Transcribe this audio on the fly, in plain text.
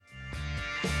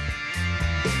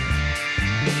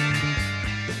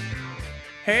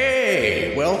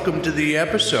Hey, welcome to the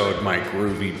episode, my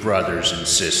groovy brothers and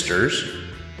sisters.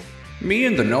 Me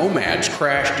and the Nomads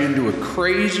crashed into a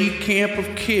crazy camp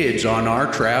of kids on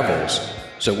our travels,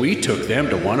 so we took them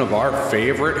to one of our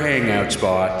favorite hangout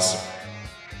spots.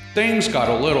 Things got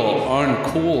a little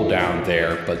uncool down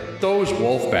there, but those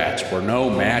wolf bats were no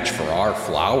match for our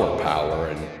flower power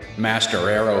and Master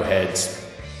Arrowhead's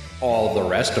all the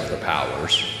rest of the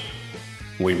powers.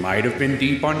 We might have been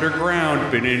deep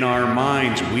underground, but in our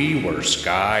minds we were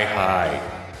sky high.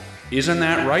 Isn't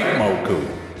that right, Moku?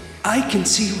 I can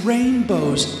see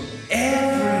rainbows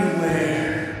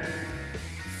everywhere.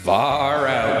 Far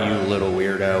out, you little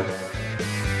weirdo.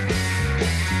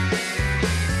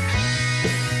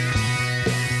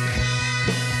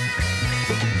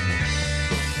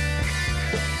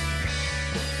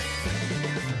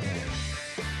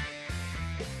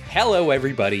 Hello,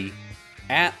 everybody.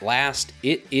 At last,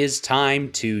 it is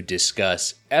time to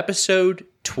discuss episode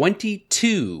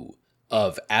 22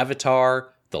 of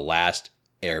Avatar: The Last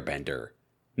Airbender.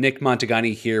 Nick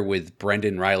Montagani here with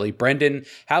Brendan Riley. Brendan,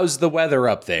 how's the weather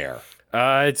up there?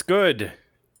 It's good.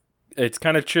 It's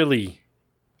kind of chilly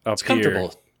up It's comfortable.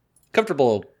 here.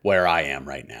 Comfortable where I am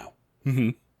right now.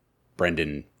 Mm-hmm.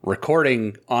 Brendan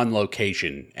recording on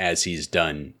location as he's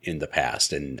done in the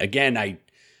past. And again, I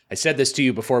said this to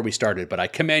you before we started, but I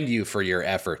commend you for your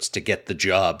efforts to get the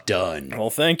job done. Well,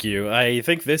 thank you. I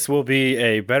think this will be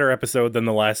a better episode than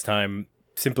the last time,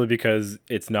 simply because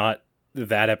it's not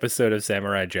that episode of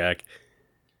Samurai Jack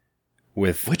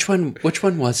with Which one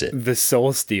was it? the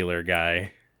Soul Stealer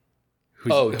guy.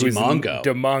 Demongo.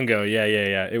 Demongo,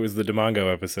 yeah. It was the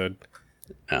Demongo episode.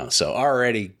 Oh, so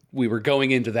already we were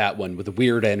going into that one with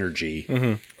weird energy.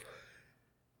 Mm-hmm.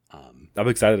 I'm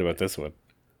excited about this one.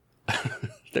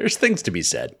 There's things to be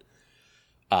said.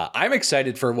 I'm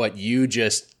excited for what you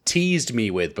just teased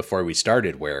me with before we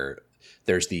started, where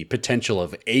there's the potential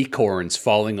of acorns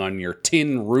falling on your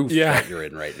tin roof that you're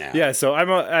in right now. Yeah, so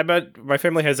my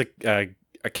family has a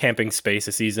camping space,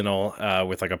 a seasonal,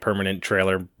 with like a permanent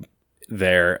trailer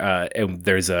there, and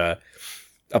there's a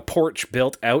porch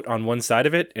built out on one side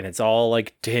of it, and it's all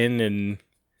like tin and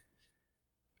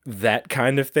that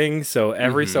kind of thing. So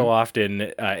every so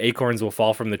often, acorns will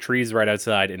fall from the trees right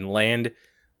outside and land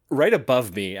right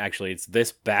above me. Actually, it's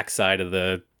this backside of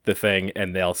the thing,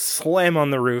 and they'll slam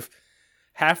on the roof.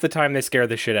 Half the time, they scare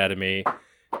the shit out of me.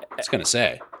 I was gonna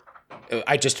say,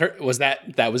 I just heard was that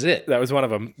was it. That was one of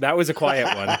them. That was a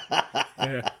quiet one.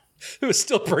 Yeah. It was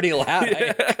still pretty loud.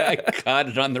 I caught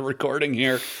it on the recording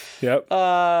here. Yep.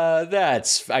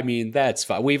 That's fine.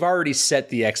 We've already set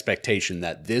the expectation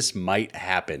that this might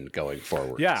happen going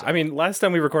forward. Yeah, so. I mean, last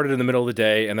time we recorded in the middle of the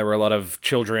day, and there were a lot of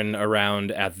children around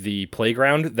at the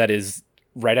playground that is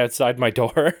right outside my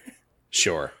door.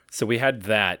 Sure. So we had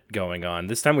that going on.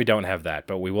 This time we don't have that,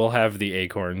 but we will have the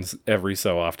acorns every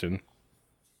so often.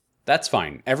 That's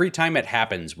fine. Every time it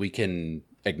happens, we can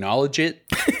acknowledge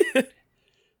it,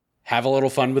 have a little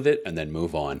fun with it, and then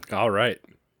move on. All right.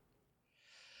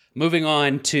 Moving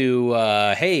on to,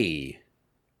 hey,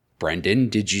 Brendan,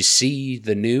 did you see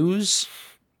the news?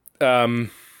 Regarding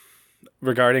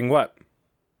what?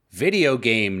 Video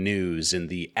game news in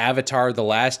the Avatar: The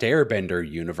Last Airbender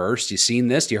universe. You seen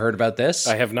this? You heard about this?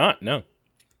 I have not, no.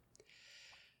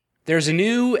 There's a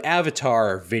new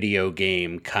Avatar video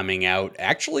game coming out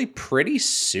actually pretty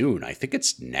soon. I think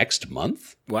it's next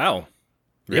month. Wow.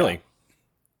 Really?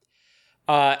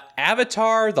 Yeah.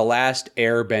 Avatar: The Last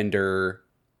Airbender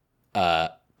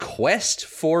Quest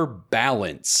for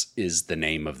Balance is the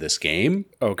name of this game.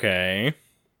 Okay.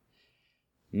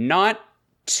 Not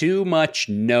too much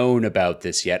known about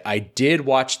this yet. I did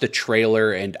watch the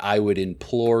trailer, and I would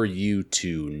implore you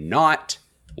to not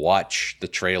watch the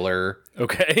trailer.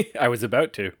 Okay, I was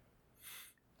about to.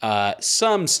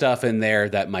 Some stuff in there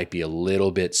that might be a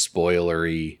little bit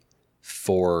spoilery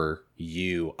for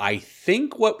you. I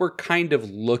think what we're kind of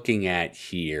looking at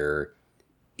here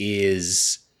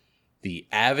is the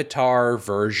Avatar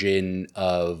version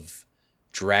of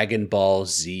Dragon Ball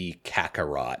Z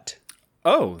Kakarot.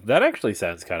 Oh, that actually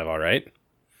sounds kind of all right.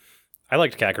 I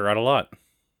liked Kakarot a lot.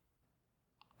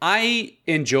 I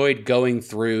enjoyed going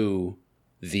through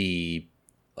the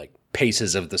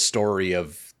paces of the story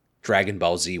of Dragon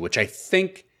Ball Z, which I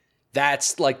think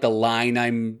that's like the line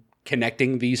I'm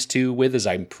connecting these two with, is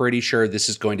I'm pretty sure this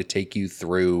is going to take you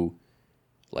through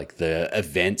like the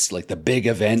events, like the big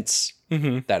events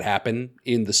that happen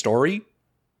in the story.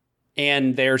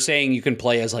 And they're saying you can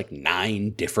play as like 9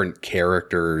 different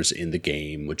characters in the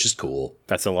game, which is cool.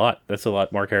 That's a lot. That's a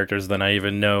lot more characters than I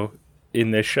even know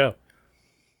in this show.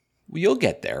 Well, you'll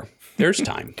get there. There's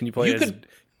time. Can you play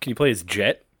as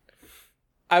Jet?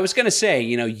 I was going to say,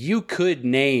 you could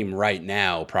name right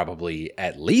now probably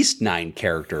at least 9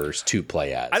 characters to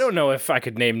play as. I don't know if I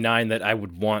could name 9 that I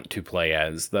would want to play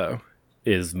as, though,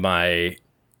 is my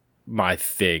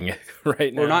thing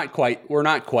right now. We're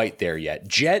not quite there yet.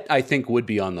 Jet, I think, would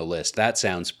be on the list. That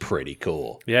sounds pretty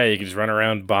cool. Yeah, you can just run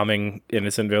around bombing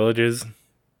innocent villages.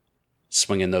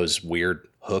 Swinging those weird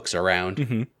hooks around.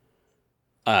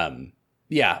 Mm-hmm.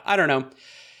 Yeah, I don't know.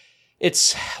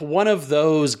 It's one of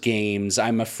those games,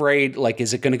 I'm afraid,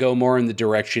 is it going to go more in the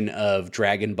direction of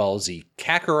Dragon Ball Z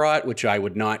Kakarot, which I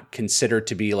would not consider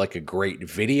to be a great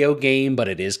video game, but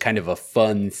it is kind of a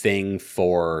fun thing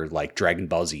for Dragon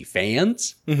Ball Z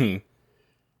fans? Mm-hmm.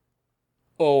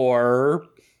 Or,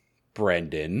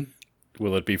 Brendan,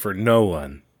 will it be for no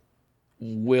one?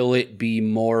 Will it be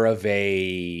more of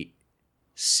a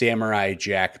Samurai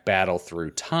Jack battle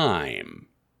through time?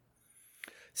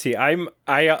 See,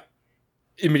 I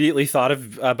immediately thought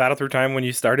of Battle Through Time when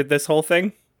you started this whole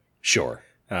thing. Sure.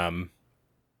 And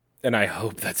I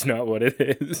hope that's not what it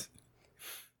is.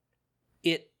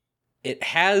 It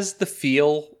has the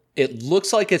feel. It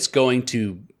looks like it's going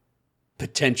to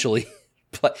potentially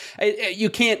play.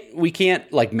 We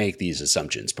can't make these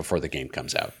assumptions before the game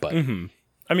comes out, but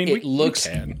I mean,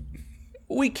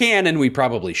 we can and we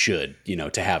probably should,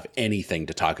 to have anything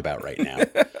to talk about right now.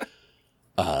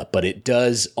 But it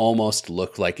does almost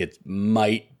look like it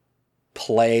might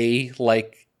play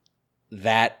like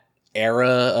that era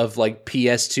of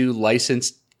PS2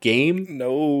 licensed game.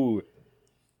 No.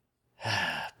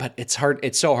 But it's hard.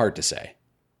 It's so hard to say.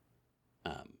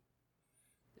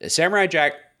 Samurai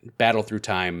Jack Battle Through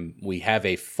Time, we have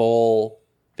a full,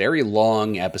 very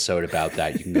long episode about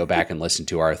that. You can go back and listen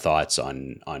to our thoughts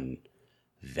on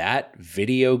that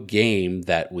video game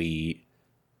that we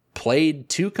played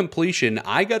to completion.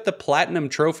 I got the platinum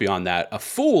trophy on that. A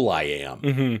fool I am.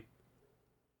 Mm-hmm.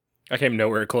 I came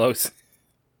nowhere close.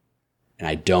 And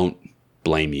I don't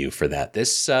blame you for that.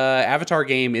 This Avatar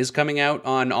game is coming out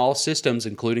on all systems,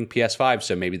 including PS5,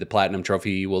 so maybe the platinum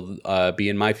trophy will be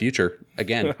in my future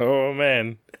again. Oh,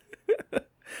 man.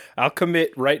 I'll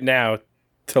commit right now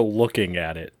to looking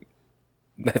at it.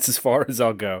 That's as far as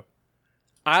I'll go.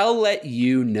 I'll let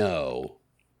you know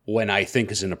when I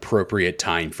think is an appropriate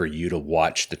time for you to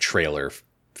watch the trailer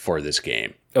for this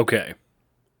game. Okay.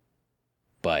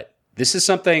 But this is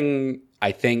something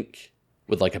I think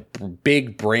with a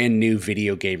big brand new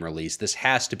video game release, this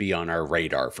has to be on our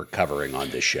radar for covering on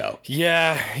this show.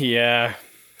 Yeah.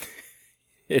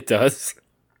 It does.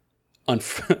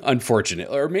 Unfortunate.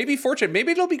 Or maybe fortunate.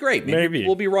 Maybe it'll be great. Maybe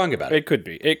we'll be wrong about it. It could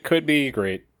be. It could be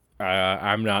great.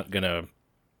 I'm not going to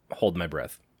hold my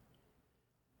breath.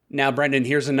 Now, Brendan,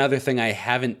 here's another thing I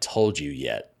haven't told you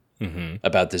yet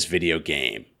about this video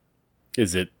game.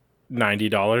 Is it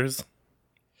 $90?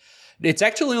 It's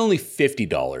actually only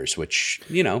 $50, which,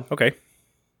 Okay.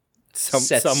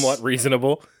 Somewhat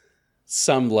reasonable.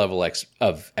 Some level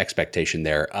of expectation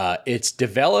there. It's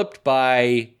developed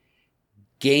by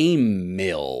Game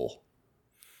Mill.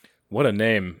 What a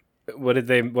name. What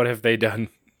have they done?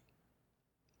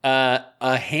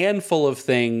 A handful of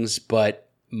things, but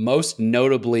most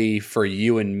notably for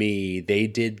you and me, they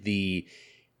did the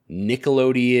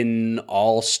Nickelodeon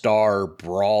All-Star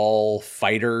Brawl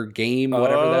Fighter game,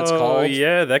 whatever that's called.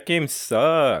 Yeah, that game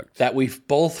sucked. That we've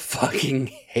both fucking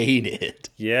hated.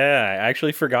 Yeah, I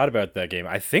actually forgot about that game.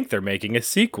 I think they're making a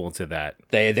sequel to that.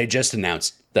 They just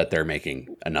announced that they're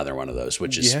making another one of those,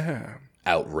 which is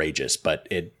outrageous, but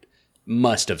it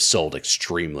must have sold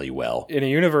extremely well. In a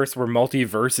universe where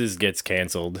multiverses gets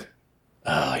canceled.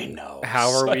 Oh, I know.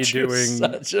 How are we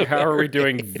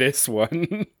doing this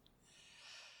one?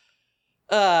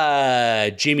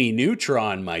 Jimmy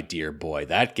Neutron, my dear boy,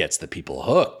 that gets the people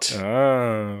hooked.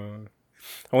 Oh.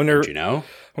 I wonder, Don't you know?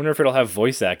 I wonder if it'll have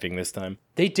voice acting this time.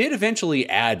 They did eventually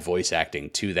add voice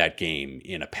acting to that game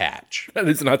in a patch. That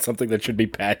is not something that should be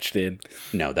patched in.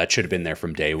 No, that should have been there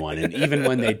from day one. And even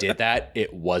when they did that,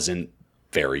 it wasn't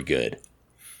very good.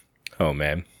 Oh,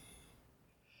 man.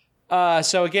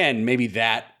 So again, maybe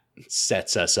that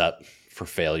sets us up for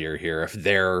failure here if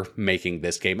they're making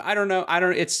this game. I don't know.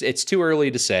 It's too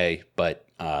early to say, but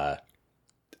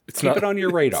keep it on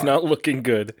your radar. It's not looking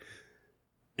good.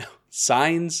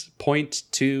 Signs point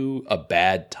to a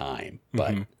bad time,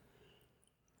 but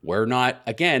we're not.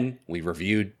 Again, we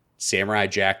reviewed Samurai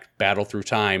Jack Battle Through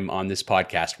Time on this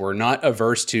podcast. We're not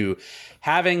averse to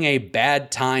having a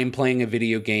bad time playing a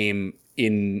video game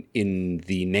in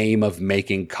the name of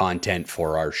making content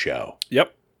for our show.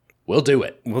 Yep. We'll do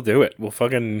it. We'll do it. We'll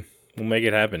make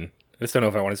it happen. I just don't know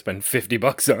if I want to spend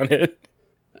 $50 on it.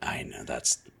 I know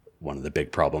that's one of the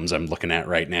big problems I'm looking at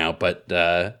right now, but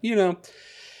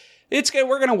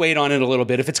We're going to wait on it a little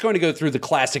bit. If it's going to go through the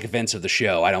classic events of the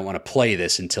show, I don't want to play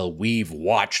this until we've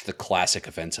watched the classic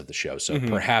events of the show. So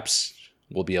perhaps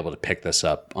we'll be able to pick this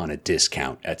up on a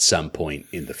discount at some point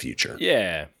in the future.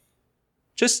 Yeah.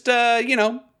 Just,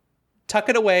 tuck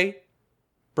it away,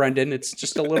 Brendan. It's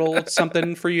just a little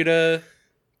something for you to,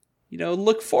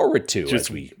 look forward to as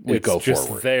we go forward.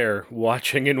 Just there,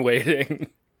 watching and waiting.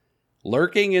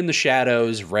 Lurking in the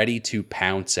shadows, ready to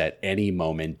pounce at any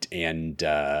moment, and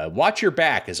watch your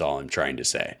back is all I'm trying to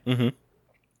say. Mm-hmm.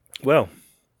 Well,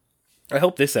 I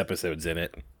hope this episode's in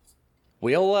it.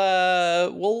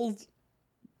 We'll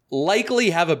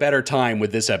likely have a better time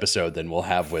with this episode than we'll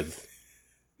have with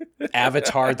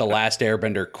Avatar: The Last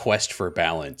Airbender Quest for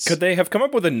Balance. Could they have come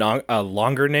up with a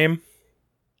longer name?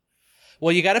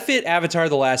 Well, you got to fit Avatar: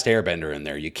 The Last Airbender in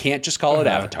there. You can't just call it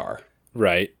Avatar.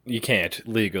 Right. You can't,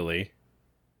 legally.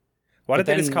 Why did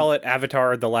they just call it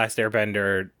Avatar: The Last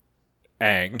Airbender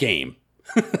Aang? Game.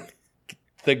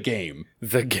 The game.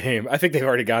 The game. I think they've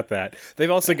already got that.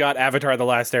 They've also got Avatar: The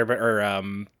Last Airbender, or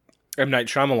M. Night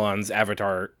Shyamalan's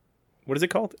Avatar. What is it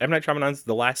called? M. Night Shyamalan's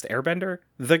The Last Airbender?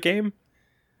 The game?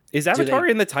 Is Avatar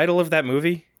in the title of that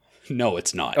movie? No,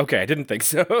 it's not. Okay, I didn't think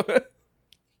so.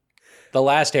 The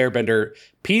Last Airbender.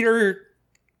 Peter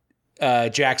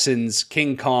Jackson's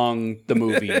King Kong, the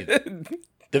movie,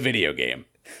 the video game.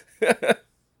 The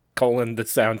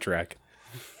soundtrack.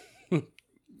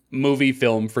 Movie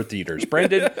film for theaters.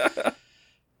 Brendan,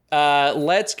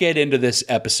 let's get into this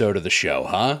episode of the show,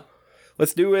 huh?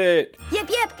 Let's do it.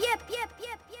 Yep.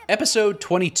 Episode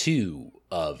 22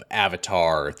 of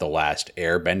Avatar: The Last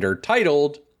Airbender,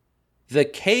 titled The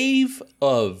Cave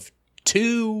of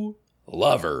Two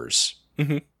Lovers,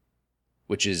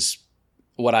 which is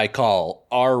what I call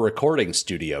our recording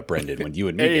studio, Brendan, when you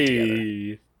and me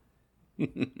get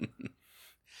together.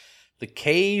 The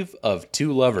Cave of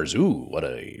Two Lovers. Ooh, what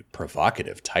a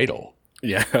provocative title.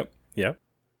 Yeah.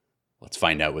 Let's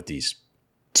find out what these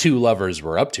two lovers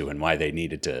were up to and why they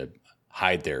needed to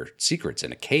hide their secrets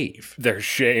in a cave. Their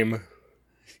shame.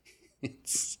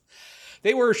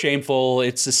 They were shameful.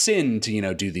 It's a sin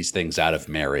to, do these things out of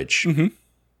marriage. Mm-hmm.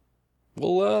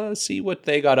 We'll see what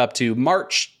they got up to.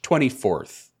 March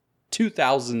 24th,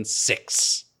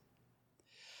 2006.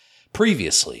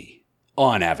 Previously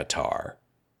on Avatar,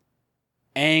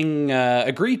 Aang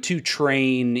agreed to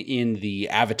train in the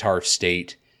Avatar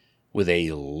state with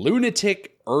a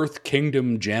lunatic Earth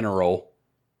Kingdom general.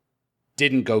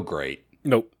 Didn't go great.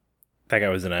 Nope. That guy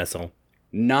was an asshole.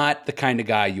 Not the kind of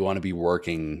guy you want to be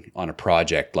working on a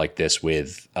project like this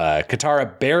with.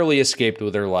 Katara barely escaped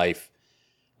with her life,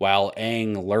 while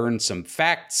Aang learned some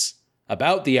facts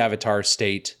about the Avatar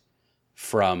state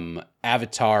from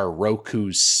Avatar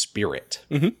Roku's spirit.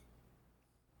 Mm-hmm.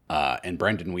 And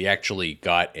Brendan, we actually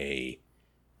got a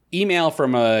email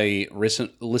from a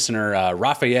listener,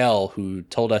 Raphael, who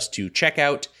told us to check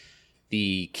out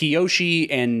the Kyoshi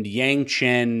and Yang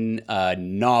Chen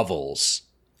novels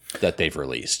that they've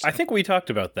released. I think we talked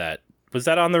about that. Was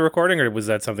that on the recording, or was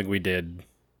that something we did?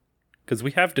 Because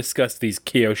we have discussed these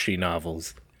Kyoshi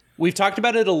novels. We've talked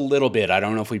about it a little bit. I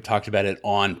don't know if we've talked about it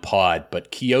on pod,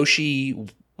 but Kyoshi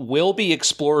will be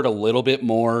explored a little bit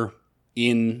more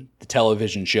in the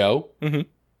television show. Mm-hmm.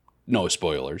 No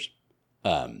spoilers.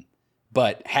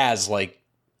 But has like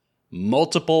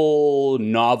multiple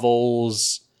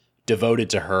novels devoted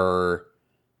to her.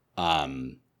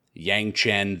 Yang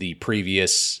Chen, the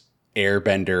previous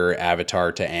Airbender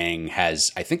avatar to Aang,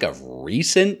 has, I think, a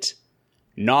recent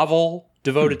novel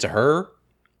devoted to her.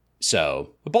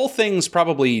 So both things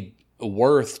probably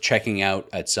worth checking out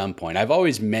at some point. I've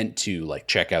always meant to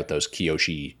check out those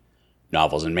Kyoshi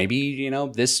novels, and maybe,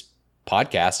 this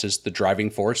podcast is the driving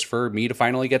force for me to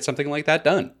finally get something like that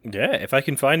done. Yeah, if I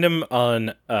can find them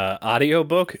on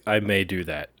audiobook, I may do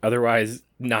that. Otherwise,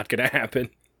 not going to happen.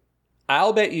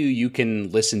 I'll bet you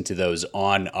can listen to those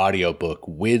on audiobook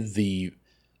with the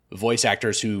voice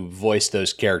actors who voiced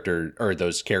those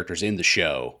characters in the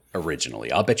show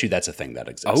originally. I'll bet you that's a thing that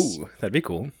exists. Oh, that'd be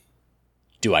cool.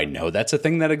 Do I know that's a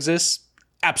thing that exists?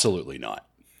 Absolutely not.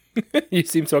 You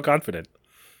seem so confident.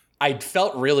 I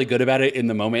felt really good about it in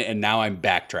the moment, and now I'm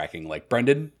backtracking.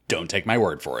 Brendan, don't take my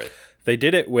word for it. They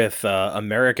did it with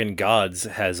American Gods,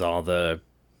 has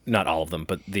not all of them,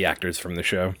 but the actors from the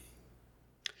show.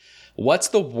 What's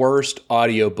the worst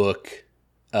audiobook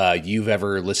you've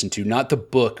ever listened to? Not the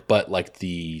book, but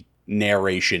the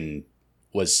narration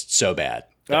was so bad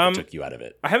that it took you out of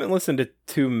it. I haven't listened to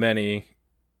too many.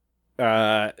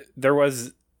 It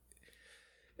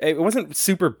wasn't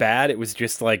super bad. It was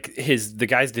just the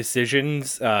guy's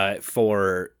decisions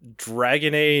for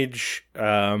Dragon Age.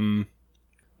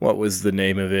 What was the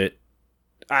name of it?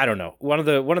 I don't know. One of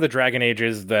the Dragon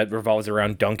Ages that revolves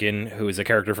around Duncan, who is a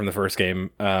character from the first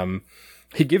game.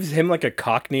 He gives him like a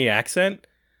Cockney accent,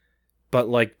 but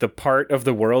like the part of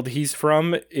the world he's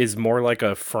from is more like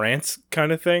a France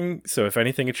kind of thing. So if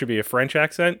anything, it should be a French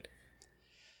accent.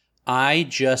 I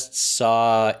just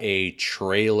saw a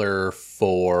trailer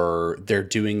for they're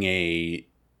doing a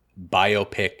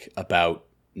biopic about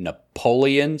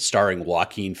Napoleon starring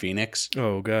Joaquin Phoenix.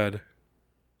 Oh God.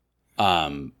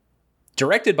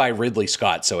 Directed by Ridley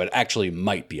Scott, so it actually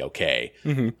might be okay.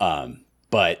 Mm-hmm.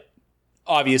 But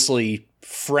obviously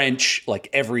French, like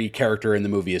every character in the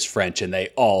movie is French, and they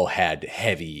all had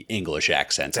heavy English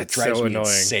accents. That's it drives so me annoying.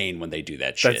 insane when they do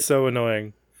that shit. That's so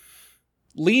annoying.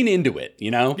 Lean into it, you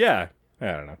know? Yeah.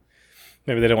 I don't know.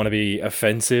 Maybe they don't want to be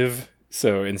offensive,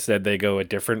 so instead they go a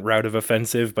different route of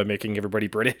offensive by making everybody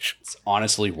British. It's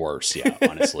honestly worse. Yeah,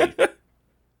 honestly.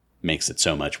 Makes it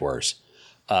so much worse.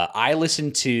 I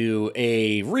listened to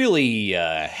a really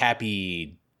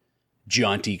happy,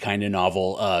 jaunty kind of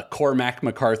novel, Cormac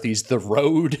McCarthy's The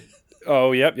Road.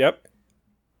 Oh, yep.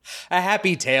 A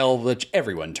happy tale which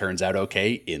everyone turns out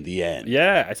okay in the end.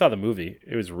 Yeah, I saw the movie.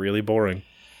 It was really boring.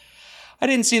 I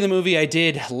didn't see the movie. I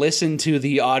did listen to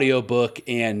the audiobook,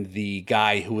 and the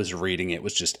guy who was reading it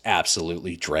was just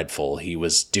absolutely dreadful. He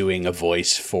was doing a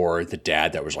voice for the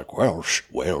dad that was like, well,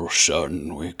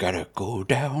 son, we gotta go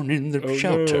down in the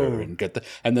shelter and get the...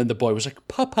 And then the boy was like,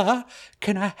 Papa,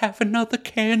 can I have another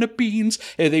can of beans?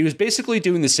 And he was basically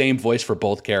doing the same voice for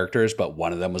both characters, but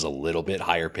one of them was a little bit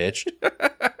higher pitched.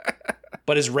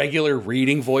 But his regular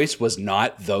reading voice was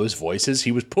not those voices.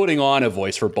 He was putting on a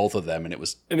voice for both of them, and it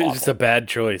was awful. Just a bad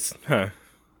choice. Huh.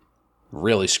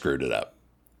 Really screwed it up.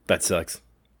 That sucks.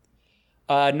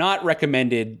 Not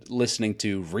recommended listening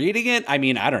to. Reading it, I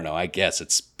mean, I don't know. I guess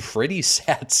it's pretty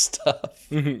sad stuff.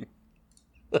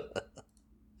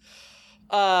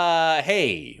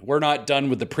 Hey, we're not done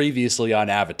with the previously on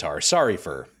Avatar. Sorry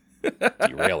for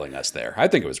derailing us there. I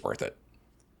think it was worth it.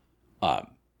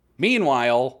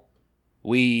 Meanwhile,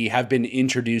 we have been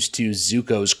introduced to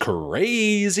Zuko's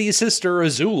crazy sister,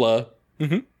 Azula,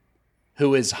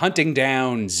 who is hunting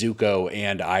down Zuko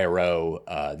and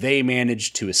Iroh. They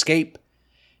managed to escape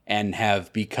and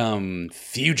have become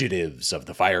fugitives of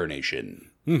the Fire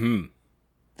Nation. Mm-hmm.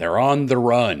 They're on the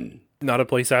run. Not a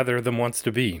place either of them wants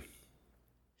to be.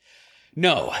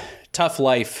 No, tough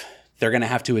life. They're going to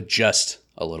have to adjust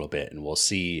a little bit, and we'll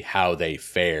see how they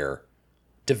fare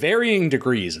to varying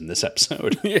degrees in this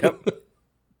episode. Yep.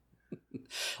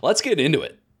 Let's get into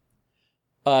it.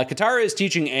 Katara is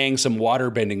teaching Aang some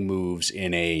waterbending moves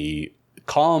in a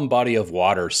calm body of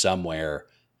water somewhere.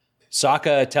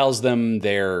 Sokka tells them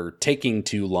they're taking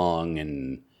too long,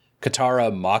 and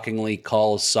Katara mockingly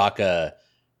calls Sokka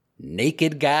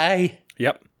naked guy.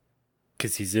 Yep.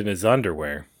 Because he's in his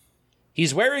underwear.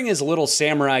 He's wearing his little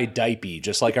samurai diaper,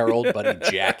 just like our old buddy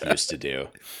Jack used to do.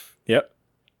 Yep.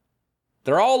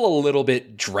 They're all a little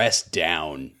bit dressed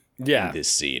down in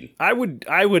this scene. I would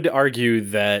argue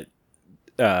that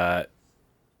Katara?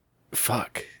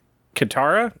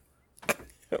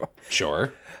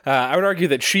 Sure. I would argue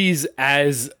that she's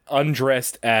as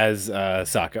undressed as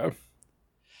Sokka.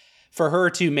 For her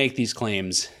to make these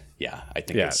claims, yeah, I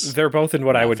think it's they're both in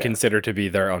what I would fair. consider to be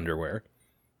their underwear.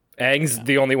 Aang's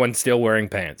the only one still wearing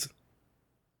pants.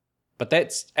 But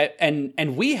that's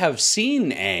and we have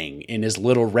seen Aang in his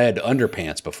little red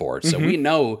underpants before, so we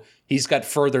know he's got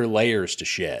further layers to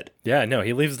shed. Yeah, no,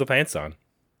 he leaves the pants on.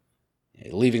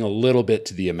 Leaving a little bit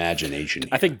to the imagination here.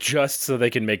 I think just so they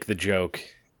can make the joke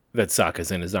that Sokka's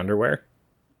in his underwear.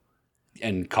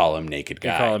 And call him naked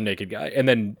guy. And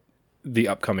then the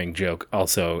upcoming joke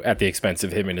also at the expense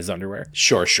of him in his underwear.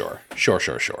 Sure.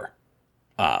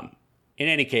 In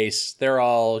any case, they're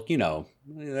all,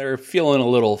 they're feeling a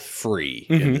little free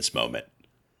in this moment.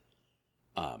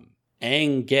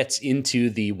 Aang gets into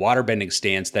the waterbending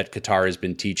stance that Katara has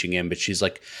been teaching him, but she's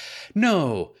like,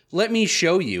 no, let me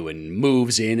show you, and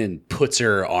moves in and puts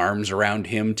her arms around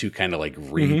him to kind of like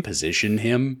reposition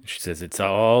him. She says it's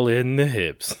all in the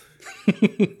hips.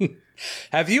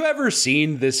 Have you ever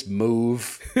seen this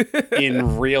move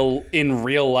in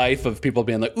real life of people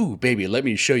being like, ooh, baby, let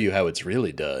me show you how it's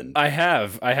really done? I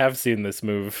have seen this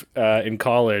move in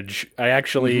college. I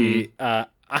actually,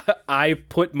 I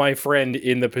put my friend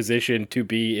in the position to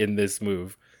be in this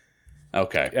move.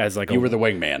 Okay. As like you were the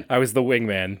wingman. I was the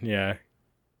wingman, yeah.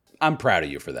 I'm proud of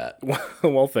you for that.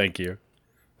 Well, thank you.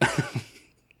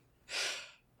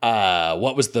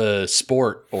 What was the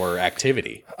sport or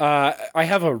activity? I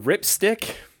have a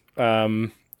ripstick,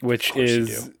 which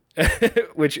is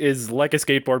which is like a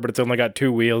skateboard, but it's only got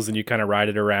two wheels, and you kind of ride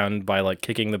it around by like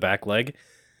kicking the back leg.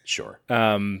 Sure.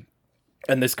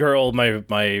 And this girl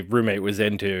my roommate was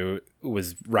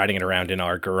riding it around in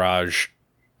our garage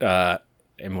and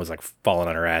was like falling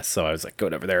on her ass. So I was like, go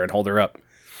over there and hold her up.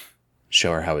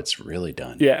 Show her how it's really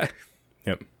done. Yeah.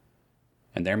 Yep.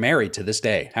 And they're married to this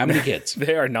day. How many kids?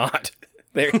 They are not.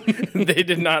 They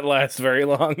did not last very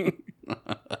long.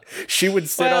 She would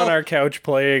sit on our couch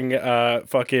playing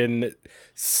fucking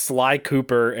Sly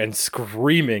Cooper and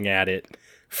screaming at it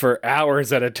for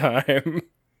hours at a time.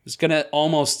 I was going to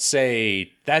almost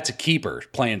say, that's a keeper,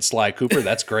 playing Sly Cooper.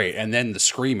 That's great. And then the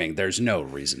screaming, there's no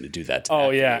reason to do that to Oh,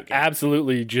 yeah.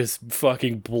 Absolutely just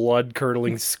fucking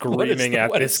blood-curdling screaming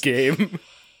at this game.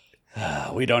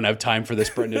 We don't have time for this,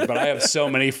 Brendan, but I have so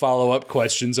many follow-up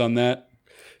questions on that.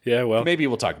 Yeah, well. Maybe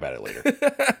we'll talk about it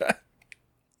later.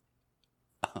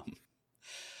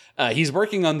 He's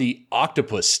working on the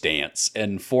octopus stance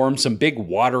and forms some big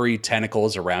watery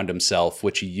tentacles around himself,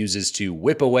 which he uses to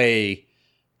whip away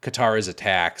Katara's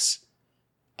attacks.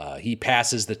 He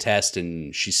passes the test,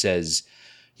 and she says,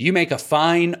 "You make a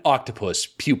fine octopus,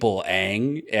 pupil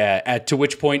Aang." To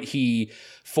which point he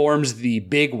forms the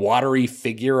big watery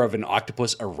figure of an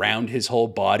octopus around his whole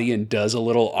body and does a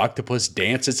little octopus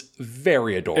dance. It's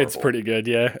very adorable. It's pretty good,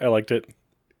 yeah. I liked it.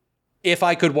 If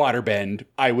I could waterbend,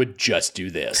 I would just do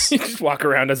this. You just walk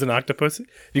around as an octopus.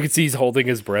 You can see he's holding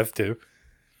his breath, too.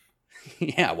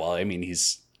 Yeah, well, I mean,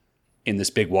 he's in this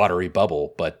big watery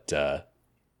bubble, but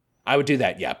I would do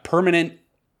that, yeah. Permanent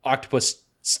octopus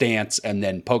stance, and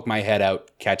then poke my head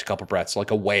out, catch a couple breaths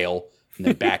like a whale, and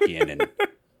then back in, and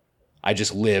I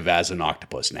just live as an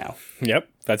octopus now. Yep,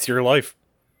 that's your life.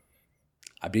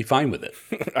 I'd be fine with it.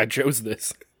 I chose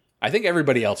this. I think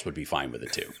everybody else would be fine with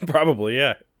it, too. Probably,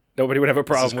 yeah. Nobody would have a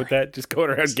problem with that. Just going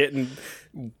around getting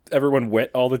everyone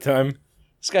wet all the time.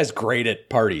 This guy's great at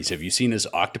parties. Have you seen his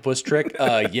octopus trick?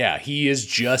 Yeah, he is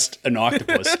just an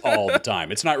octopus all the time.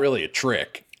 It's not really a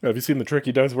trick. Have you seen the trick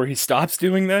he does where he stops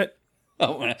doing that?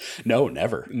 Oh, no,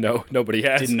 never. No, nobody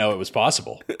has. Didn't know it was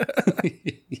possible.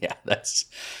 Yeah, that's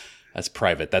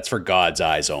private. That's for God's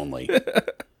eyes only.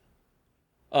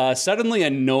 Suddenly a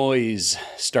noise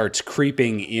starts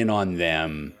creeping in on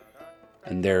them,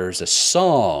 and there's a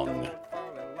song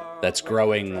that's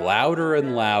growing louder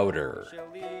and louder.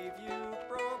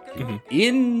 Mm-hmm.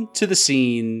 Into the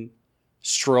scene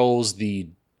strolls the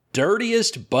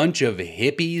dirtiest bunch of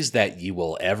hippies that you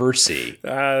will ever see.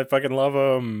 I fucking love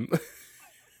them.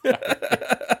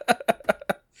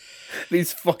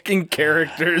 These fucking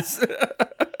characters.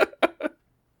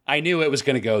 I knew it was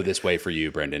going to go this way for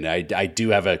you, Brendan. I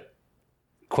do have a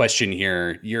question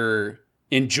here. Your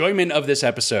enjoyment of this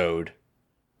episode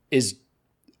is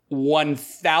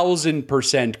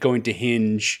 1,000% going to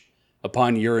hinge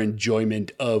upon your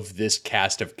enjoyment of this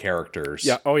cast of characters.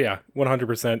 Yeah. Oh, yeah.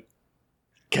 100%.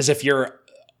 Because if you're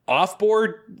off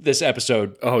board, this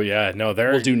episode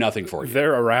will do nothing for you.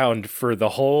 They're around for the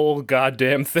whole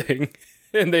goddamn thing,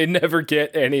 and they never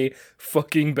get any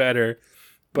fucking better.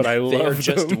 But I love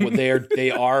them.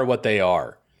 They are what they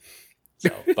are.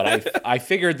 So, but I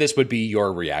figured this would be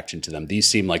your reaction to them. These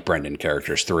seem like Brendan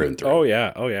characters through and through. Oh,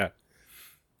 yeah. Oh, yeah.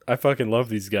 I fucking love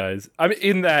these guys. I mean,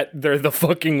 in that they're the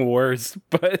fucking worst,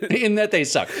 but in that they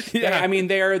suck. Yeah. I mean,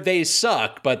 they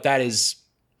suck, but that is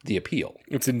the appeal.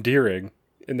 It's endearing.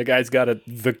 And the guy's got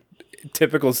the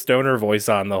typical stoner voice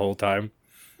on the whole time.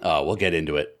 We'll get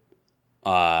into it.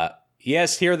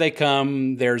 Yes, here they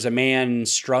come. There's a man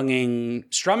strumming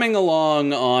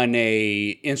along on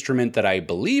a instrument that I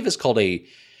believe is called a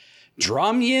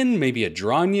dromyen, maybe a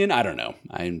dronyen. I don't know.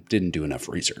 I didn't do enough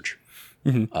research.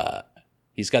 Mm-hmm.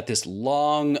 He's got this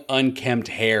long, unkempt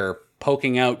hair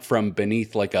poking out from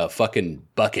beneath like a fucking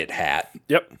bucket hat.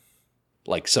 Yep.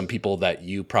 Like some people that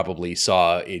you probably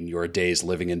saw in your days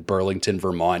living in Burlington,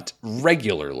 Vermont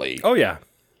regularly. Oh, yeah.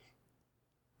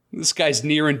 This guy's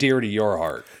near and dear to your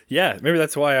heart. Yeah, maybe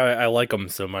that's why I like him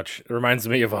so much. It reminds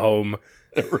me of home.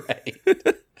 Right.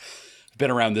 I've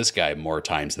been around this guy more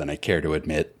times than I care to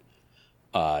admit.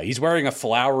 He's wearing a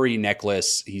flowery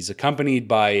necklace. He's accompanied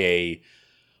by a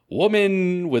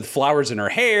woman with flowers in her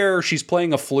hair. She's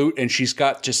playing a flute, and she's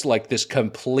got just like this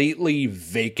completely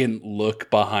vacant look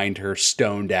behind her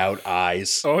stoned out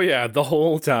eyes. Oh, yeah, the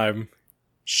whole time.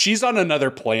 She's on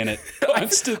another planet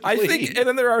constantly. I think, and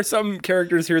then there are some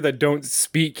characters here that don't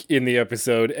speak in the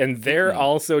episode, and they're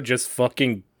also just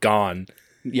fucking gone.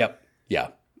 Yep. Yeah.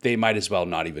 They might as well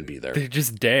not even be there. They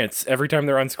just dance. Every time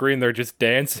they're on screen, they're just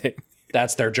dancing.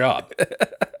 That's their job.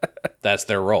 That's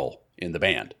their role in the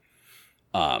band.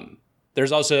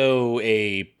 There's also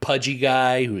a pudgy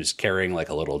guy who's carrying like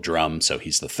a little drum, so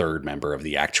he's the third member of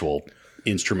the actual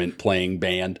instrument playing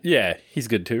band. Yeah, he's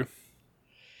good too.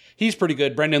 He's pretty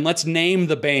good. Brendan, let's name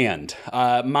the band.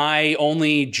 My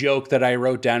only joke that I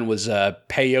wrote down was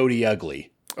Peyote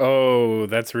Ugly. Oh,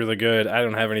 that's really good. I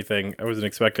don't have anything. I wasn't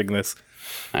expecting this.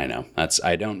 I know.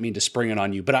 I don't mean to spring it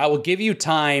on you, but I will give you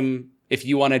time if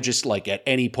you want to just like at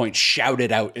any point shout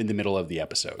it out in the middle of the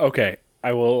episode. Okay.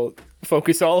 I will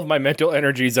focus all of my mental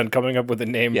energies on coming up with a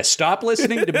name. Yeah, stop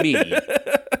listening to me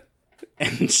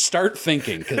and start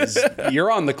thinking, because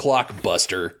you're on the clock,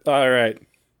 Buster. All right.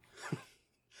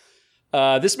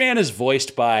 This man is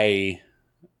voiced by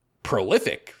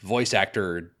prolific voice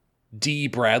actor D.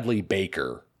 Bradley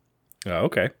Baker. Oh,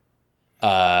 okay.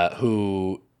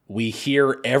 Who we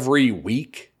hear every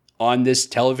week on this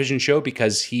television show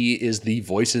because he is the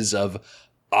voices of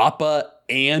Appa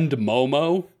and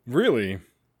Momo. Really?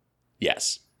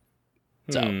 Yes.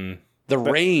 So the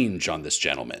range on this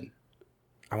gentleman.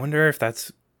 I wonder if that's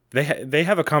they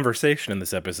have a conversation in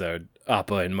this episode,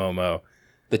 Appa and Momo.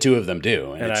 The two of them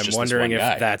do, and it's I'm just wondering this if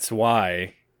one guy. That's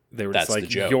why they were just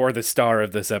like, "You're the star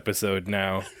of this episode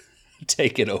now.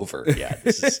 Take it over." Yeah,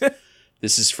 this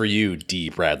is for you, D.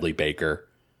 Bradley Baker.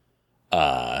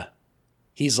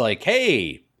 He's like,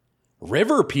 "Hey,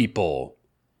 river people,"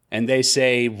 and they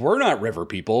say, "We're not river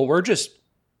people. We're just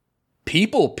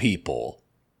people."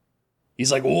 He's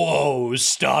like, "Whoa,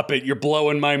 stop it! You're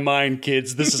blowing my mind,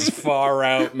 kids. This is far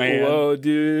out, man." Whoa,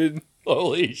 dude.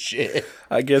 Holy shit.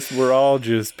 I guess we're all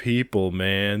just people,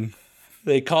 man.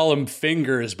 They call them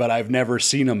fingers, but I've never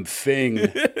seen them fing.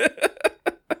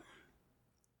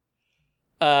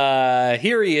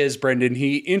 Here he is, Brendan.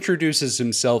 He introduces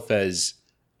himself as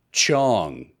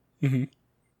Chong. Mm-hmm.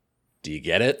 Do you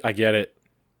get it? I get it.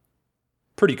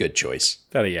 Pretty good choice.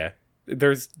 Yeah.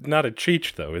 There's not a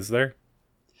Cheech, though, is there?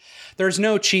 There's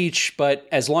no Cheech, but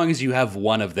as long as you have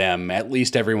one of them, at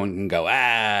least everyone can go,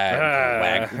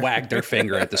 wag their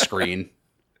finger at the screen.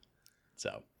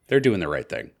 So they're doing the right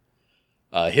thing.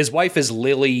 His wife is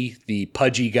Lily. The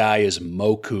pudgy guy is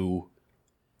Moku.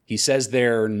 He says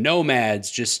they're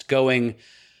nomads just going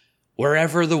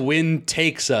wherever the wind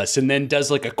takes us, and then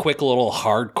does like a quick little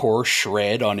hardcore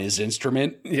shred on his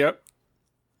instrument. Yep.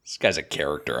 This guy's a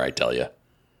character, I tell you.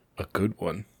 A good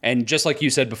one. And just like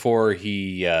you said before,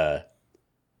 he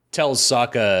tells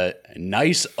Sokka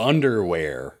nice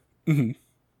underwear,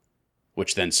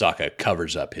 which then Sokka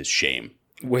covers up his shame.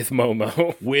 With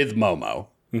Momo.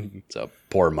 So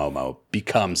poor Momo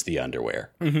becomes the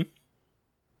underwear. Mm-hmm.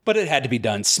 But it had to be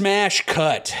done. Smash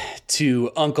cut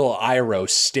to Uncle Iroh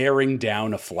staring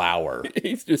down a flower.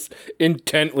 He's just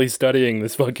intently studying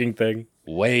this fucking thing.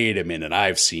 Wait a minute,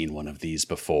 I've seen one of these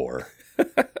before.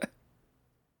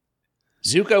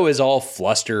 Zuko is all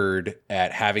flustered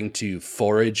at having to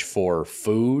forage for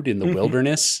food in the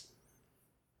wilderness.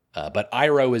 But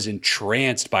Iroh is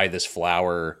entranced by this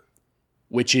flower,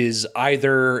 which is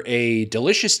either a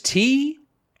delicious tea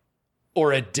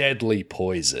or a deadly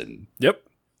poison. Yep.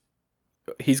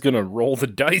 He's going to roll the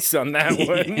dice on that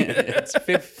one. It's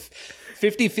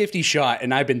 50-50 shot,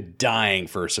 and I've been dying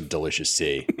for some delicious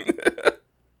tea.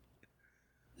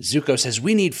 Zuko says,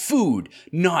 "We need food,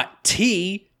 not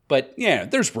tea." But yeah,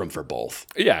 there's room for both.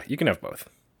 Yeah, you can have both.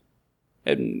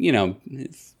 And, you know,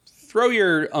 throw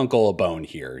your uncle a bone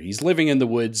here. He's living in the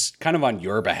woods kind of on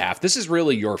your behalf. This is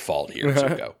really your fault here,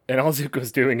 Zuko. And all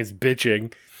Zuko's doing is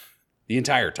bitching. The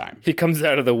entire time. He comes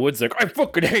out of the woods like, "I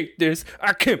fucking hate this.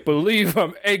 I can't believe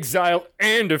I'm exiled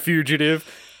and a fugitive.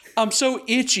 I'm so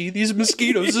itchy. These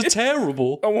mosquitoes are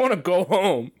terrible. I want to go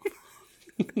home."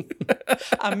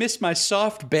 I miss my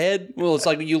soft bed. Well, it's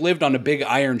like you lived on a big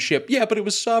iron ship. Yeah, but it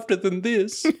was softer than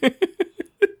this.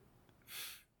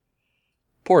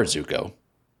 Poor Zuko.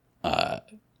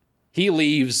 He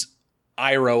leaves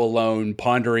Iroh alone,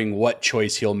 pondering what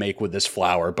choice he'll make with this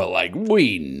flower. But, like,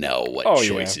 we know what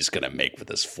choice he's going to make with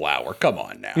this flower. Come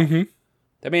on now. Mm-hmm.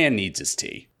 The man needs his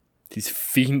tea. He's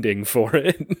fiending for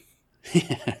it.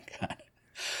 Yeah, God.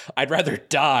 I'd rather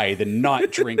die than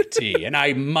not drink tea, and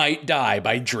I might die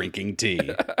by drinking tea.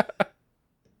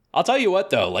 I'll tell you what,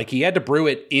 though, like, he had to brew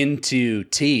it into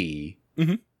tea,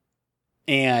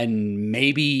 and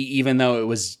maybe even though it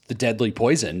was the deadly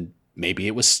poison, maybe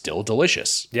it was still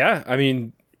delicious. Yeah, I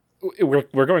mean,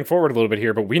 we're going forward a little bit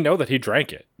here, but we know that he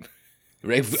drank it.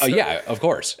 Yeah, of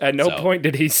course. At no point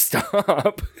did he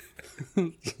stop.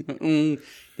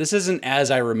 This isn't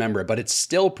as I remember, but it's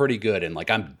still pretty good, and,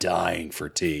 like, I'm dying for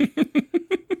tea.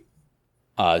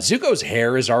 Zuko's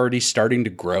hair is already starting to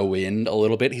grow in a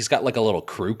little bit. He's got, like, a little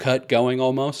crew cut going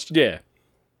almost. Yeah.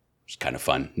 It's kind of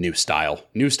fun. New style.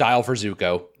 New style for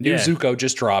Zuko. New Zuko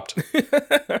just dropped.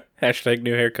 Hashtag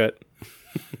new haircut.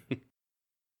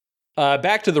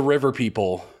 Back to the river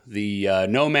people. The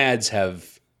nomads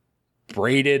have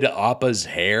braided Appa's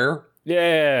hair.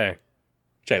 Yeah.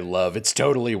 Which I love. It's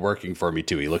totally working for me,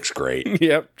 too. He looks great.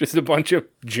 Yep, just a bunch of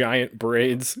giant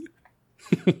braids.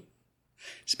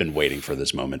 He's been waiting for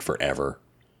this moment forever.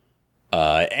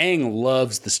 Aang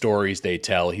loves the stories they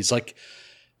tell. He's like,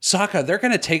 Sokka, they're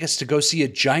going to take us to go see a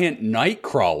giant night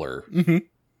crawler. Mm-hmm.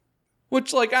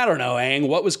 Which, like, I don't know, Aang,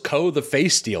 what was Ko the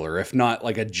face stealer if not,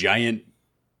 like, a giant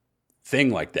thing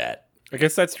like that? I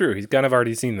guess that's true. He's kind of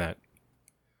already seen that.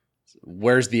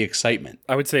 Where's the excitement?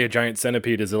 I would say a giant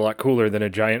centipede is a lot cooler than a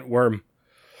giant worm.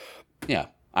 Yeah,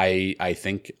 I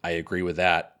think I agree with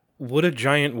that. Would a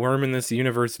giant worm in this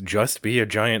universe just be a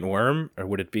giant worm? Or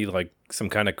would it be like some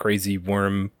kind of crazy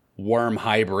worm? Worm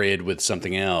hybrid with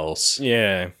something else.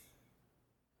 Yeah.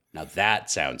 Now that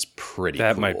sounds pretty cool.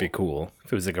 That might be cool.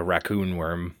 If it was like a raccoon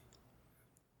worm.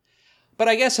 But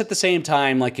I guess at the same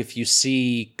time, like if you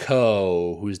see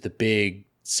Ko, who's the big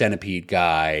centipede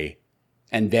guy,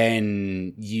 and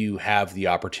then you have the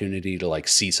opportunity to like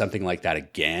see something like that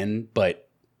again, but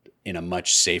in a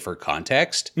much safer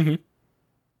context,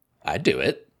 I'd do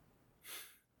it.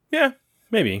 Yeah,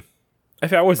 maybe.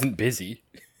 If I wasn't busy.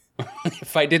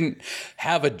 If I didn't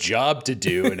have a job to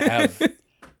do and have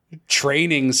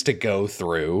trainings to go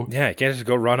through. Yeah, I can't just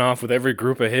go run off with every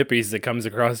group of hippies that comes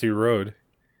across your road.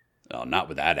 Oh, not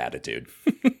with that attitude.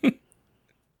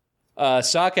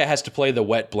 Sokka has to play the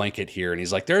wet blanket here, and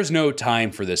he's like, there's no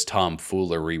time for this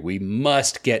tomfoolery. We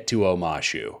must get to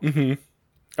Omashu. Mm-hmm.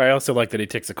 I also like that he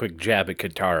takes a quick jab at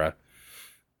Katara.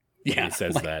 Yeah. He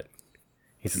says that.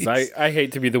 He says, I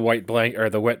hate to be the wet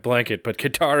blanket, but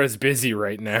Katara's busy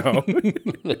right now.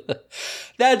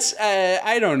 That's,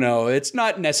 I don't know. It's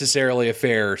not necessarily a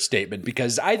fair statement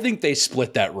because I think they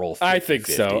split that role 50-50. I think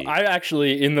so. I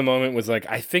actually, in the moment, was like,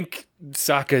 I think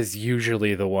Sokka's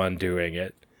usually the one doing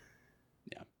it.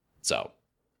 Yeah. So,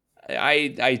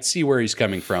 I see where he's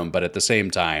coming from, but at the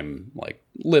same time, like,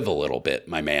 live a little bit,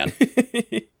 my man.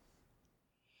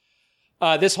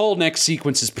 This whole next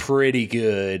sequence is pretty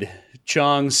good.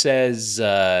 Chong says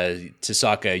to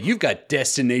Sokka, you've got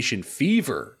destination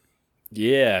fever.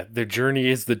 Yeah, the journey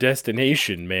is the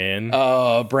destination, man.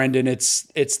 Oh, Brendan,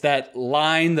 it's that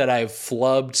line that I've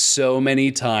flubbed so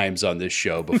many times on this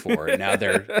show before. And now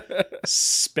they're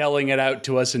spelling it out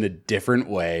to us in a different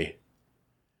way.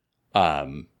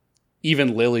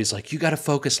 Even Lily's like, you got to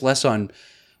focus less on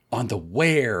the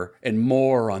where and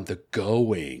more on the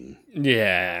going.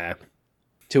 Yeah.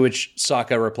 To which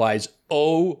Sokka replies,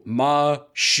 oh, ma,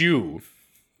 shoe.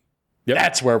 Yep.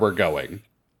 That's where we're going.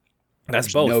 That's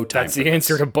There's both. No time That's the this.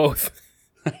 Answer to both.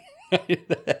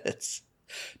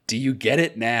 Do you get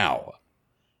it now?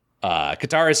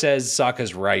 Katara says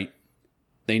Sokka's right.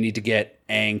 They need to get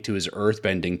Aang to his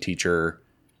earthbending teacher.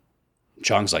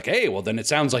 Chong's like, hey, well, then it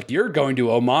sounds like you're going to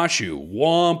Omashu.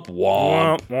 Womp,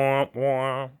 womp. Womp, womp,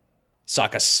 womp.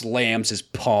 Sokka slams his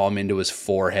palm into his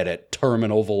forehead at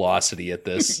terminal velocity at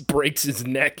this. Breaks his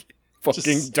neck.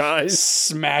 Fucking dies.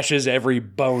 Smashes every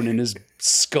bone in his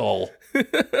skull.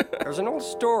 There's an old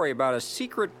story about a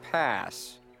secret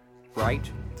pass right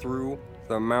through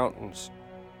the mountains.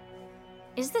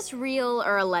 Is this real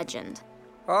or a legend?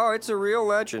 Oh, it's a real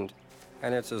legend.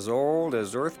 And it's as old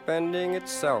as earthbending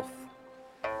itself.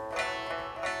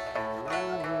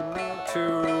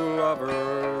 Two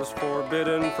lovers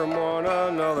forbidden from one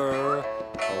another.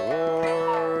 A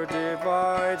war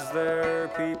divides their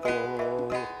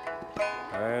people,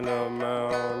 and a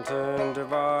mountain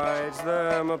divides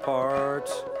them apart.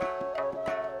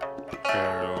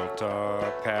 Built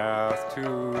a path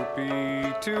to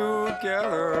be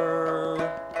together.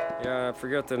 Yeah, I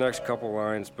forget the next couple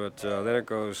lines, but then it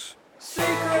goes,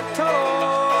 secret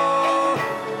tunnel,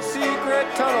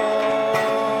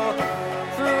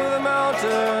 through the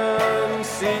mountain,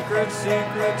 secret,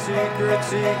 secret, secret,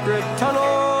 secret tunnel,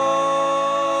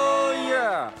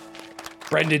 yeah.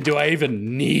 Brendan, do I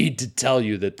even need to tell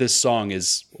you that this song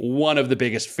is one of the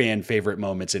biggest fan favorite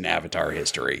moments in Avatar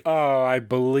history? Oh, I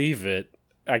believe it.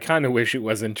 I kind of wish it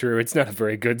wasn't true. It's not a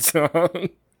very good song.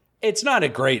 It's not a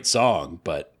great song,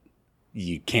 but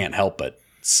you can't help but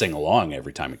sing along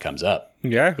every time it comes up.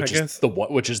 Yeah, I guess.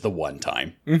 Which is the one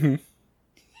time. Mm-hmm.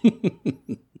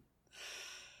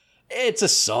 It's a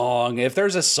song. If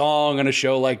there's a song on a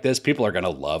show like this, people are going to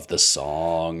love the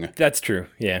song. That's true,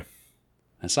 yeah.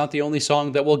 It's not the only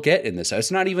song that we'll get in this.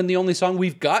 It's not even the only song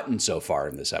we've gotten so far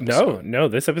in this episode. No,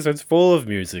 this episode's full of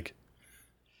music.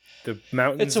 The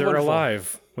mountains are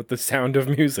alive with the sound of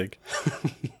music.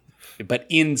 But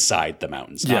inside the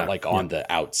mountains, not on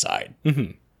the outside.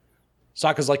 Mm-hmm.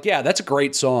 Sokka's like, yeah, that's a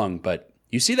great song, but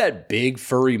you see that big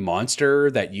furry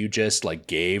monster that you just like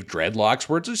gave dreadlocks?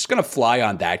 We're just going to fly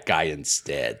on that guy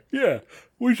instead. Yeah.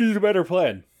 Which is a better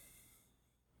plan.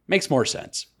 Makes more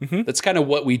sense. That's kind of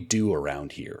what we do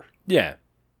around here. Yeah.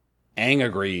 Aang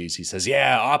agrees. He says,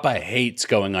 yeah, Appa hates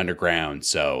going underground,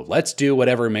 so let's do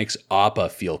whatever makes Appa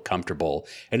feel comfortable.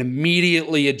 And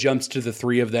immediately it jumps to the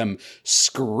three of them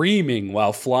screaming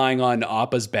while flying on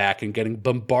Appa's back and getting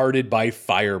bombarded by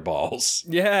fireballs.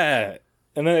 Yeah.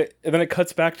 And then it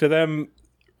cuts back to them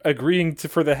agreeing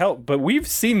for the help, but we've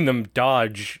seen them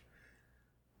dodge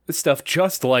stuff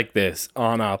just like this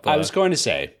on Appa. I was going to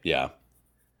say, yeah.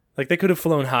 Like, they could have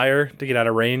flown higher to get out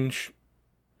of range,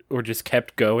 or just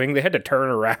kept going. They had to turn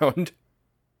around.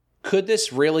 Could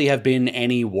this really have been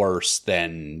any worse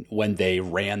than when they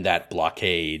ran that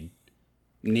blockade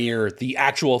near the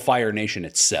actual Fire Nation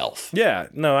itself? Yeah,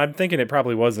 no, I'm thinking it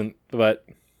probably wasn't, but...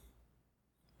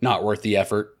 Not worth the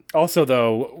effort. Also,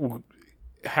 though,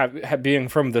 being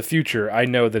from the future, I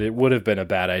know that it would have been a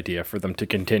bad idea for them to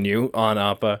continue on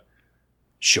Appa.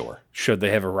 Sure. Should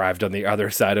they have arrived on the other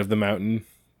side of the mountain.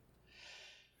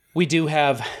 We do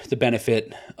have the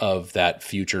benefit of that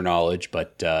future knowledge,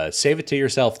 but save it to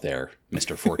yourself there,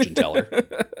 Mr. Fortune Teller.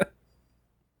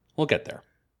 We'll get there.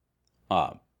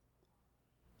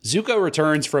 Zuko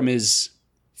returns from his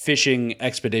fishing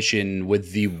expedition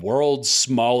with the world's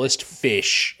smallest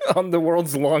fish. On the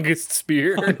world's longest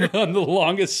spear. on the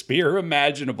longest spear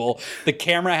imaginable. The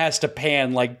camera has to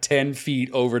pan like 10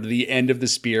 feet over to the end of the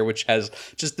spear, which has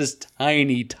just this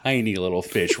tiny, tiny little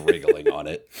fish wriggling on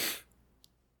it.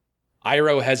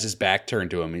 Iroh has his back turned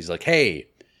to him. He's like, hey,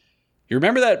 you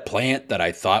remember that plant that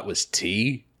I thought was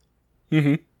tea?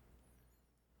 Mm-hmm.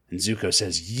 And Zuko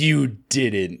says, you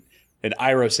didn't. And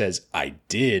Iroh says, I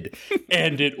did.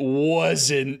 And it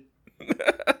wasn't.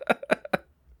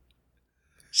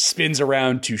 Spins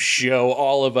around to show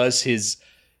all of us his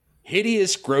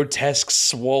hideous, grotesque,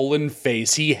 swollen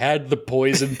face. He had the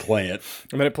poison plant.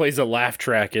 And then it plays a laugh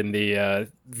track in the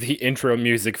intro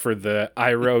music for the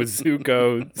Iroh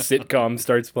Zuko sitcom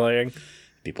starts playing.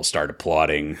 People start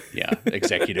applauding. Yeah,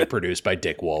 executive produced by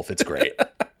Dick Wolf. It's great.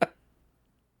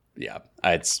 Yeah,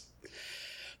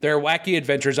 they're wacky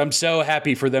adventures. I'm so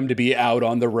happy for them to be out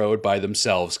on the road by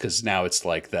themselves, because now it's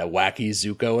like the wacky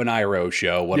Zuko and Iroh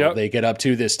show. What will they get up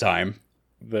to this time?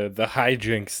 The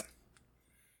hijinks.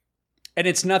 And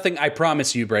it's nothing, I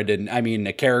promise you, Brendan. I mean,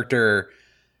 a character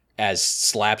as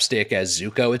slapstick as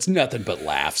Zuko, it's nothing but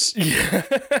laughs. Yeah.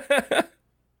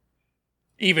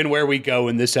 Even where we go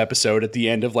in this episode at the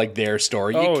end of like their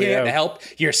story, you can't help,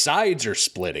 your sides are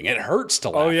splitting. It hurts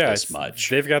to laugh this much.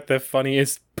 They've got the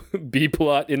funniest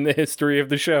B-plot in the history of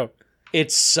the show.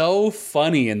 It's so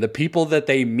funny, and the people that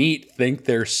they meet think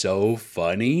they're so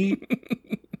funny.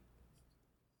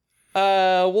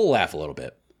 We'll laugh a little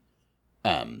bit.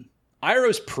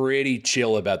 Iroh's pretty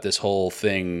chill about this whole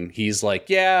thing. He's like,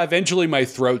 yeah, eventually my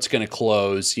throat's gonna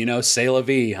close. You know, c'est la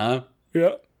vie, huh?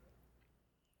 Yeah.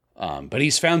 But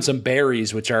he's found some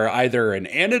berries which are either an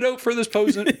antidote for this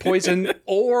poison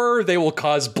or they will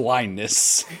cause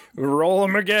blindness. Roll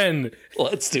them again.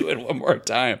 Let's do it one more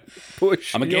time.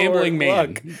 Push. I'm a gambling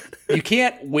man. You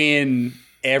can't win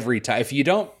every time.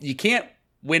 You can't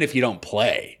win if you don't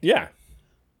play. Yeah.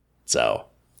 So.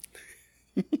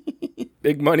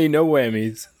 Big money, no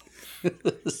whammies.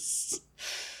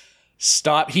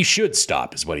 Stop. He should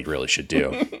stop is what he really should do.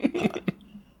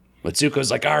 But Zuko's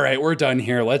like, all right, we're done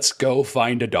here. Let's go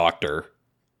find a doctor.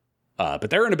 But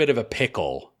they're in a bit of a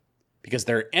pickle because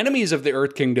they're enemies of the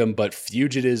Earth Kingdom, but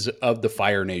fugitives of the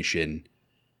Fire Nation.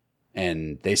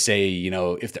 And they say, you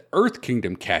know, if the Earth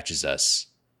Kingdom catches us,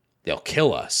 they'll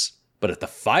kill us. But if the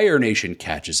Fire Nation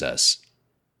catches us,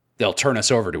 they'll turn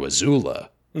us over to Azula.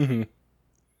 Mm-hmm.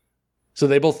 So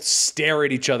they both stare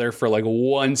at each other for like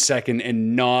 1 second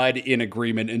and nod in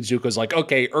agreement. And Zuko's like,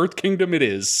 okay, Earth Kingdom it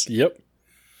is. Yep.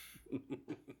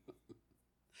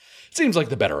 Seems like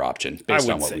the better option based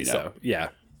on what we know. So. Yeah.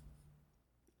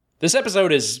 This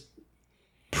episode is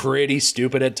pretty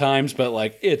stupid at times, but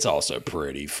like it's also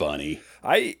pretty funny.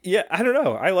 I don't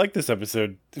know. I like this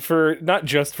episode for not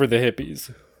just for the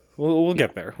hippies. We'll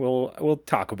get there. We'll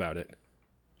talk about it.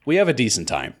 We have a decent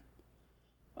time.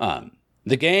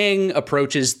 The gang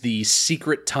approaches the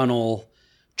secret tunnel.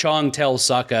 Chong tells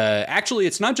Sokka, actually,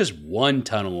 it's not just one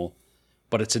tunnel,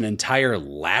 but it's an entire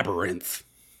labyrinth.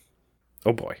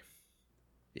 Oh boy.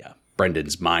 Yeah.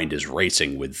 Brendan's mind is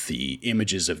racing with the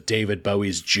images of David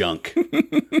Bowie's junk.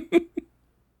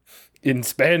 In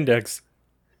spandex.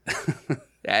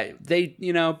 They,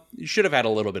 should have had a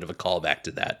little bit of a callback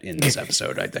to that in this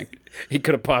episode, I think. He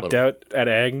could have popped out at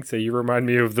Aang, so you remind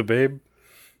me of the babe.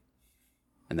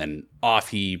 And then off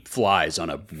he flies on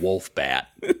a wolf bat.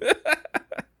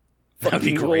 That'd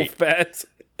be great. Wolf bats.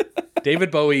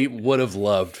 David Bowie would have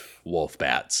loved wolf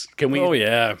bats. Can we Oh,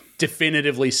 yeah.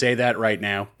 definitively say that right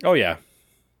now? Oh, yeah.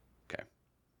 Okay.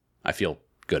 I feel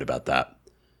good about that.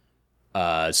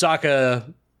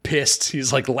 Sokka, pissed.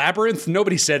 He's like, labyrinth?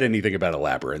 Nobody said anything about a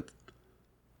labyrinth.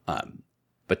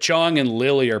 But Chong and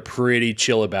Lily are pretty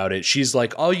chill about it. She's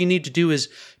like, all you need to do is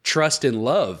trust and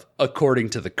love, according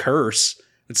to the curse.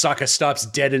 And Sokka stops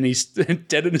dead in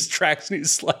his tracks, and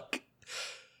he's like,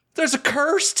 there's a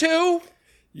curse too?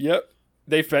 Yep.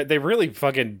 They really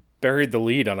fucking buried the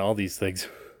lead on all these things.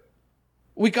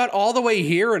 We got all the way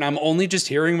here, and I'm only just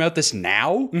hearing about this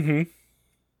now? Mm-hmm.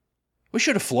 We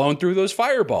should have flown through those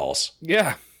fireballs.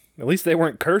 Yeah. At least they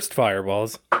weren't cursed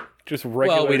fireballs. Just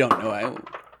regular. Well, we don't know.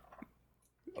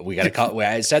 We gotta call.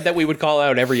 I said that we would call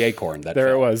out every acorn. That there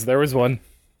fell. it was. There was one.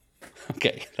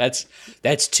 Okay, that's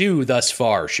 2 thus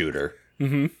far, Shooter.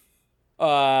 Mm-hmm.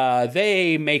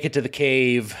 They make it to the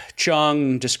cave.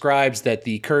 Chung describes that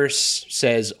the curse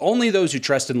says only those who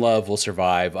trust in love will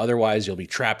survive. Otherwise, you'll be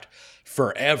trapped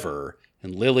forever.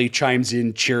 And Lily chimes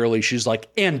in cheerily. She's like,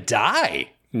 and die.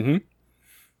 Mm-hmm.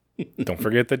 Don't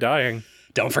forget the dying.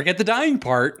 Don't forget the dying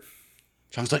part.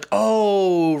 Chung's like,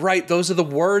 oh, right, those are the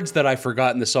words that I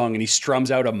forgot in the song. And he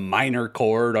strums out a minor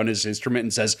chord on his instrument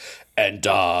and says, and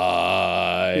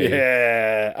die.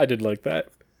 Yeah, I did like that.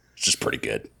 It's just pretty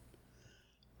good.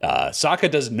 Sokka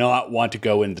does not want to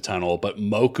go in the tunnel, but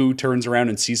Moku turns around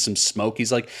and sees some smoke.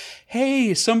 He's like,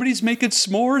 hey, somebody's making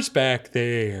s'mores back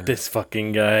there. This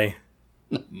fucking guy.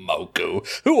 Moku.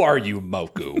 Who are you,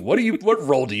 Moku? What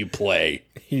role do you play?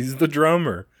 He's the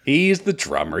drummer. He's the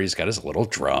drummer. He's got his little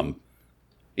drum.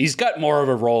 He's got more of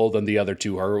a role than the other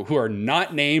two who are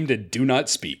not named and do not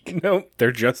speak. Nope,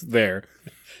 they're just there.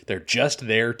 They're just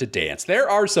there to dance. There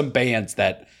are some bands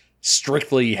that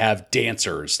strictly have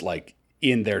dancers, like,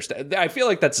 in their... I feel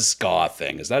like that's a ska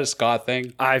thing. Is that a ska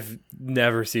thing? I've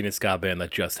never seen a ska band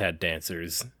that just had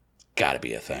dancers. Gotta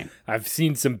be a thing. I've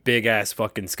seen some big-ass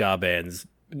fucking ska bands.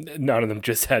 None of them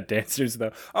just had dancers,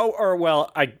 though. Oh, or,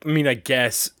 well, I mean, I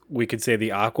guess we could say the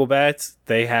Aquabats.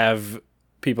 They have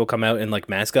people come out in, like,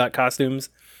 mascot costumes.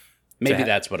 Maybe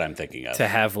that's what I'm thinking of. To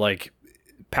have, like,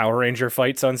 Power Ranger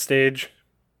fights on stage.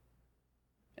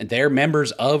 And they're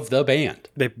members of the band.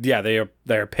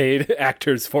 They're paid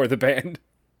actors for the band.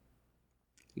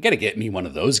 You gotta get me one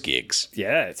of those gigs.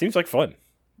 Yeah, it seems like fun.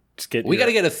 We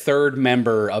gotta get a third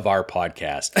member of our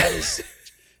podcast that is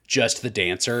just the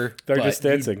dancer. They're just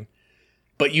dancing.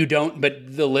 But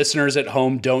the listeners at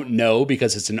home don't know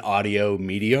because it's an audio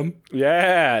medium.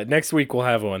 Yeah, next week we'll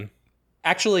have one.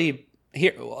 Actually,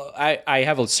 here I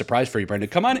have a surprise for you, Brendan.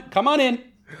 Come on in.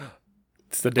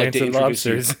 It's the dancing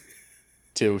lobsters.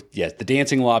 The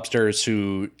dancing lobsters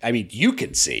who, I mean, you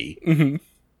can see. Mm-hmm.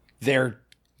 They're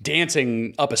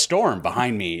dancing up a storm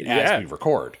behind me as we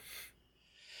record.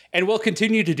 And we'll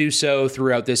continue to do so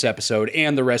throughout this episode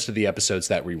and the rest of the episodes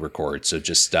that we record. So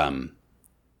just,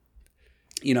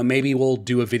 maybe we'll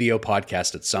do a video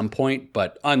podcast at some point,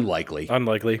 but unlikely.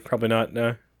 Unlikely. Probably not,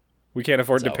 no. We can't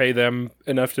afford to pay them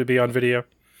enough to be on video.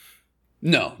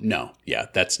 No. Yeah,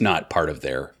 that's not part of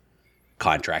their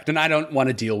contract. And I don't want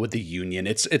to deal with the union.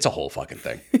 It's a whole fucking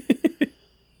thing.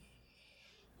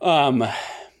 Aang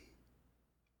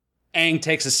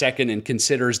takes a second and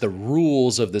considers the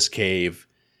rules of this cave.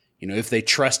 If they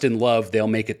trust in love, they'll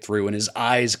make it through. And his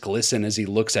eyes glisten as he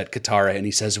looks at Katara and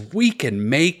he says, we can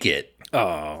make it.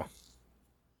 Oh.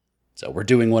 So we're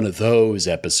doing one of those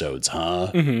episodes, huh?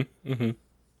 Mm-hmm. Mm-hmm.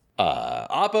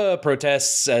 Appa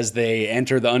protests as they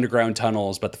enter the underground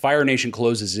tunnels, but the Fire Nation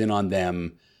closes in on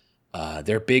them.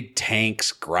 Their big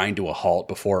tanks grind to a halt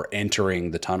before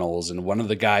entering the tunnels. And one of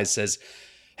the guys says,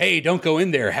 hey, don't go in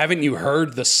there. Haven't you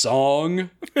heard the song?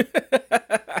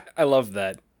 I love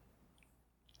that.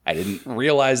 I didn't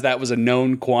realize that was a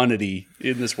known quantity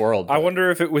in this world. I wonder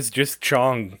if it was just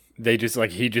Chong. He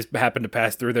just happened to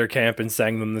pass through their camp and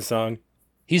sang them the song.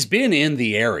 He's been in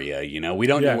the area, We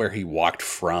don't know where he walked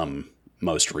from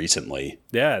most recently.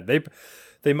 Yeah,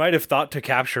 they might have thought to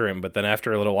capture him, but then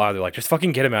after a little while, they're like, just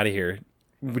fucking get him out of here.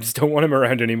 We just don't want him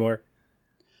around anymore.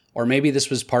 Or maybe this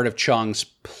was part of Chong's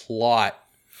plot.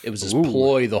 It was his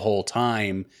ploy the whole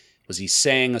time. Was he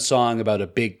sang a song about a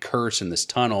big curse in this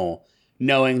tunnel,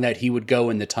 knowing that he would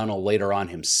go in the tunnel later on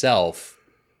himself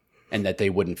and that they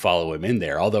wouldn't follow him in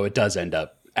there, although it does end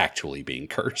up actually being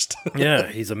cursed. Yeah,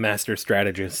 he's a master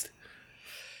strategist.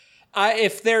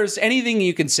 If there's anything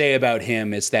you can say about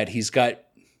him, it's that he's got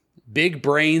big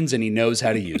brains and he knows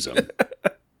how to use them.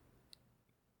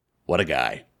 What a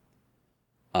guy.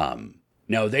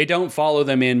 No, they don't follow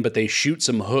them in, but they shoot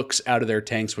some hooks out of their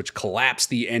tanks, which collapse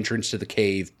the entrance to the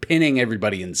cave, pinning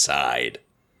everybody inside.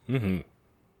 Mm-hmm.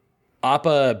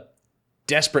 Appa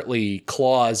desperately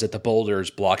claws at the boulders,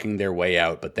 blocking their way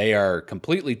out, but they are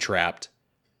completely trapped.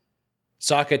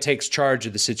 Sokka takes charge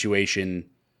of the situation.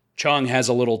 Chong has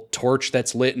a little torch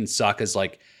that's lit, and Sokka's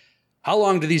like, how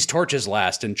long do these torches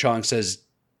last? And Chong says,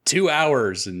 2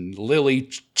 hours. And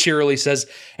Lily cheerily says,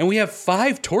 and we have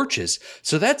 5 torches,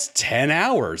 so that's 10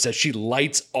 hours, as she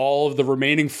lights all of the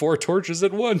remaining 4 torches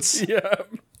at once. Yeah.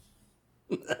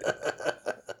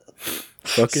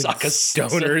 Fucking Sokka's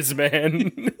stoners,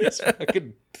 man. He's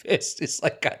fucking pissed. He's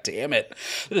like, God damn it.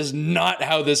 That is not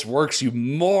how this works, you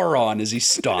moron, as he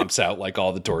stomps out like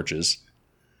all the torches.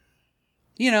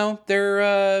 You know,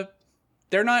 they're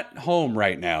not home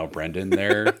right now, Brendan.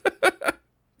 They're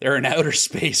in outer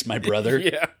space, my brother.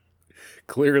 Yeah,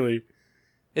 clearly.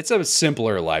 It's a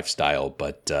simpler lifestyle,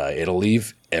 but it'll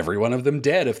leave every one of them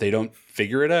dead if they don't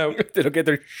figure it out. They don't get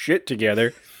their shit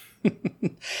together.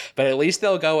 But at least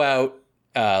they'll go out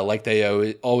like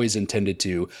they always intended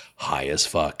to, high as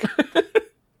fuck.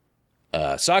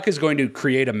 Sokka's going to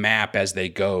create a map as they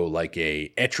go, like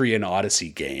a Etrian Odyssey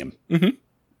game.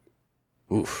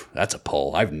 Mm-hmm. Oof, that's a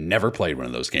pull. I've never played one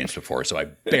of those games before, so I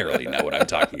barely know what I'm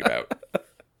talking about.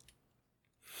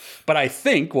 But I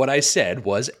think what I said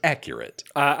was accurate.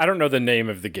 I don't know the name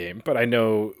of the game, but I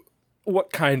know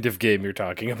what kind of game you're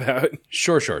talking about.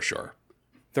 Sure.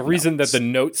 The reason that the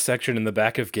notes section in the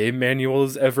back of game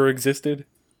manuals ever existed.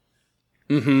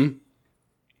 Mm-hmm.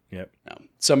 Yep. No,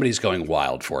 somebody's going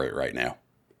wild for it right now.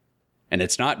 And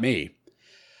it's not me.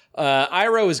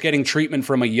 Iroh is getting treatment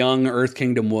from a young Earth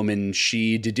Kingdom woman.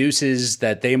 She deduces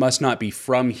that they must not be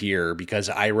from here because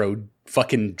Iroh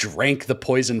fucking drank the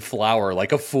poison flower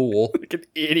like a fool. Like an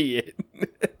idiot.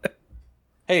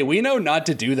 Hey, we know not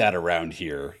to do that around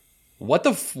here. What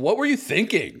were you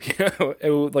thinking?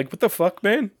 Like, what the fuck,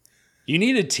 man? You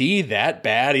need a tea that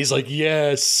bad? He's like,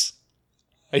 yes,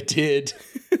 I did.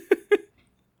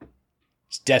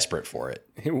 He's desperate for it.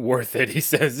 Worth it, he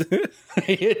says.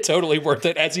 Totally worth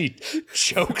it, as he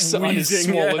chokes on his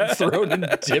swollen throat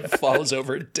and Dip falls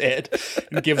over dead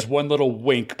and gives one little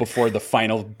wink before the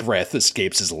final breath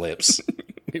escapes his lips.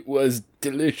 It was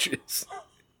delicious.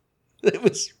 It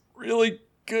was really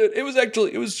good. It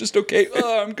was just okay.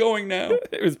 I'm going now.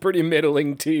 It was pretty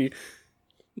middling tea.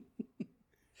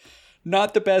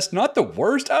 Not the best, not the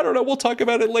worst. I don't know. We'll talk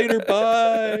about it later.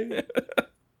 Bye.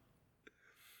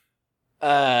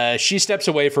 She steps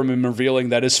away from him, revealing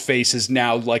that his face is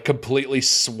now like completely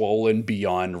swollen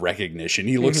beyond recognition.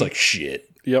 He looks like shit.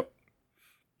 Yep.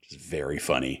 It's very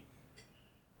funny.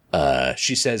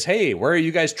 She says, hey, where are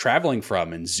you guys traveling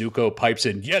from? And Zuko pipes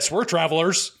in, yes, we're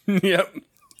travelers. Yep.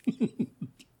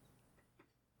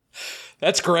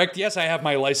 That's correct. Yes, I have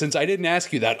my license. I didn't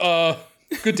ask you that.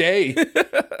 Good day.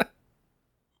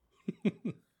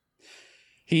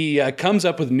 He comes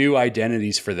up with new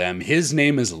identities for them. His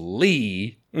name is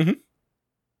Lee, and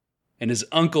his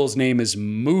uncle's name is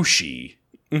Mushi.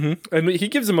 Mm-hmm. And he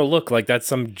gives him a look like that's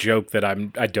some joke that I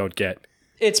don't get.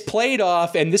 It's played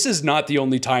off, and this is not the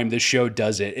only time this show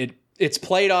does it. It's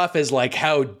played off as like,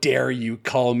 how dare you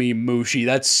call me Mushi?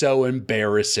 That's so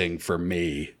embarrassing for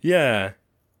me. Yeah.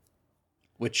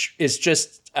 Which is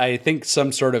just, I think,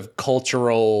 some sort of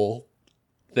cultural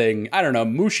thing. I don't know.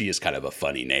 Mushi is kind of a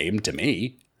funny name to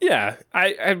me. Yeah,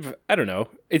 I don't know.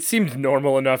 It seemed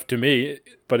normal enough to me,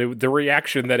 but the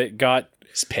reaction that it got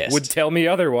would tell me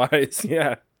otherwise.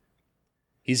 Yeah.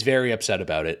 He's very upset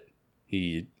about it.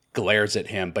 He glares at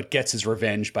him, but gets his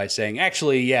revenge by saying,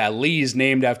 actually, yeah, Lee's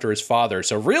named after his father,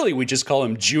 so really we just call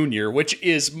him Junior, which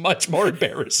is much more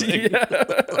embarrassing.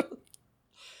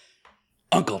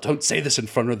 Uncle, don't say this in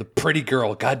front of the pretty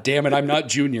girl. God damn it, I'm not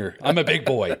Junior. I'm a big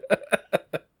boy.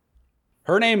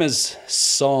 Her name is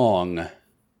Song,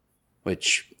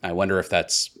 which I wonder if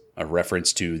that's a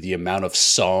reference to the amount of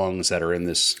songs that are in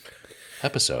this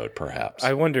episode, perhaps.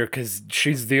 I wonder, because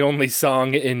she's the only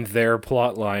song in their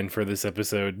plot line for this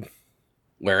episode.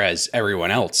 Whereas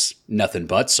everyone else, nothing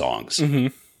but songs.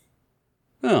 Mm-hmm.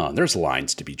 Oh, there's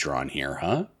lines to be drawn here,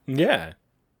 huh? Yeah.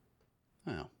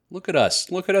 Oh, look at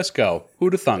us. Look at us go.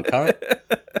 Who'd have thunk, huh?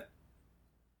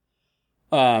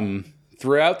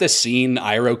 Throughout the scene,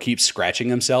 Iroh keeps scratching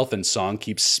himself and Song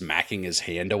keeps smacking his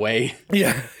hand away.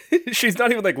 Yeah. She's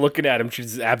not even like looking at him.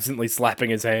 She's absently slapping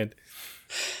his hand.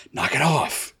 Knock it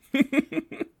off.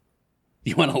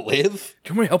 You want to live?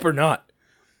 Do you want to help or not?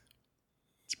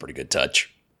 It's a pretty good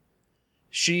touch.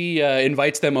 She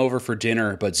invites them over for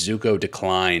dinner, but Zuko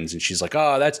declines, and she's like,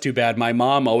 oh, that's too bad. My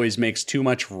mom always makes too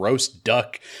much roast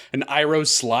duck. And Iroh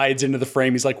slides into the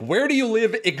frame. He's like, where do you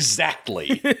live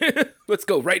exactly? Let's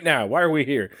go right now. Why are we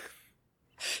here?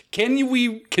 Can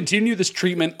we continue this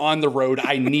treatment on the road?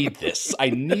 I need this. I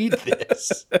need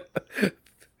this.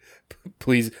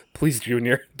 Please,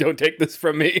 Junior, don't take this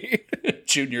from me.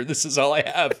 Junior, this is all I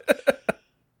have.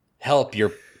 Help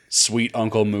your sweet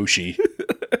Uncle Mushi.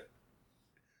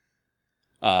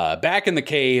 Back in the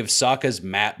cave, Sokka's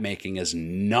map making is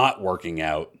not working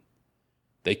out.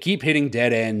 They keep hitting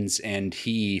dead ends, and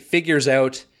he figures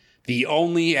out the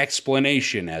only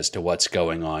explanation as to what's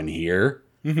going on here.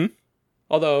 Mm-hmm.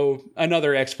 Although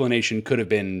another explanation could have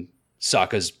been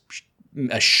Sokka's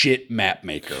a shit map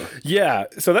maker. Yeah,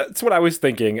 so that's what I was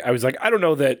thinking. I was like, I don't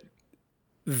know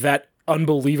that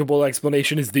unbelievable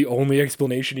explanation is the only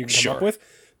explanation you can come up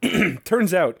with.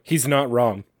 Turns out he's not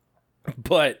wrong.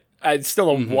 But it's still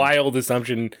a wild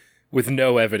assumption with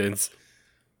no evidence.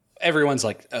 Everyone's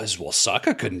like, well,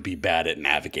 Sokka couldn't be bad at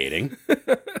navigating.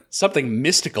 Something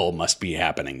mystical must be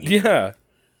happening here. Yeah.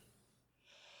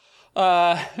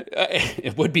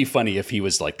 It would be funny if he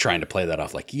was like trying to play that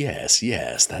off like, yes,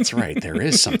 that's right. There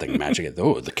is something magic.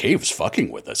 Oh, the cave's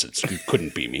fucking with us. It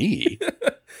couldn't be me.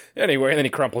 Anyway, and then he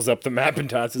crumples up the map and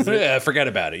tosses it. Yeah, forget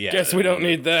about it. Yeah. Guess we don't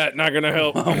need that. Not gonna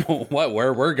help.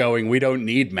 Where we're going, we don't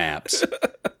need maps.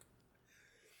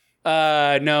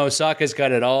 No, Sokka's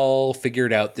got it all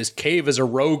figured out. This cave is a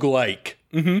roguelike.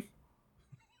 Mm-hmm.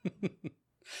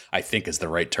 I think is the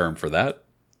right term for that.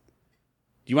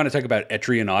 Do you want to talk about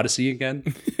Etrian Odyssey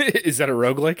again? Is that a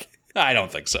roguelike? I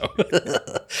don't think so.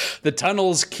 The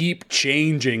tunnels keep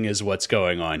changing is what's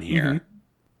going on here.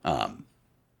 Mm-hmm.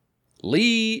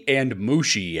 Lee and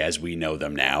Mushi, as we know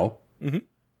them now,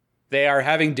 they are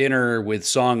having dinner with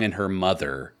Song and her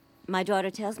mother. My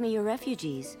daughter tells me you're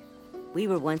refugees. We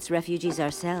were once refugees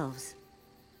ourselves.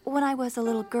 When I was a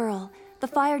little girl, the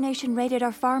Fire Nation raided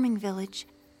our farming village.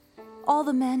 All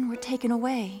the men were taken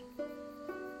away.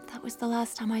 That was the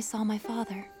last time I saw my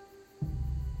father.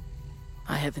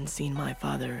 I haven't seen my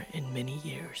father in many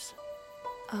years.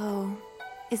 Oh,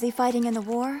 is he fighting in the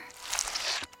war?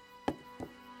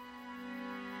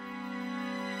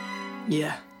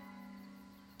 Yeah.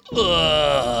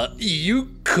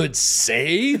 You could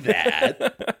say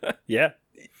that. Yeah.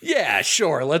 Yeah,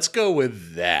 sure. Let's go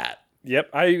with that. Yep.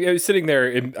 I was sitting there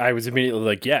and I was immediately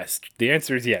like, yes. The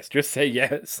answer is yes. Just say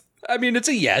yes. I mean, it's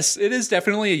a yes. It is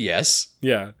definitely a yes.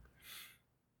 Yeah.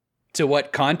 To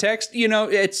what context? You know,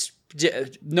 it's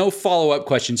no follow-up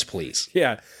questions, please.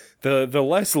 Yeah. The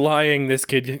less lying this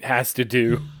kid has to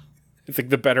do, I think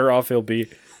the better off he'll be.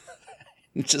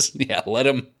 Just, let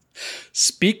him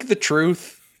speak the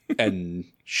truth and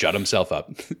shut himself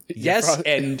up. Yes,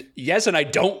 and I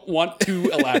don't want to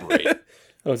elaborate.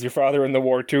 Oh, is your father in the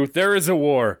war too? There is a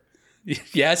war.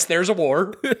 Yes, there's a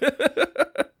war.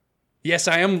 Yes,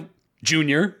 I am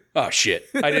Junior. Oh, shit.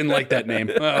 I didn't like that name.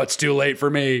 Oh, it's too late for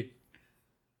me.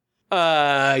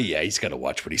 Yeah, he's got to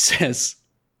watch what he says.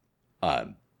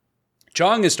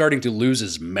 Chong is starting to lose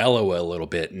his mellow a little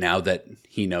bit now that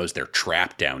he knows they're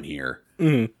trapped down here.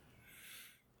 Mm-hmm.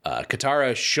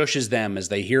 Katara shushes them as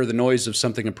they hear the noise of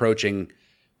something approaching,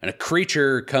 and a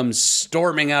creature comes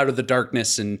storming out of the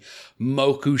darkness, and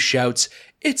Moku shouts,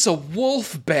 "It's a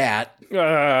wolf bat!"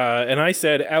 And I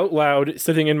said out loud,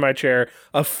 sitting in my chair,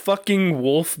 "A fucking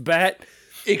wolf bat?"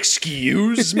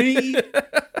 Excuse me?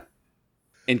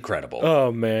 Incredible.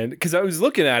 Oh, man. Because I was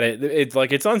looking at it.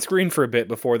 It's on screen for a bit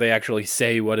before they actually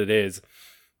say what it is.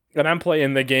 And I'm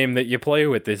playing the game that you play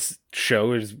with this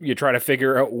show, is you try to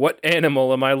figure out what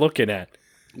animal am I looking at.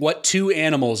 What two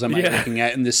animals am I looking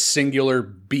at in this singular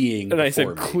being? And I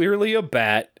said, clearly a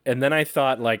bat, and then I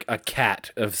thought like a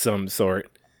cat of some sort.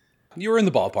 You were in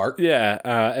the ballpark. Yeah,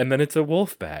 and then it's a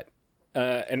wolf bat.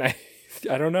 And I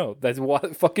don't know. That's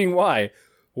fucking why.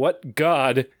 What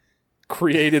god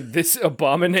created this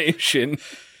abomination?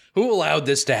 Who allowed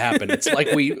this to happen? It's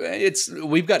like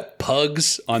we've got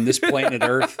pugs on this planet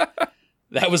Earth.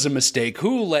 That was a mistake.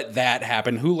 Who let that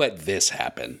happen? Who let this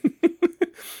happen?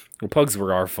 Well, pugs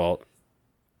were our fault.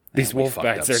 These wolf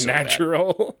bats are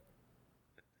natural.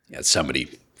 Yeah,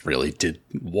 somebody really did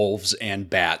wolves and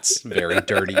bats very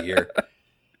dirty here.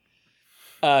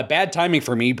 Bad timing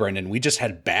for me, Brendan. We just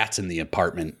had bats in the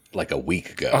apartment like a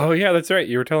week ago. Oh, yeah, that's right.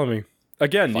 You were telling me.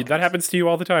 Again, that happens to you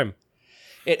all the time.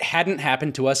 It hadn't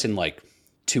happened to us in like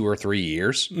 2 or 3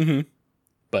 years. Mm-hmm.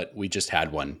 But we just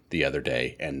had one the other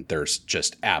day, and there's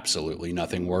just absolutely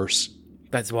nothing worse.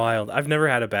 That's wild. I've never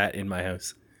had a bat in my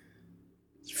house.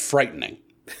 It's frightening.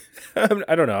 I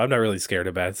don't know. I'm not really scared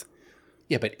of bats.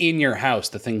 Yeah, but in your house,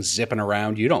 the thing's zipping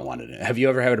around. You don't want it. Have you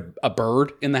ever had a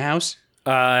bird in the house?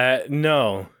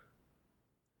 No.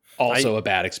 Also a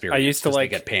bad experience. I used to they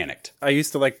get panicked. I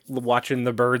used to like watching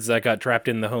the birds that got trapped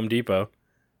in the Home Depot.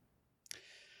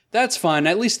 That's fun.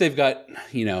 At least they've got,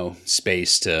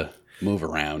 space to move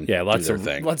around. Yeah, lots of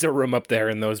room up there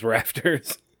in those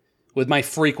rafters. With my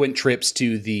frequent trips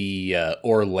to the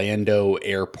Orlando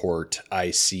airport,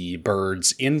 I see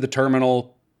birds in the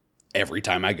terminal every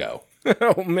time I go.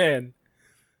 Oh, man.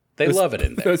 They love it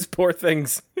in there. Those poor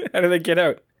things. How do they get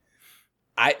out?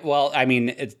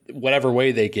 Whatever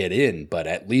way they get in, but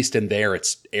at least in there,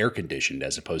 it's air conditioned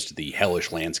as opposed to the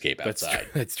hellish landscape outside.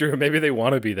 That's true. Maybe they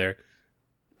want to be there.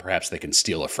 Perhaps they can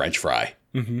steal a French fry.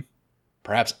 Mm-hmm.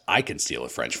 Perhaps I can steal a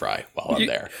French fry while I'm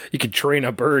there. You could train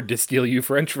a bird to steal you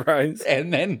French fries.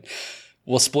 And then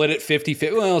we'll split it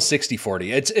 50-50, well,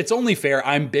 60-40. It's only fair.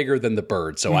 I'm bigger than the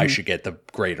bird, so I should get the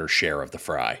greater share of the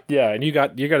fry. Yeah, and you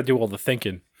got to do all the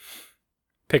thinking.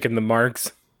 Picking the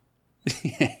marks.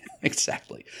 Yeah,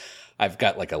 exactly. I've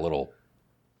got like a little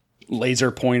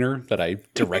laser pointer that I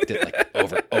direct it like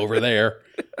over there.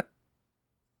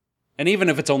 And even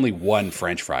if it's only one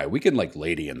French fry, we can like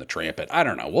Lady and the Tramp it. I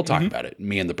don't know. We'll talk about it.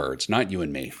 Me and the birds, not you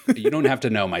and me. You don't have to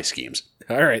know my schemes.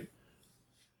 All right.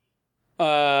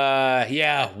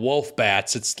 Yeah, wolf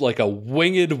bats. It's like a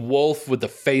winged wolf with the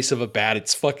face of a bat.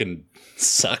 It's fucking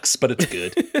sucks, but it's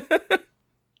good.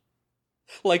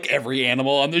 Like every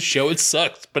animal on this show, it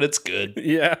sucks, but it's good.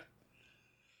 Yeah.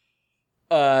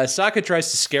 Sokka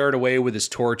tries to scare it away with his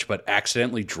torch, but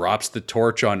accidentally drops the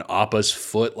torch on Appa's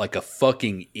foot like a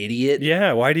fucking idiot.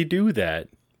 Yeah, why'd he do that?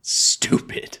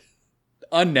 Stupid.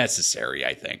 Unnecessary,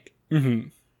 I think. Mm-hmm.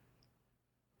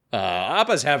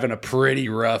 Appa's having a pretty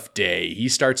rough day. He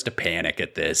starts to panic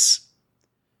at this.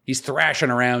 He's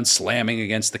thrashing around, slamming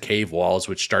against the cave walls,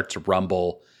 which start to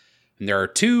rumble. And there are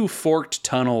two forked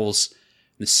tunnels.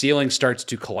 The ceiling starts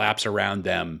to collapse around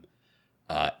them.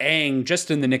 Aang, just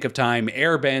in the nick of time,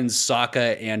 airbends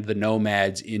Sokka and the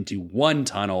nomads into one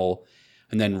tunnel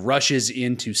and then rushes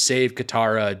in to save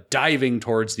Katara, diving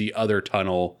towards the other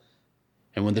tunnel.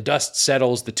 And when the dust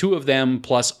settles, the two of them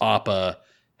plus Appa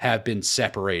have been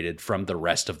separated from the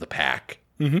rest of the pack.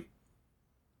 Mm-hmm.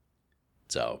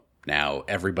 So now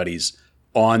everybody's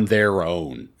on their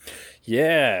own.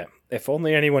 Yeah. If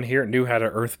only anyone here knew how to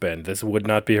earthbend, this would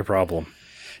not be a problem.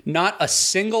 Not a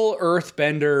single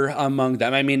earthbender among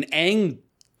them. I mean, Aang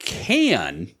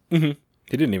can. Mm-hmm.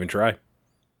 He didn't even try.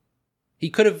 He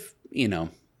could have,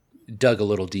 dug a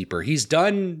little deeper. He's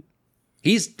done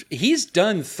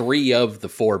 3 of the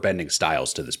 4 bending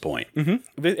styles to this point.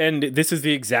 Mm-hmm. And this is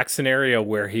the exact scenario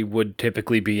where he would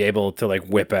typically be able to like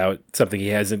whip out something he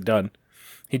hasn't done.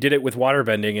 He did it with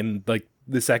waterbending in like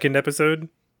the second episode.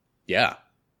 Yeah.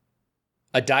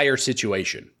 A dire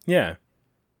situation. Yeah.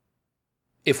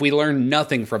 If we learn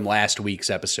nothing from last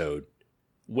week's episode,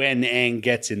 when Aang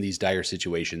gets in these dire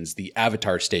situations, the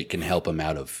Avatar state can help him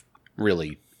out of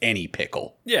really any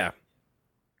pickle. Yeah.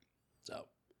 So,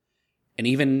 and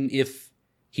even if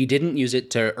he didn't use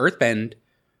it to earthbend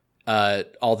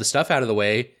all the stuff out of the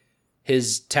way,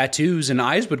 his tattoos and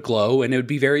eyes would glow, and it would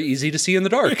be very easy to see in the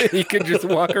dark. He could just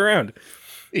walk around.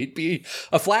 He'd be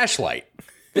a flashlight.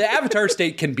 The Avatar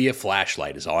state can be a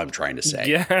flashlight, is all I'm trying to say.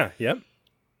 Yeah, yep.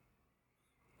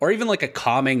 Or even like a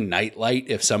calming nightlight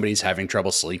if somebody's having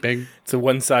trouble sleeping. It's a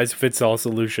one-size-fits-all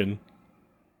solution.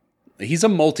 He's a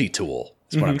multi-tool,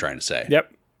 is what I'm trying to say.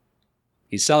 Yep.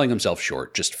 He's selling himself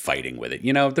short, just fighting with it.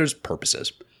 There's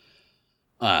purposes.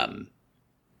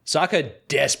 Sokka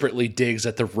desperately digs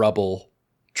at the rubble,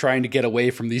 trying to get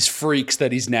away from these freaks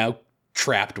that he's now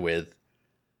trapped with.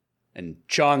 And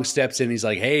Chong steps in, he's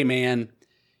like, hey, man,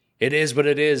 it is what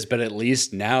it is, but at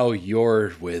least now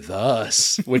you're with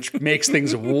us, which makes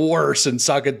things worse, and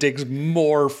Sokka digs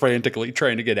more frantically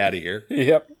trying to get out of here.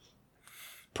 Yep.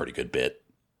 Pretty good bit.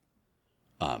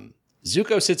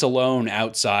 Zuko sits alone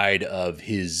outside of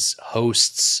his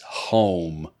host's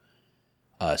home.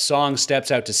 Song steps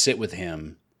out to sit with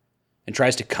him and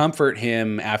tries to comfort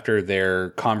him after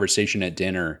their conversation at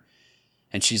dinner.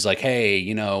 And she's like,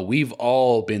 hey, we've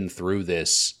all been through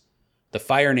this. The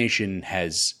Fire Nation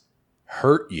has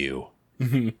hurt you.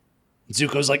 Mm-hmm.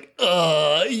 Zuko's like,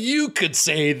 you could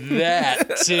say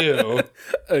that too.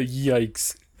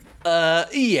 Yikes.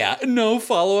 Yeah, no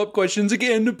follow-up questions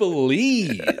again,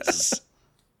 please.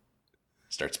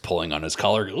 Starts pulling on his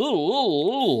collar.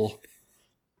 Ooh.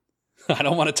 I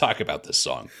don't want to talk about this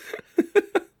song.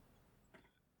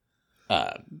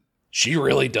 She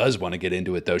really does want to get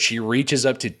into it, though. She reaches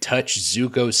up to touch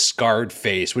Zuko's scarred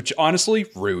face, which honestly,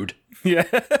 rude. Yeah.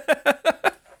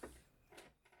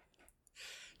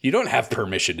 You don't have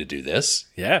permission to do this.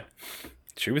 Yeah.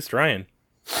 She was trying.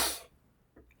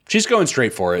 She's going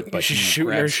straight for it, but she's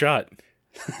shooting her shot.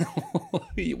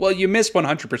 Well, you miss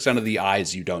 100% of the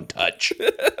eyes you don't touch.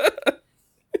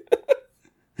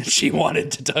 She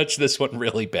wanted to touch this one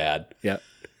really bad. Yeah.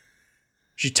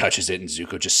 She touches it, and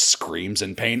Zuko just screams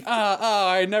in pain.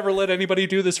 I never let anybody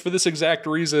do this for this exact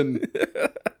reason.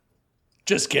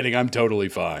 Just kidding, I'm totally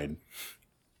fine.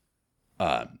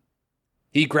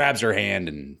 He grabs her hand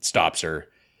and stops her,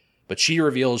 but she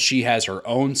reveals she has her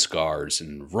own scars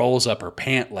and rolls up her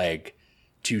pant leg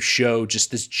to show just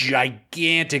this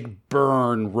gigantic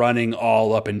burn running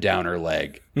all up and down her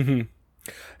leg. Mm-hmm.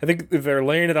 I think they're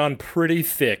laying it on pretty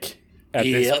thick at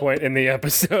this point in the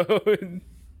episode.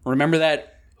 Remember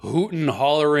that hootin'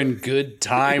 hollerin' good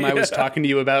time I was talking to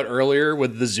you about earlier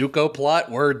with the Zuko plot?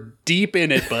 We're deep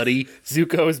in it, buddy.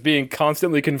 Zuko is being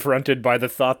constantly confronted by the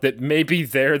thought that maybe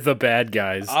they're the bad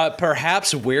guys.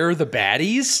 Perhaps we're the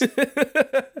baddies?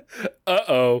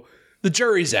 Uh-oh. The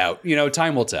jury's out.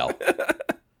 Time will tell.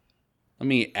 Let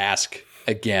me ask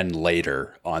again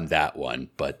later on that one.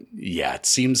 But yeah, it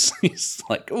seems he's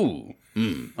like, ooh,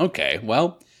 okay,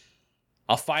 well,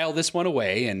 I'll file this one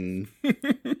away, and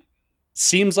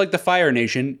seems like the Fire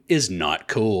Nation is not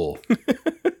cool.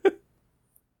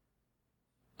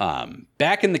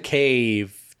 Back in the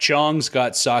cave, Chong's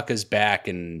got Sokka's back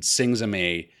and sings him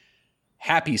a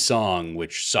happy song,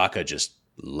 which Sokka just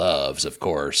loves, of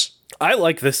course. I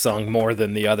like this song more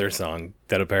than the other song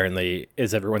that apparently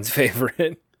is everyone's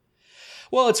favorite.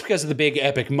 Well, it's because of the big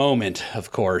epic moment,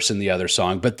 of course, in the other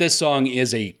song. But this song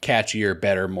is a catchier,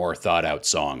 better, more thought out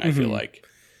song, I feel like.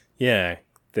 Yeah,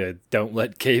 the Don't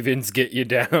Let Cave-Ins Get You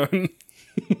Down.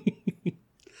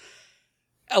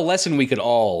 A lesson we could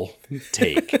all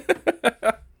take.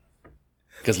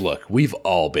 Because look, we've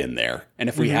all been there. And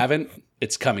if we haven't,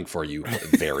 it's coming for you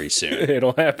very soon.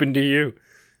 It'll happen to you.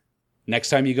 Next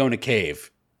time you go in a cave,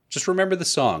 just remember the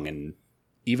song. And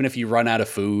even if you run out of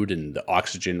food and the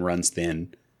oxygen runs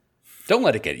thin, don't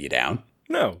let it get you down.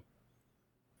 No.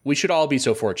 We should all be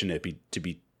so fortunate to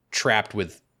be trapped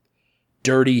with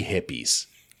dirty hippies.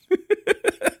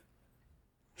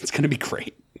 It's going to be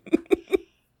great.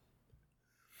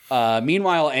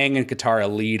 Meanwhile, Aang and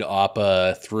Katara lead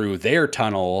Appa through their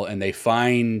tunnel, and they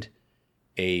find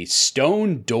a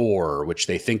stone door, which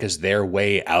they think is their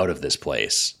way out of this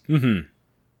place. Mm-hmm. And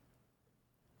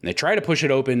they try to push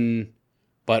it open,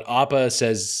 but Appa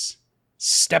says,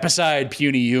 "Step aside,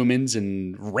 puny humans,"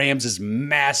 and rams his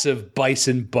massive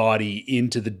bison body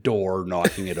into the door,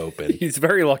 knocking it open. He's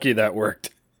very lucky that worked.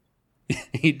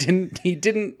 He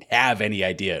didn't have any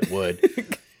idea it would.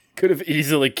 Could have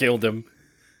easily killed him.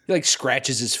 He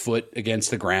scratches his foot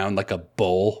against the ground like a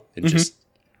bull and just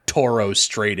Toros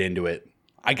straight into it.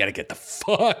 I gotta get the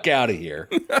fuck out of here.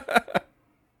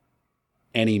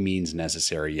 Any means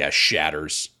necessary. Yeah,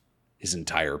 shatters his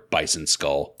entire bison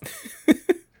skull.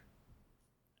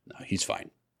 No, he's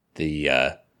fine.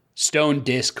 The stone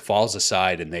disc falls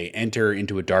aside and they enter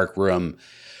into a dark room.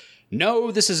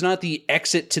 No, this is not the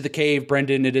exit to the cave,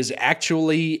 Brendan. It is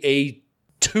actually a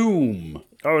tomb.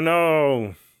 Oh,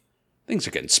 no. Things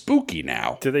are getting spooky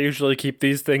now. Do they usually keep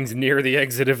these things near the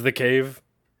exit of the cave?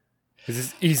 Is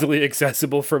this easily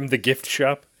accessible from the gift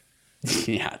shop?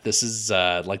 Yeah, this is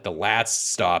like the last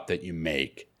stop that you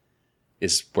make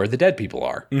is where the dead people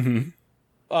are.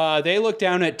 Mm-hmm. They look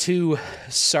down at two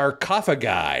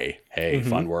sarcophagi. Hey,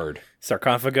 fun word.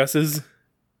 Sarcophaguses?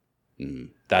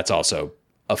 That's also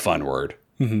a fun word.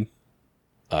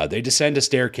 Mm-hmm. They descend a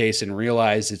staircase and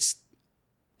realize it's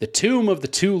the tomb of the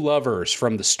two lovers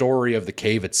from the story of the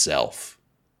cave itself.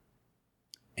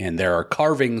 And there are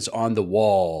carvings on the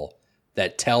wall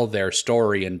that tell their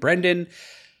story. And Brendan,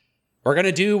 we're going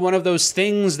to do one of those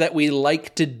things that we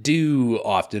like to do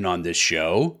often on this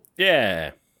show.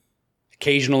 Yeah.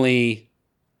 Occasionally,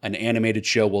 an animated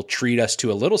show will treat us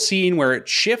to a little scene where it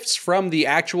shifts from the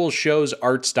actual show's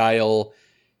art style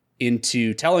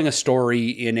into telling a story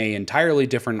in an entirely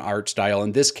different art style.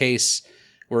 In this case,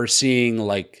 we're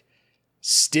seeing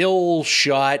still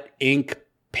shot ink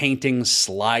painting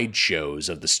slideshows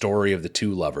of the story of the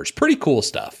two lovers. Pretty cool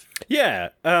stuff. Yeah.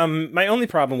 My only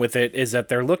problem with it is that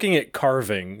they're looking at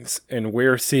carvings and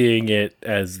we're seeing it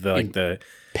as the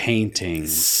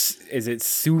paintings. Is it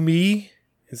sumi?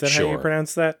 Is that how you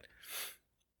pronounce that?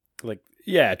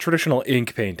 Traditional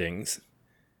ink paintings.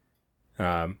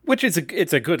 Which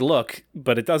it's a good look,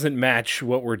 but it doesn't match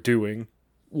what we're doing.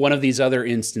 One of these other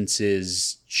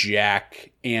instances,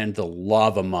 Jack and the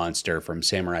lava monster from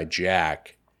Samurai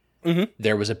Jack,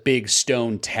 there was a big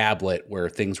stone tablet where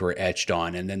things were etched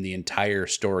on, and then the entire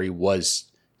story was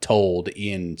told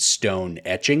in stone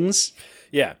etchings.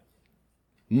 Yeah.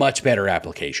 Much better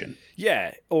application.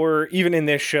 Yeah, or even in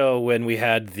this show when we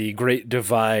had the Great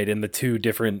Divide and the two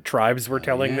different tribes were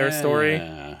telling their story.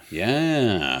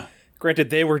 Yeah.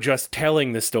 Granted, they were just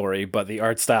telling the story, but the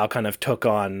art style kind of took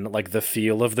on, like, the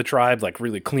feel of the tribe, like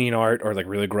really clean art or, like,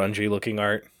 really grungy looking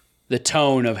art. The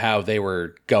tone of how they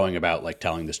were going about, like,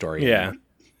 telling the story. Yeah.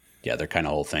 Yeah, their kind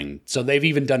of whole thing. So they've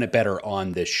even done it better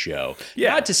on this show.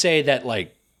 Yeah. Not to say that,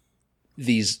 like,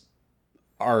 these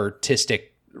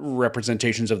artistic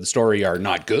representations of the story are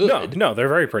not good. No, they're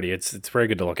very pretty. It's very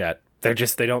good to look at. They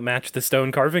don't match the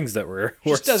stone carvings that we're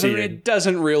seeing. It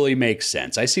doesn't really make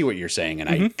sense. I see what you're saying, and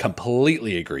I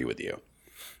completely agree with you.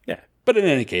 Yeah. But in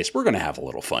any case, we're going to have a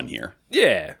little fun here.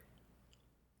 Yeah.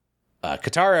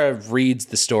 Katara reads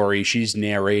the story. She's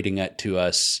narrating it to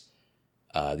us.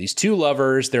 These two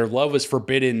lovers, their love was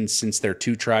forbidden since their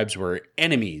two tribes were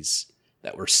enemies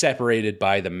that were separated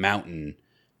by the mountain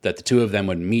that the two of them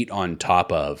would meet on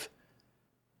top of.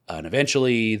 And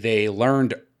eventually they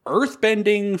learned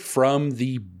earthbending from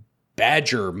the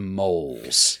badger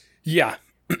moles. Yeah.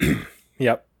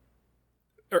 Yep.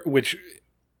 Which...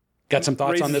 Got some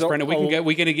thoughts on this, Brendan?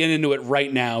 We can get into it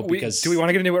right now because... Do we want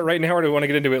to get into it right now or do we want to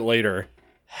get into it later?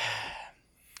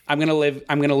 I'm gonna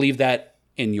leave that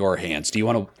in your hands. Do you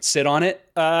want to sit on it?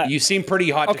 You seem pretty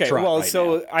hot to trot. Okay,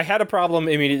 well, I had a problem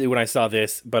immediately when I saw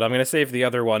this, but I'm going to save the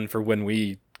other one for when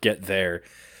we get there.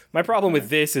 My problem with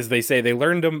this is they say they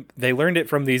learned it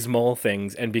from these mole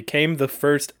things and became the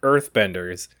first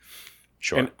earthbenders.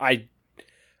 Sure. And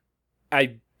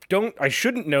I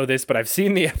shouldn't know this, but I've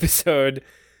seen the episode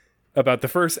about the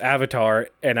first Avatar,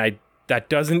 and that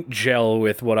doesn't gel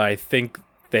with what I think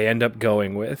they end up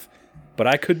going with. But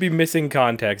I could be missing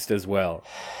context as well.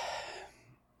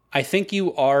 I think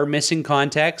you are missing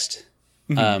context.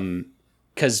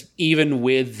 Because even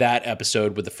with that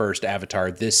episode with the first Avatar,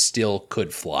 this still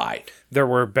could fly. There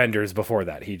were benders before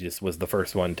that. He just was the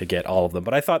first one to get all of them.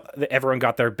 But I thought that everyone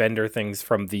got their bender things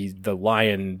from the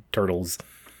lion turtles.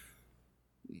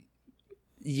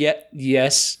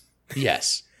 Yes.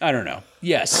 I don't know.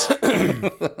 Yes.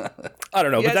 I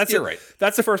don't know, yes, but you're right.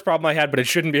 That's the first problem I had, but it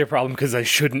shouldn't be a problem because I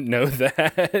shouldn't know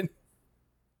that.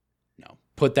 No,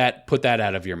 put that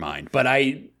out of your mind. But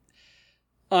I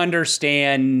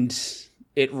understand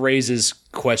it raises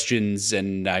questions,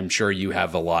 and I'm sure you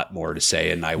have a lot more to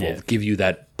say, and I will give you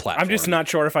that platform. I'm just not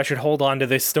sure if I should hold on to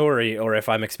this story or if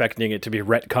I'm expecting it to be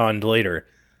retconned later.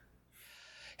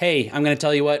 Hey, I'm going to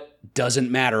tell you what doesn't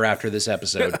matter after this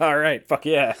episode. All right, fuck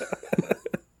yeah.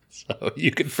 So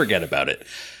you can forget about it.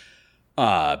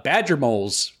 Badger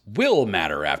moles will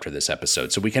matter after this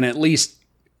episode, so we can at least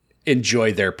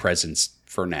enjoy their presence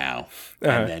for now.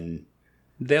 And then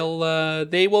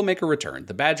they will make a return.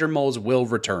 The badger moles will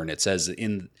return, it says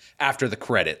after the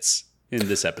credits in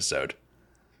this episode.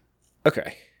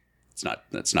 Okay.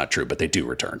 That's not true, but they do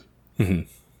return. Mm-hmm.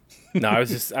 No, I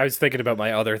was thinking about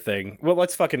my other thing. Well,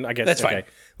 let's fucking, I guess. That's okay. fine.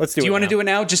 Let's do it. Do you want to do it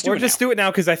now? Just do it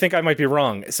now because I think I might be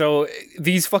wrong. So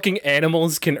these fucking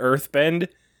animals can earthbend.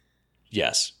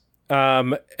 Yes.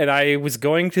 And I was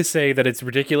going to say that it's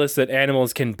ridiculous that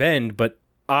animals can bend, but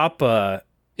Appa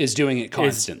is doing it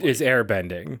constantly. Is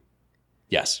airbending.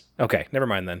 Yes. Okay, never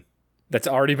mind then. That's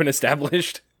already been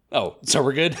established. Oh, so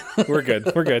we're good? We're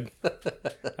good.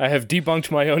 I have debunked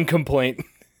my own complaint.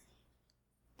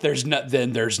 There's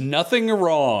nothing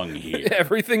wrong here.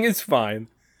 Everything is fine.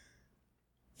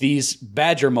 These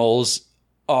badger moles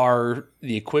are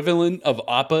the equivalent of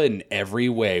Appa in every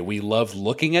way. We love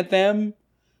looking at them,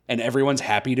 and everyone's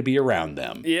happy to be around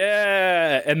them.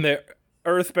 Yeah, and the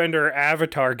Earthbender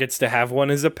Avatar gets to have one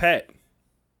as a pet.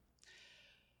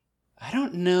 I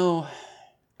don't know,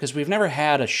 because we've never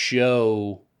had a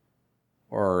show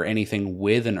or anything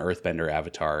with an Earthbender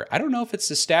Avatar. I don't know if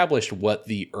it's established what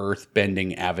the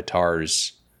Earthbending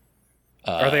Avatar's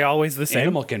are they always the same?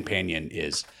 Animal companion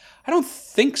is. I don't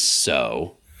think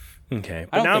so. Okay,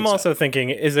 but now I'm also thinking,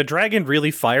 is a dragon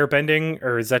really firebending,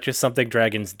 or is that just something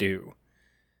dragons do?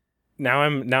 Now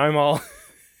I'm all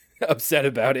upset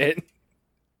about it.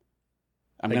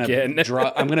 I'm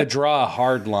gonna draw a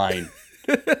hard line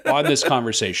on this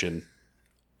conversation.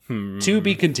 To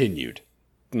be continued.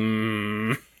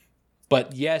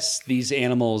 But yes, these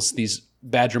animals, these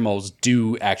badger moles,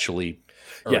 do actually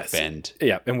earthbend.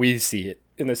 Yeah, and we see it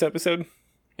in this episode.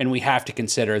 And we have to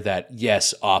consider that,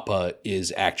 yes, Appa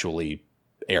is actually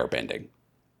airbending.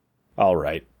 All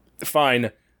right.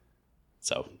 Fine.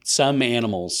 So some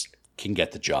animals can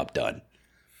get the job done.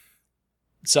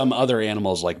 Some other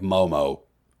animals like Momo,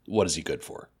 what is he good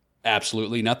for?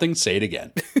 Absolutely nothing. Say it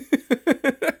again.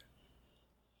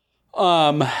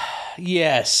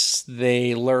 Yes,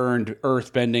 they learned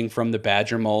earthbending from the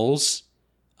badger moles.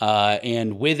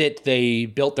 And with it, they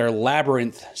built their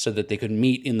labyrinth so that they could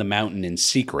meet in the mountain in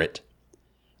secret.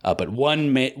 But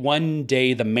one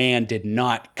day the man did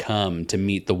not come to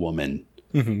meet the woman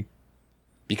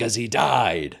because he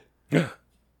died.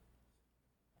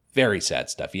 Very sad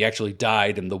stuff. He actually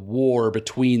died in the war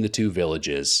between the two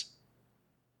villages.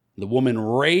 The woman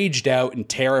raged out and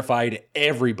terrified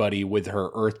everybody with her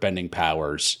earthbending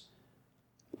powers.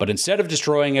 But instead of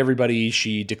destroying everybody,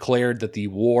 she declared that the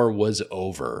war was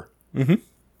over.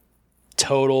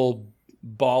 Total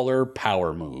baller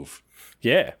power move.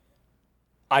 Yeah.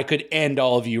 I could end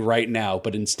all of you right now,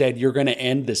 but instead you're going to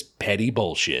end this petty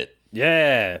bullshit.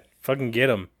 Yeah. Fucking get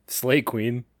him. Slay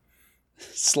Queen.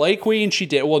 Slay Queen, she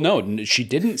did. Well, no, she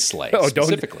didn't slay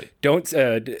specifically. Don't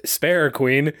spare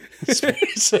Queen. That's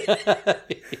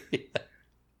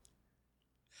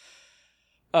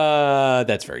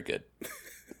very good.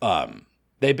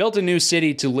 They built a new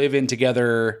city to live in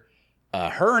together.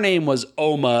 Her name was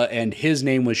Oma and his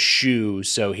name was Shu.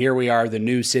 So here we are. The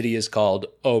new city is called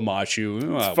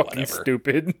Omashu. It's fucking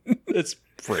stupid. It's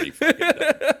pretty fucking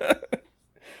dumb.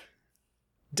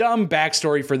 Dumb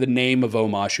backstory for the name of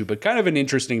Omashu, but kind of an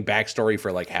interesting backstory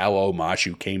for like how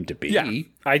Omashu came to be. Yeah,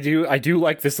 I do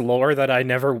like this lore that I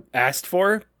never asked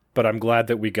for, but I'm glad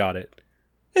that we got it.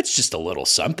 It's just a little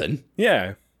something.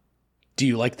 Yeah. Do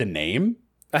you like the name?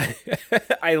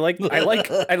 I like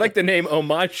the name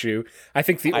Omashu. I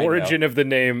think the origin of the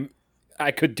name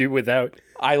I could do without.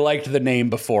 I liked the name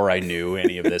before I knew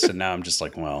any of this, and now I'm just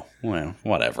like, well,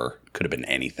 whatever. Could have been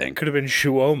anything. Could have been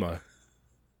Shuoma.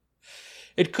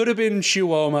 It could have been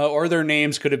Shuoma, or their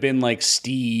names could have been like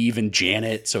Steve and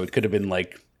Janet, so it could have been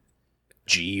like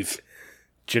Jeeve.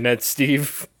 Jeanette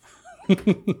Steve.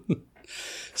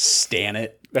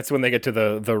 Stanet. That's when they get to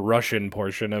the Russian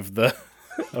portion of the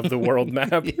world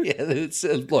map. Yeah,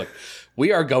 look,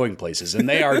 we are going places, and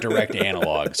they are direct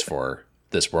analogs for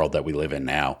this world that we live in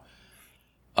now.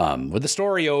 With the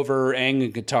story over, Aang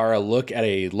and Katara look at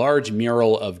a large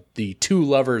mural of the two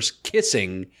lovers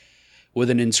kissing with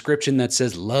an inscription that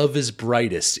says, "Love is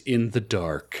brightest in the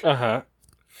dark." Uh-huh.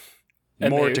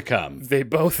 More to come. They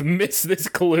both miss this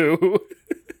clue.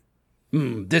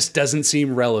 This doesn't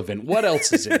seem relevant. What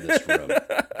else is in this room?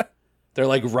 They're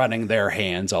like running their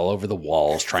hands all over the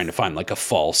walls, trying to find like a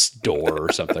false door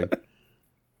or something.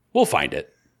 We'll find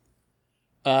it.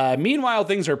 Meanwhile,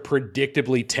 things are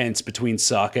predictably tense between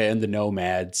Sokka and the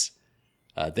nomads.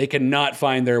 They cannot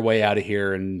find their way out of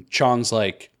here, and Chong's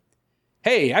like,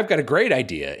 "Hey, I've got a great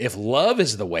idea. If love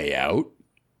is the way out,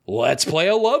 let's play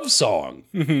a love song."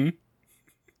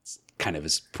 It's kind of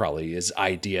probably his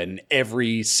idea in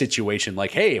every situation.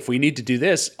 Like, hey, if we need to do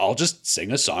this, I'll just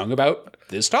sing a song about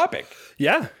this topic.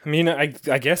 Yeah, I mean, I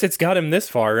guess it's got him this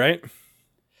far, right?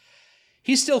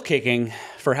 He's still kicking.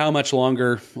 For how much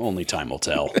longer? Only time will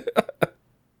tell.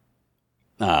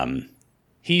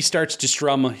 He starts to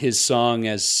strum his song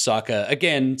as Sokka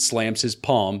again slams his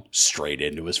palm straight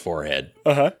into his forehead.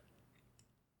 Uh-huh.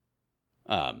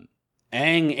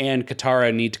 Aang and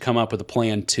Katara need to come up with a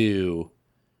plan too.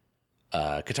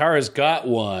 Katara's got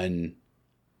one,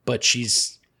 but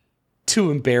she's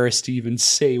too embarrassed to even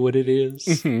say what it is.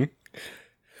 Mm-hmm.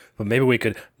 But maybe we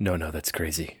could... No, that's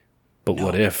crazy. But no.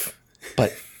 What if?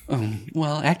 But,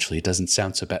 well, actually, it doesn't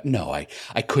sound so bad. No,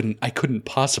 I couldn't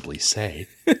possibly say.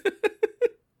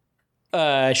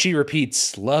 She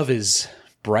repeats, "Love is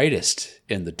brightest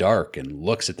in the dark," and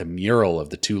looks at the mural of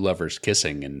the two lovers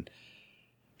kissing, and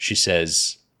she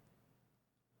says,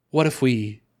 "What if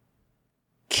we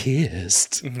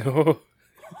kissed?" No.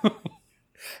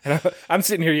 And I'm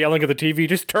sitting here yelling at the TV,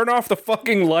 "Just turn off the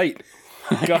fucking light."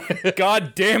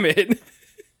 God damn it.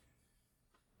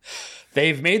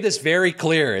 They've made this very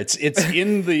clear. It's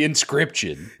in the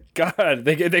inscription. God,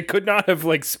 they could not have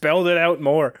like spelled it out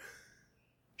more.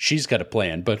 She's got a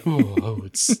plan, but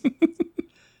it's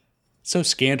so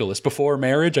scandalous. Before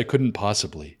marriage, I couldn't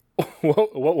possibly.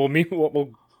 What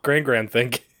will Gran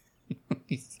think?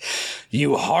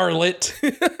 You harlot.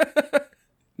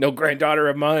 No granddaughter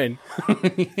of mine.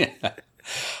 Yeah.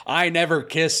 I never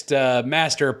kissed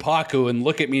Master Paku, and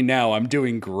look at me now. I'm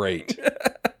doing great.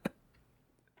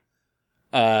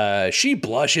 She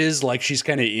blushes like she's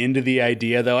kind of into the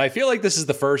idea, though. I feel like this is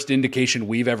the first indication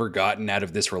we've ever gotten out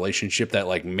of this relationship that,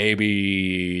 like,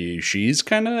 maybe she's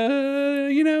kind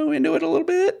of, into it a little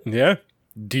bit. Yeah.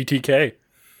 DTK.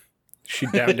 She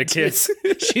down to kiss.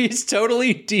 She's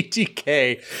totally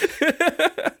DTK.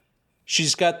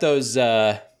 She's got those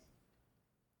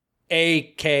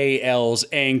AKLs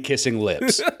and kissing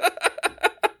lips.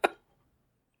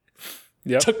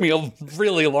 Yep. Took me a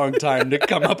really long time to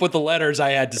come up with the letters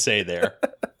I had to say there.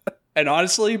 And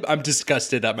honestly, I'm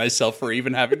disgusted at myself for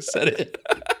even having said it.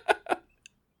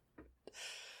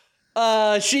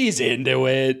 She's into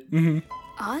it. Mm-hmm.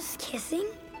 Us kissing?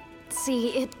 See,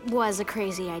 it was a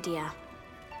crazy idea.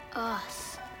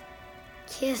 Us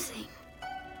kissing.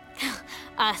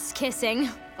 Us kissing.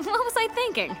 What was I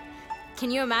thinking?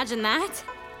 Can you imagine that?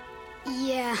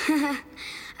 Yeah,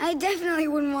 I definitely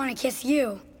wouldn't want to kiss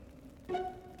you.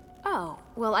 Oh,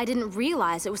 well, I didn't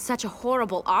realize it was such a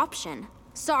horrible option.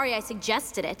 Sorry I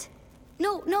suggested it.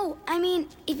 No, I mean,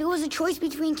 if it was a choice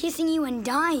between kissing you and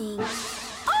dying...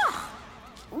 Ah!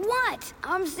 What?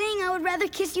 I'm saying I would rather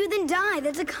kiss you than die.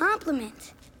 That's a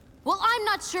compliment. Well, I'm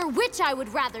not sure which I would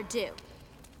rather do.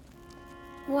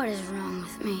 What is wrong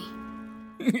with me?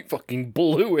 You fucking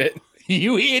blew it.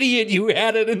 You idiot, you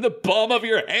had it in the palm of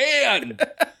your hand.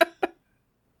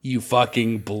 You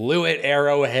fucking blew it,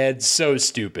 Arrowhead. So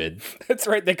stupid. That's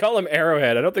right, they call him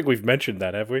Arrowhead. I don't think we've mentioned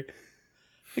that, have we?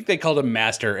 I think they called him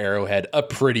Master Arrowhead, a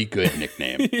pretty good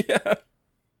nickname.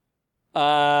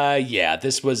 Yeah.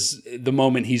 This was the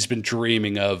moment he's been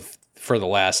dreaming of for the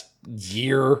last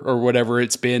year or whatever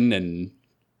it's been, and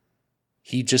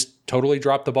he just totally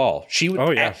dropped the ball. She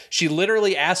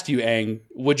literally asked you, Aang,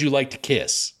 would you like to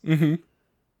kiss? Mm-hmm.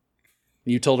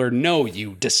 You told her, no,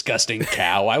 you disgusting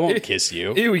cow. I won't kiss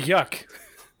you. Ew, yuck.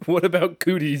 What about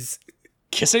cooties?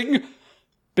 Kissing?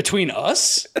 Between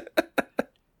us?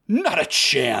 Not a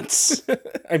chance.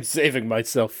 I'm saving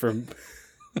myself from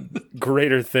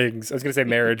greater things. I was going to say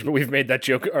marriage, but we've made that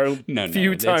joke a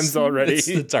few times already.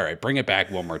 It's all right. Bring it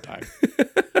back one more time.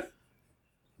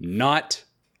 Not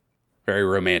very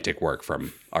romantic work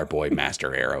from our boy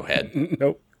Master Arrowhead.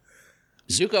 Nope.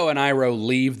 Zuko and Iroh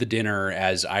leave the dinner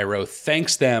as Iroh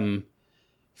thanks them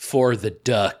for the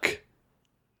duck.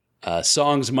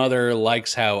 Song's mother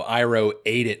likes how Iroh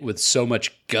ate it with so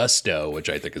much gusto, which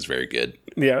I think is very good.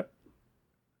 Yeah.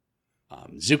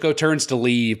 Zuko turns to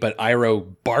leave, but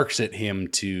Iroh barks at him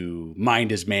to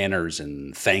mind his manners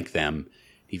and thank them.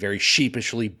 He very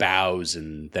sheepishly bows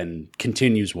and then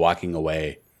continues walking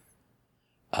away.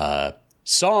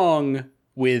 Song,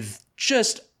 with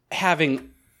just having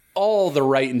all the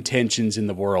right intentions in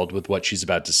the world with what she's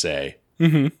about to say.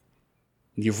 Mm-hmm.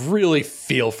 You really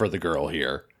feel for the girl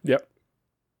here. Yep.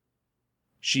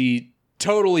 She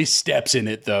totally steps in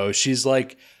it, though. She's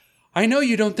like, I know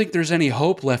you don't think there's any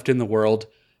hope left in the world,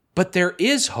 but there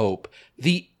is hope.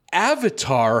 The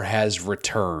Avatar has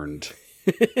returned.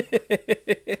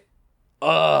 It's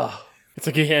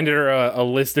like he handed her a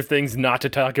list of things not to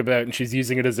talk about, and she's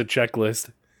using it as a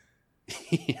checklist.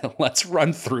 Let's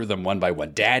run through them one by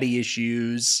one. Daddy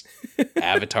issues,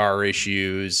 Avatar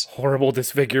issues, horrible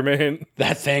disfigurement,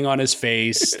 that thing on his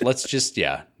face. Let's just,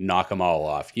 knock them all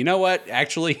off. You know what?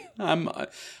 Actually,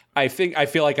 I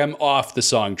feel like I'm off the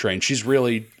Song train. She's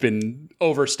really been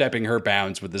overstepping her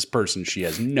bounds with this person. She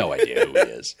has no idea who he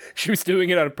is. She was doing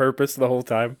it on purpose the whole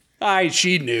time.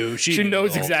 She knew. She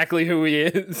knows exactly who he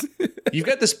is. You've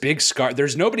got this big scar.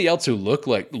 There's nobody else who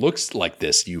looks like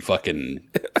this, you fucking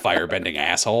firebending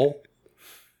asshole.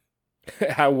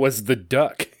 How was the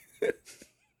duck?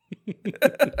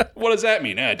 What does that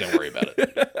mean? Don't worry about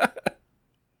it.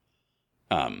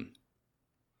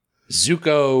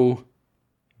 Zuko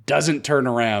doesn't turn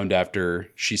around after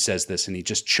she says this, and he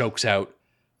just chokes out,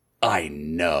 I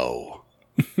know.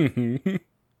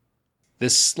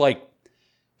 This,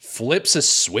 flips a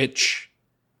switch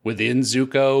within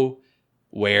Zuko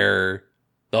where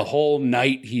the whole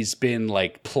night he's been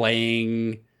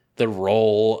playing the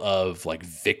role of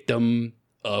victim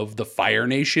of the Fire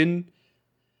Nation.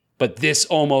 But this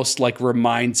almost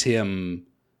reminds him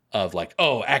of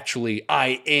oh, actually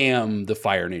I am the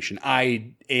Fire Nation.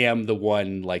 I am the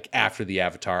one after the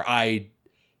Avatar. I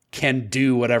can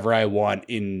do whatever I want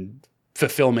in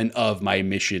fulfillment of my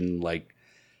mission.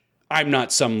 I'm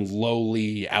not some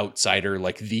lowly outsider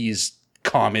like these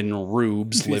common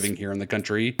rubes living here in the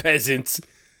country. Peasants.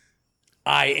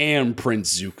 I am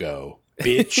Prince Zuko,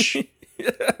 bitch.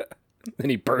 Then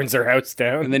he burns her house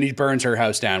down. And then he burns her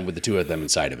house down with the two of them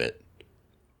inside of it.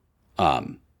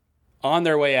 On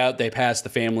their way out, they pass the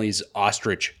family's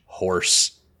ostrich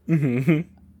horse. Mm-hmm.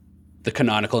 The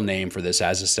canonical name for this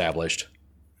as established.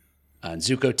 And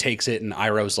Zuko takes it and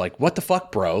Iroh's like, what the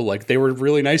fuck, bro? They were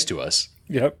really nice to us.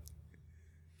 Yep.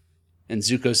 And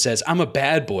Zuko says, I'm a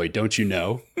bad boy, don't you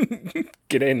know?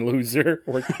 Get in, loser.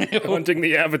 We're hunting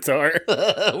the Avatar.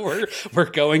 we're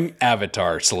going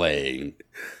Avatar slaying.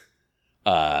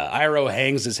 Iroh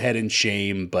hangs his head in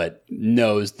shame, but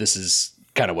knows this is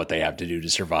kind of what they have to do to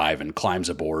survive and climbs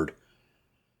aboard.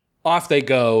 Off they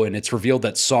go, and it's revealed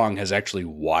that Song has actually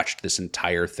watched this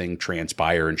entire thing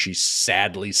transpire, and she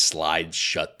sadly slides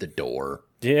shut the door.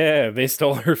 Yeah, they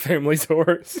stole her family's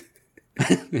horse.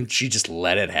 And she just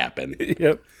let it happen.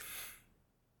 Yep.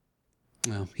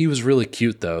 Well, he was really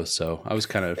cute, though, so I was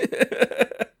kind of...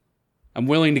 I'm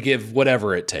willing to give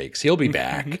whatever it takes. He'll be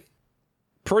back.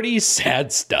 Pretty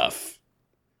sad stuff.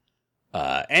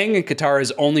 Aang and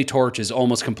Katara's only torch is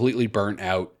almost completely burnt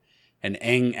out, and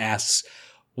Aang asks,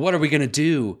 "What are we going to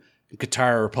do?" And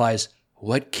Katara replies,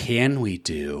 "What can we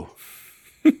do?"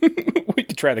 We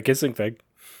could try the kissing thing.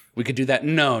 We could do that.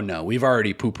 No, we've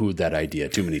already poo-pooed that idea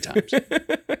too many times.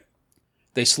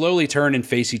 They slowly turn and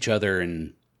face each other,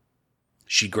 and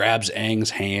she grabs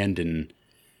Aang's hand, and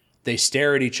they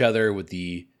stare at each other with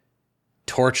the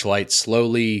torchlight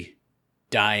slowly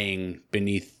dying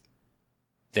beneath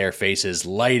their faces,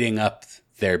 lighting up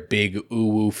their big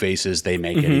ooh-woo faces they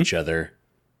make at each other.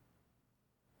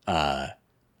 The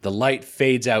light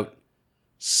fades out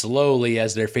slowly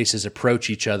as their faces approach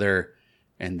each other,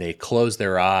 and they close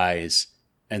their eyes,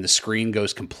 and the screen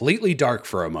goes completely dark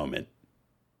for a moment.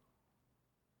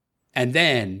 And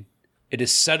then it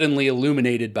is suddenly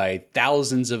illuminated by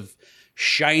thousands of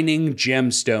shining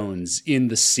gemstones in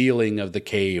the ceiling of the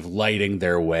cave, lighting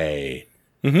their way.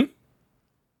 Mm-hmm.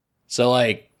 So,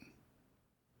 like,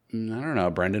 I don't know,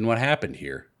 Brendan, what happened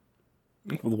here?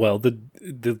 Well,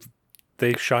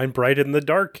 they shine bright in the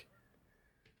dark.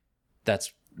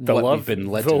 That's what we've been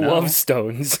led to know. The love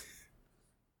stones.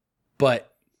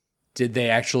 But did they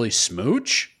actually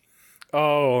smooch?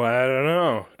 Oh, I don't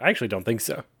know. I actually don't think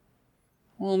so.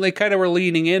 Well, they kind of were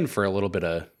leaning in for a little bit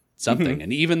of something.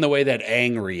 And even the way that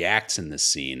Aang reacts in this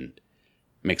scene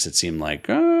makes it seem like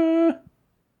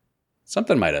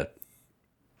something might have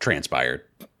transpired.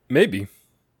 Maybe.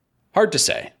 Hard to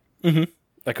say. Mm-hmm.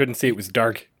 I couldn't see, it was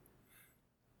dark.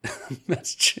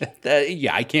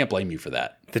 Yeah, I can't blame you for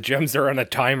that. The gems are on a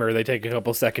timer. They take a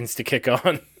couple seconds to kick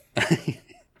on.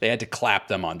 They had to clap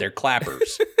them on. They're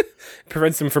clappers.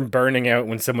 Prevents them from burning out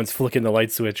when someone's flicking the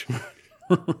light switch.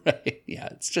 Right. Yeah,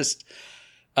 it's just...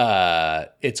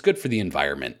 it's good for the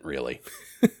environment, really.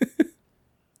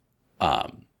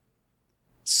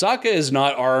 Sokka is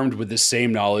not armed with the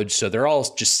same knowledge, so they're all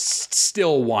just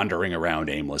still wandering around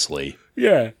aimlessly.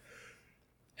 Yeah.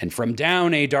 And from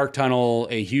down a dark tunnel,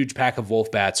 a huge pack of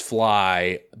wolf bats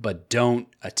fly, but don't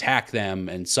attack them,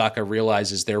 and Sokka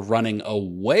realizes they're running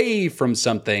away from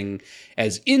something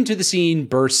as into the scene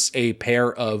bursts a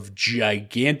pair of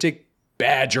gigantic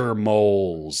badger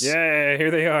moles. Yeah, here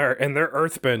they are, and they're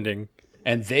earthbending.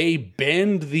 And they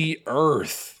bend the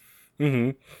earth.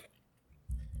 Mm-hmm.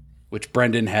 Which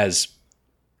Brendan has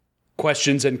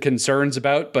questions and concerns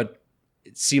about, but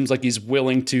it seems like he's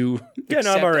willing to accept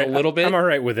I'm all right. a little bit. I'm all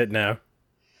right with it now.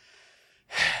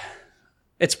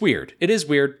 It's weird. It is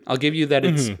weird. I'll give you that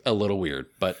it's a little weird,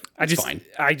 but it's fine.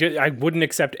 I wouldn't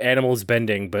accept animals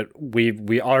bending, but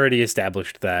we already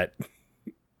established that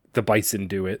the bison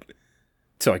do it.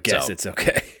 So I guess it's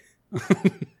okay.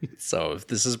 So if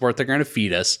this is what they're going to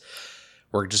feed us,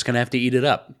 we're just going to have to eat it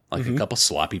up like a couple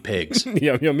sloppy pigs.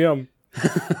 Yum, yum, yum.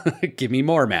 Give me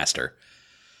more, master.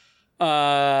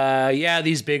 Yeah,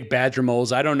 these big badger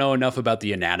moles. I don't know enough about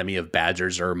the anatomy of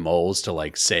badgers or moles to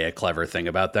like say a clever thing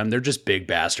about them. They're just big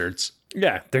bastards.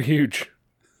 Yeah, they're huge.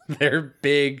 They're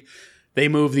big. They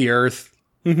move the earth.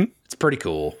 Mm-hmm. It's pretty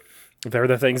cool. They're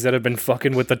the things that have been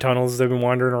fucking with the tunnels they've been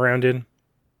wandering around in.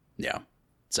 Yeah.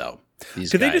 So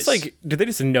these do guys... do they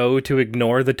just know to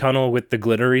ignore the tunnel with the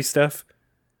glittery stuff?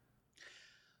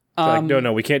 Like,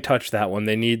 no, we can't touch that one.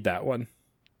 They need that one.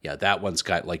 Yeah, that one's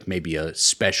got like maybe a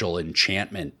special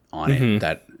enchantment on it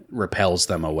that repels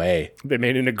them away. They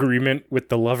made an agreement with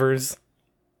the lovers.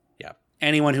 Yeah.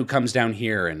 Anyone who comes down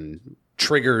here and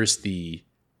triggers the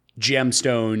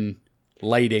gemstone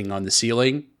lighting on the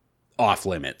ceiling, off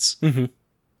limits. Mm-hmm.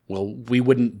 Well, we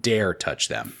wouldn't dare touch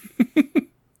them.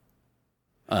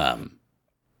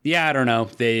 Yeah, I don't know.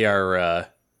 They are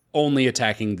only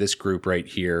attacking this group right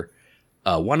here.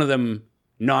 One of them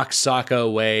knocks Sokka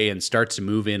away and starts to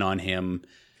move in on him.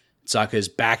 Sokka is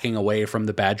backing away from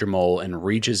the badger mole and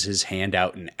reaches his hand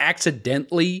out and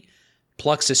accidentally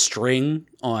plucks a string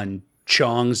on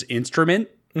Chong's instrument.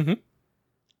 Mm-hmm.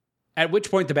 At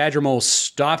which point the badger mole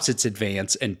stops its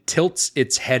advance and tilts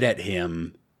its head at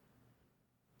him.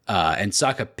 And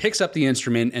Sokka picks up the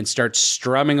instrument and starts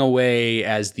strumming away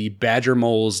as the badger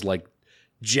moles like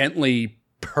gently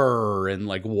purr and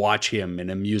like watch him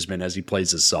in amusement as he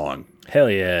plays his song. Hell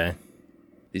yeah.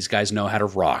 These guys know how to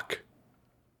rock.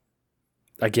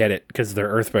 I get it, because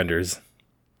they're earthbenders.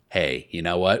 Hey, you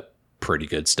know what? Pretty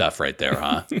good stuff right there,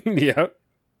 huh? Yeah.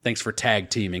 Thanks for tag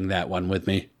teaming that one with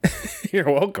me.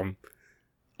 You're welcome.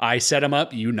 I set him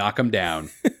up, you knock him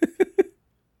down.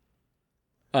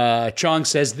 Chong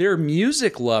says they're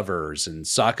music lovers, and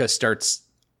Sokka starts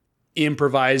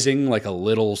improvising like a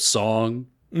little song.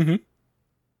 Mm-hmm.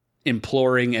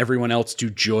 imploring everyone else to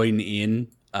join in,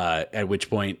 at which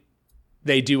point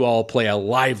they do all play a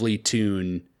lively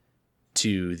tune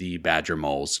to the Badger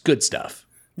Moles. Good stuff.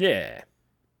 Yeah.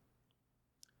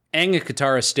 Aang and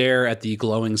Katara stare at the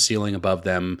glowing ceiling above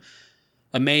them,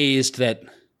 amazed that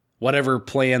whatever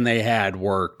plan they had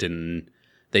worked, and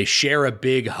they share a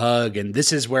big hug, and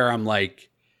this is where I'm like,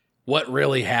 what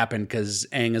really happened? Because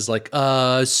Aang is like,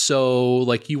 so,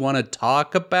 like, you want to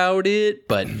talk about it?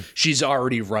 But she's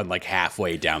already run, like,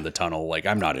 halfway down the tunnel. Like,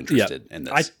 I'm not interested in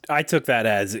this. I took that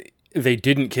as they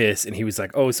didn't kiss, and he was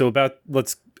like, oh, so about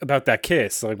that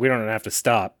kiss. Like, we don't have to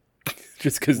stop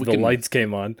just because the lights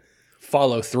came on.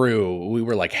 Follow through. We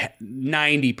were, like,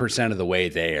 90% of the way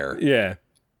there. Yeah.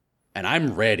 And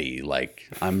I'm ready. Like,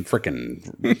 I'm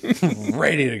freaking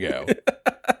ready to go.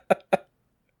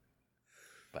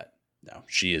 But no,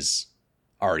 she is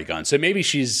already gone. So maybe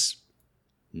she's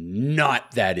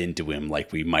not that into him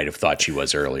like we might have thought she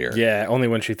was earlier. Yeah, only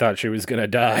when she thought she was going to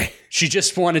die. She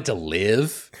just wanted to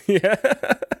live. Yeah.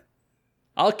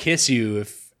 I'll kiss you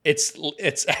if it's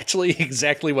actually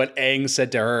exactly what Aang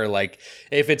said to her. Like,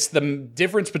 if it's the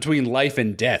difference between life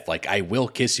and death, like, I will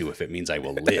kiss you if it means I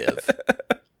will live.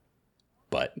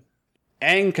 But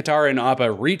Aang, Katara, and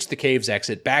Appa reach the cave's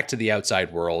exit back to the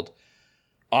outside world.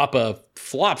 Appa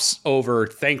flops over,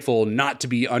 thankful not to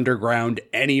be underground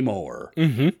anymore.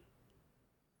 Mm-hmm.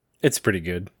 It's pretty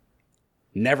good.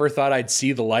 Never thought I'd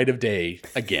see the light of day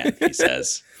again, he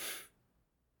says.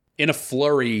 In a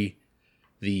flurry,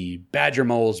 the Badger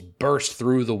Moles burst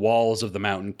through the walls of the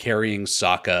mountain, carrying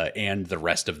Sokka and the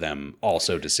rest of them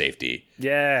also to safety.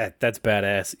 Yeah, that's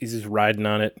badass. He's just riding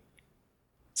on it.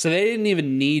 So they didn't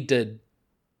even need to,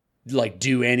 like,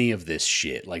 do any of this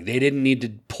shit. Like, they didn't need to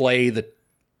play the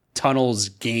tunnels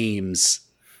games.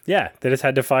 Yeah, they just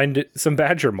had to find some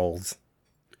Badger Moles.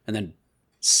 And then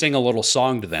sing a little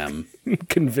song to them.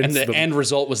 Convince them. And the end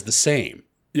result was the same.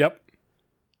 Yep.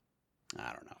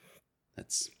 I don't know.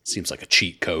 That seems like a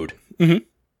cheat code. Mm-hmm.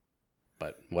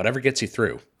 But whatever gets you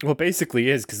through. Well, basically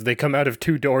is, because they come out of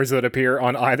two doors that appear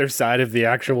on either side of the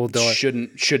actual door.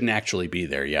 Shouldn't actually be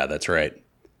there. Yeah, that's right.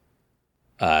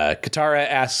 Katara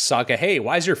asks Sokka, hey,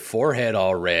 why is your forehead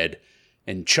all red?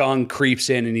 And Chong creeps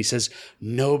in and he says,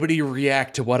 nobody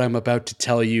react to what I'm about to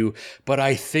tell you, but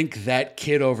I think that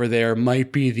kid over there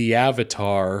might be the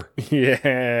Avatar.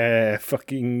 Yeah,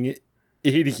 fucking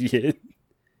idiot.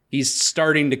 He's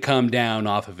starting to come down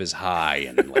off of his high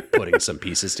and, like, putting some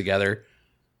pieces together.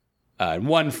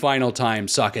 One final time,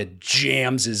 Sokka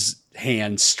jams his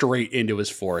hand straight into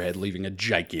his forehead, leaving a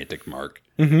gigantic mark.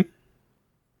 Mm-hmm.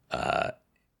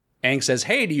 Aang says,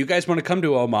 hey, do you guys want to come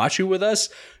to Omashu with us?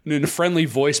 And in a friendly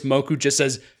voice, Moku just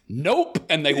says, nope,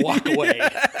 and they walk away.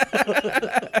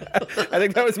 I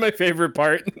think that was my favorite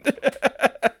part.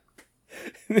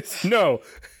 No.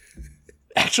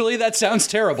 Actually, that sounds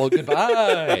terrible.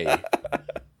 Goodbye.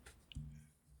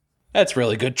 That's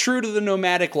really good. True to the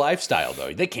nomadic lifestyle,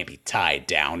 though. They can't be tied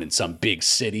down in some big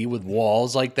city with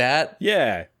walls like that.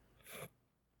 Yeah.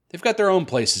 They've got their own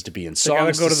places to be in, They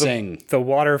songs gotta go to to sing. the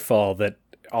waterfall that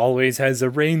always has a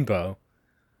rainbow.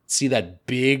 See that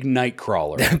big night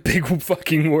crawler. That big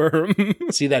fucking worm.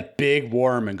 See that big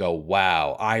worm and go,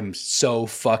 wow, I'm so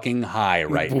fucking high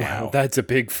right now. Wow, that's a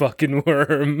big fucking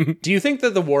worm. Do you think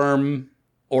that the worm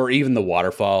or even the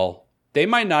waterfall, they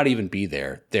might not even be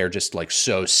there? They're just, like,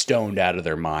 so stoned out of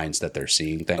their minds that they're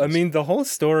seeing things. I mean, the whole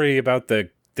story about the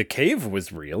cave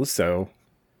was real, so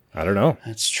I don't know.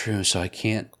 That's true, so I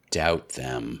can't doubt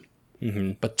them.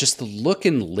 Mm-hmm. But just the look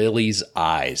in Lily's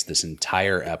eyes this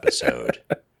entire episode.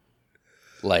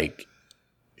 Like,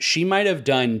 she might have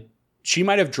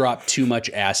dropped too much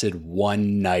acid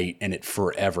one night and it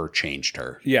forever changed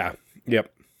her. Yeah.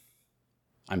 Yep.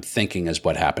 I'm thinking is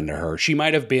what happened to her. She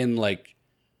might have been, like,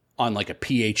 on, like, a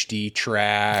PhD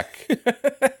track,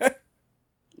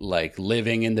 like,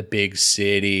 living in the big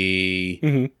city,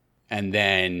 mm-hmm. and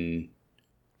then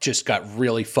just got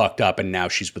really fucked up, and now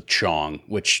she's with Chong,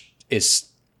 which is,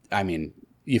 I mean,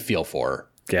 you feel for her.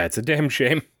 Yeah, it's a damn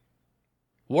shame.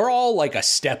 We're all, like, a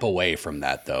step away from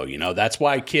that, though, you know? That's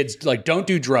why kids, like, don't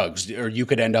do drugs, or you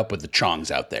could end up with the Chongs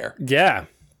out there. Yeah.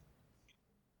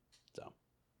 So,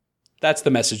 that's the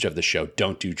message of the show.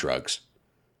 Don't do drugs.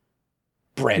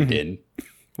 Brendan.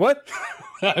 What?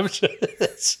 I'm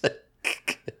just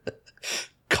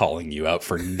calling you out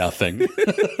for nothing.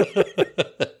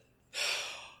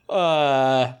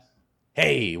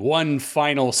 Hey, one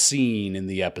final scene in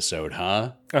the episode,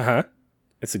 huh? Uh-huh.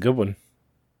 It's a good one.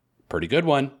 Pretty good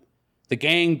one. The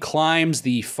gang climbs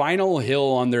the final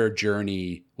hill on their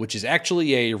journey, which is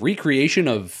actually a recreation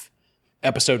of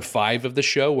episode 5 of the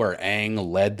show where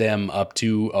Aang led them up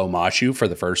to Omashu for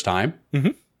the first time.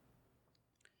 Mm-hmm.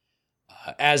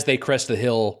 As they crest the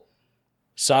hill,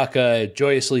 Sokka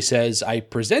joyously says, "I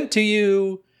present to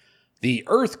you the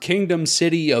Earth Kingdom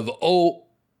city of O..."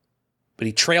 But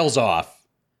he trails off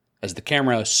as the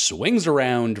camera swings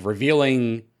around,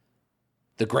 revealing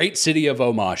the great city of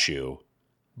Omashu.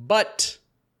 But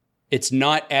it's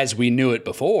not as we knew it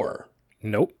before.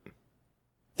 Nope.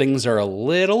 Things are a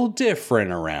little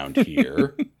different around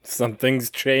here. Something's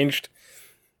changed.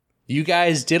 You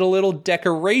guys did a little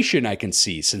decoration, I can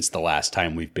see, since the last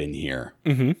time we've been here.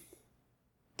 Mm-hmm.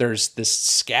 There's this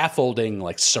scaffolding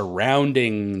like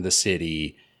surrounding the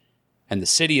city, and the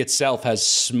city itself has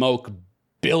smoke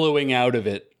billowing out of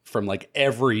it from like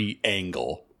every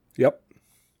angle. Yep.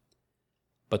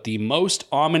 But the most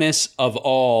ominous of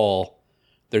all,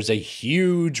 there's a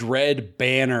huge red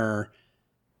banner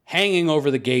hanging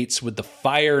over the gates with the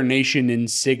Fire Nation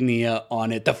insignia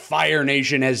on it. The Fire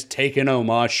Nation has taken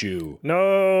Omashu.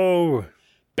 No.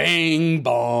 Bang,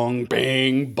 bong,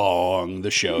 the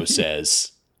show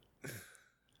says.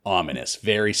 Ominous,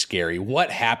 very scary.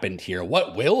 What happened here?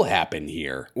 What will happen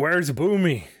here? Where's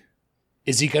Boomy?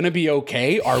 Is he going to be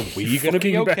okay? Are we going to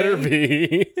be okay? Better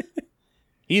be.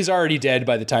 He's already dead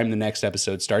by the time the next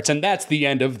episode starts, and that's the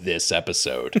end of this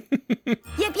episode.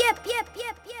 Yep.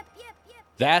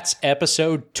 That's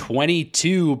episode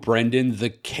 22, Brendan, The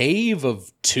Cave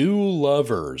of Two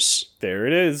Lovers. There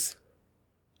it is.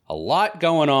 A lot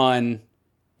going on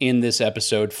in this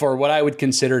episode for what I would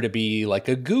consider to be like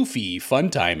a goofy, fun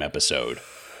time episode.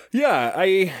 Yeah,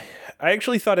 I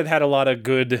actually thought it had a lot of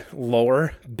good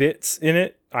lore bits in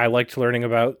it. I liked learning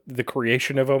about the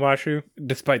creation of Omashu,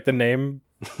 despite the name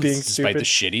being despite stupid. the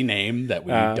shitty name that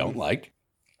we don't like.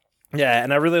 Yeah,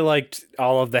 and I really liked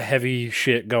all of the heavy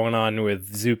shit going on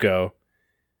with Zuko.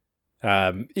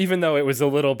 Even though it was a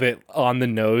little bit on the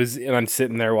nose, and I'm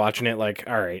sitting there watching it like,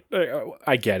 all right,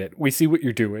 I get it. We see what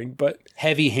you're doing, but...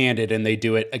 Heavy-handed, and they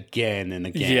do it again and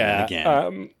again and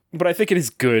again. But I think it is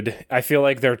good. I feel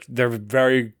like they're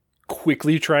very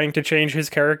quickly trying to change his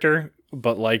character,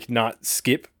 but like not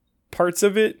skip parts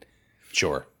of it.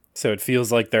 Sure. So it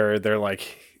feels like they're gonna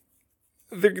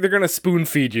spoon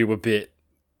feed you a bit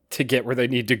to get where they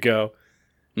need to go.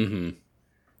 Mm-hmm.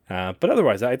 But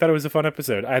otherwise, I thought it was a fun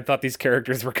episode. I thought these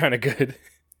characters were kind of good,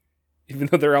 even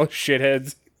though they're all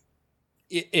shitheads.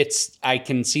 I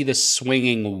can see this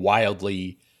swinging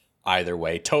wildly either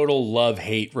way. Total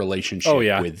love-hate relationship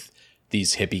with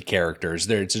these hippie characters.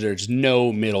 There's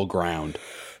no middle ground.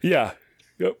 Yeah.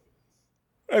 Yep.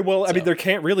 I mean, there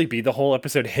can't really be. The whole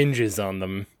episode hinges on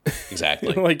them.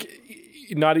 Exactly. Like,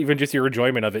 not even just your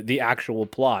enjoyment of it, the actual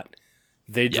plot.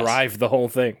 They drive the whole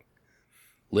thing.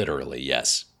 Literally,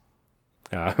 yes.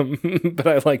 But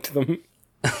I liked them.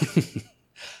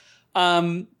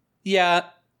 Yeah,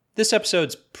 this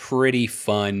episode's pretty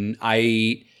fun.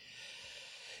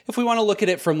 If we want to look at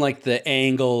it from like the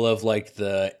angle of like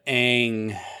the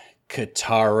Aang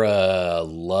Katara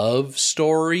love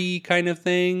story kind of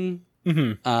thing,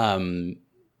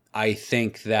 I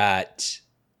think that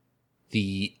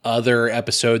the other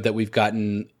episode that we've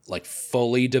gotten like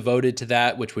fully devoted to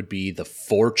that, which would be the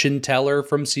Fortune Teller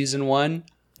from season 1.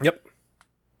 Yep.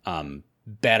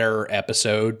 Better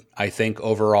episode, I think,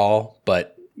 overall,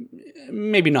 but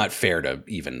maybe not fair to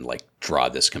even like draw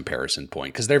this comparison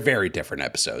point because they're very different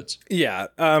episodes. Yeah.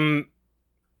 I'm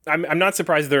not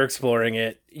surprised they're exploring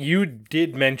it. You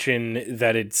did mention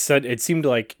that it seemed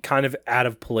like kind of out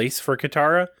of place for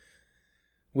Katara,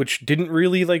 which didn't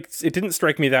really it didn't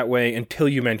strike me that way until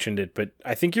you mentioned it. But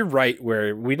I think you're right,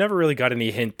 where we never really got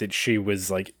any hint that she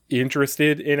was like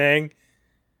interested in Aang.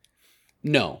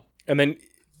 No. And then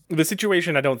the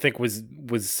situation I don't think was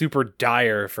super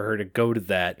dire for her to go to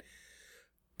that.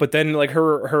 But then like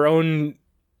her own,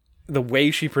 the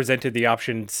way she presented the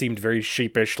option seemed very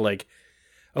sheepish, like,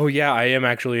 oh yeah, I am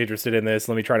actually interested in this.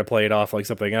 Let me try to play it off like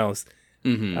something else.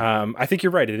 Mm-hmm. I think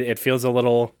you're right. It feels a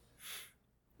little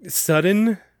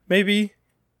sudden, maybe.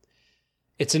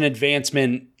 It's an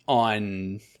advancement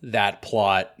on that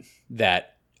plot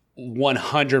that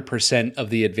 100% of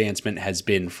the advancement has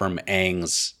been from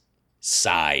Aang's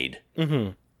side.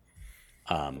 Mm-hmm.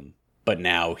 But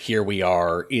now here we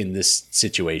are in this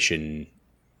situation,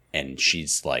 and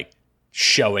she's like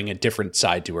showing a different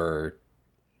side to her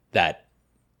that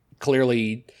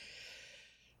clearly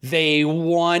they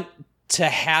want to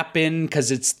happen because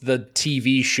it's the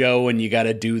TV show and you got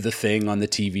to do the thing on the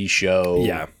TV show.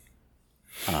 Yeah.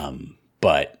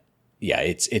 But yeah,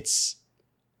 it's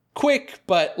quick,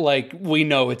 but like we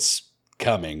know it's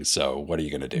coming. So what are you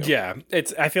going to do? Yeah.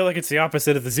 I feel like it's the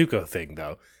opposite of the Zuko thing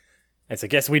though. And so I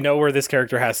guess we know where this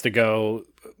character has to go.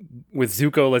 With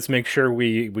Zuko, let's make sure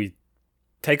we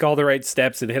take all the right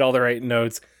steps and hit all the right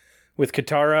notes. With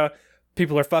Katara,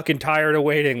 people are fucking tired of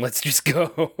waiting. Let's just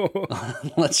go.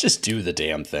 Let's just do the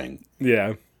damn thing.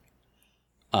 Yeah.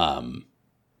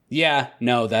 Yeah,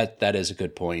 no, that is a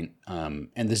good point. And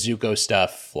the Zuko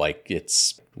stuff, like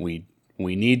we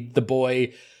need the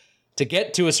boy to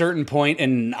get to a certain point,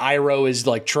 and Iroh is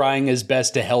like trying his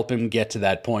best to help him get to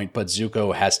that point, but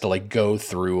Zuko has to like go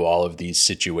through all of these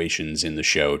situations in the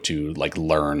show to like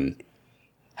learn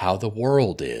how the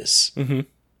world is. Mm-hmm.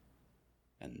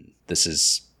 And this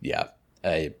is,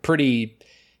 a pretty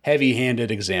heavy-handed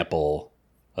example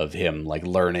of him like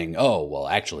learning, oh, well,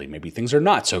 actually, maybe things are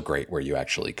not so great where you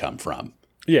actually come from.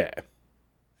 Yeah.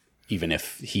 Even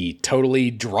if he totally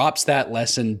drops that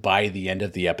lesson by the end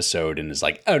of the episode and is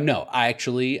like, oh no, I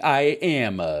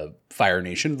am a Fire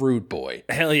Nation rude boy.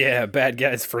 Hell yeah, bad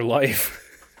guys for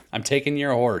life. I'm taking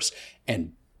your horse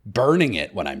and burning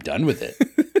it when I'm done with it.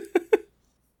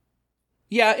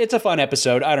 Yeah, it's a fun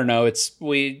episode. I don't know.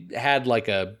 We had like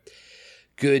a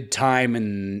good time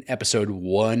in episode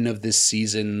 1 of this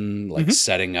season, like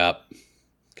setting up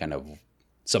kind of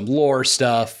some lore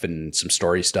stuff and some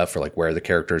story stuff for like where the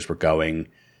characters were going.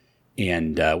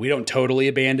 And we don't totally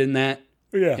abandon that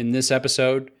in this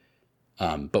episode.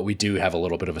 But we do have a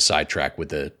little bit of a sidetrack with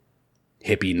the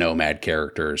hippie nomad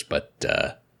characters. But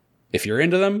if you're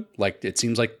into them, like it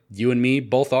seems like you and me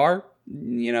both are,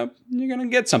 you know, you're going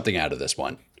to get something out of this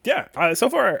one. Yeah. So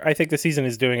far, I think the season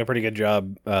is doing a pretty good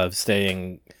job of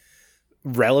staying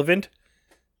relevant.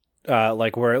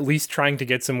 Like we're at least trying to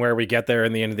get somewhere. We get there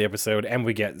in the end of the episode and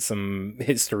we get some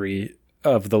history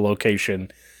of the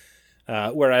location.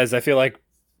 Whereas I feel like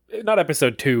not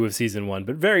episode 2 of season 1,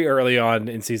 but very early on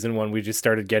in season 1, we just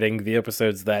started getting the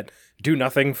episodes that do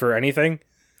nothing for anything.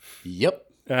 Yep.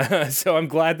 So I'm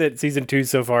glad that season 2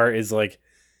 so far is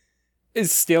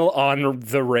still on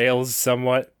the rails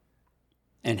somewhat.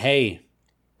 And hey,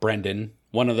 Brendan,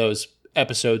 one of those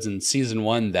episodes in season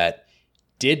 1 that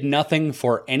did nothing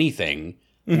for anything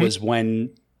was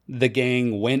when the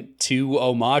gang went to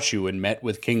Omashu and met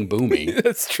with King Boomy.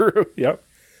 That's true. Yep.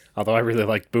 Although I really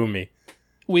liked Boomy.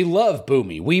 We love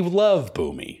Boomy. We love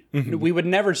Boomy. We would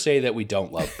never say that we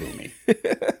don't love Boomy.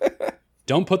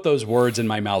 Don't put those words in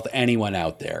my mouth, anyone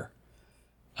out there.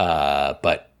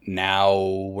 But now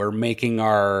we're making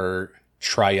our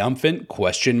triumphant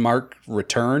question mark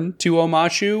return to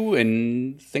Omashu,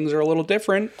 and things are a little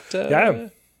different. Yeah.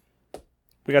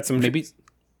 We got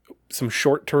some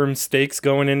short-term stakes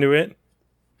going into it.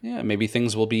 Yeah, maybe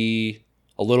things will be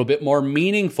a little bit more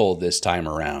meaningful this time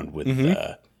around with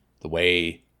the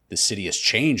way the city has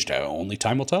changed. Only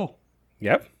time will tell.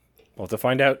 Yep. We'll have to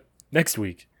find out next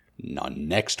week. On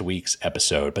next week's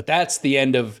episode. But that's the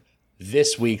end of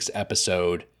this week's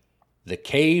episode. The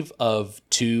Cave of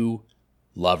Two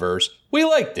Lovers. We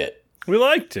liked it. We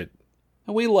liked it.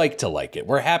 And we like to like it.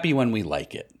 We're happy when we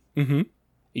like it. Mm-hmm.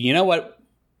 You know what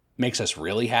makes us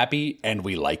really happy and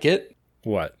we like it?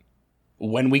 What?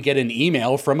 When we get an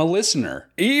email from a listener.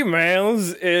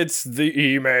 Emails. It's the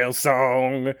email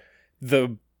song.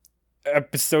 The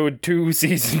episode 2,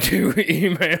 season 2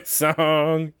 email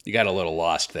song. You got a little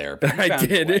lost there. But I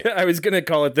did. I was going to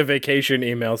call it the vacation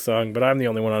email song, but I'm the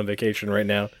only one on vacation right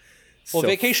now. Well, So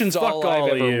vacation's all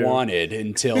I've ever wanted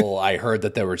until I heard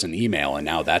that there was an email, and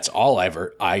now that's all I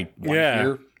want to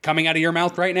hear coming out of your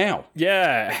mouth right now.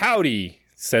 Yeah, howdy,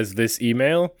 says this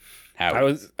email.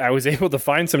 Howdy. I was able to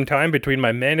find some time between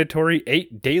my mandatory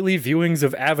 8 daily viewings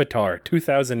of Avatar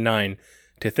 2009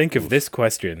 to think of this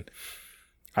question.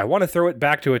 I want to throw it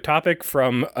back to a topic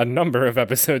from a number of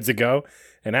episodes ago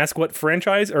and ask what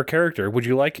franchise or character would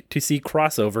you like to see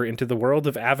crossover into the world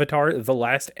of Avatar: The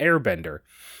Last Airbender?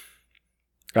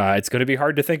 It's going to be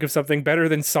hard to think of something better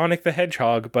than Sonic the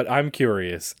Hedgehog, but I'm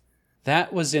curious.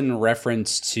 That was in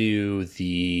reference to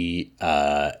the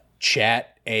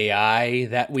chat AI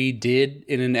that we did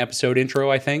in an episode intro,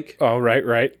 I think. Oh,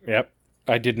 right. Yep.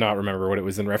 I did not remember what it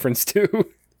was in reference to.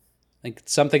 Like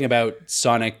something about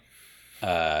Sonic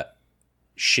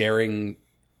sharing.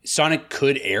 Sonic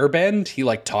could airbend. He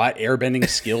taught airbending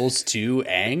skills to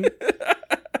Aang.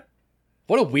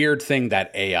 What a weird thing that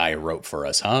AI wrote for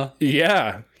us, huh?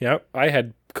 Yeah. Yep. I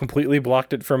had completely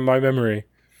blocked it from my memory.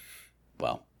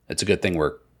 Well, it's a good thing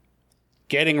we're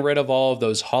getting rid of all of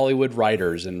those Hollywood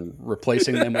writers and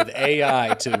replacing them with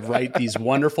AI to write these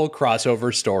wonderful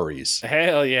crossover stories.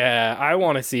 Hell yeah. I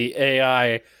want to see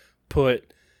AI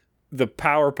put the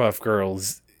Powerpuff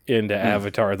Girls into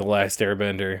Avatar: The Last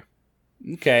Airbender.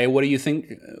 Okay, what do you think?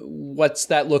 What's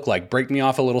that look like? Break me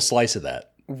off a little slice of that.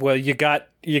 Well, you got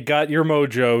your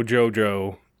Mojo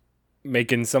Jojo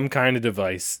making some kind of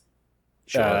device.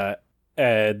 Sure.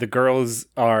 The girls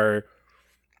are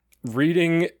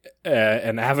reading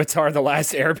an Avatar The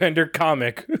Last Airbender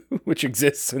comic, which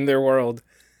exists in their world.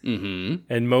 Mm-hmm.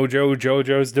 And Mojo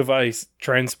Jojo's device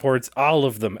transports all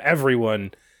of them,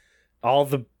 everyone, all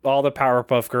the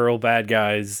Powerpuff Girl bad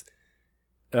guys,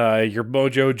 your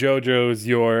Mojo Jojos,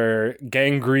 your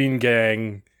Gangrene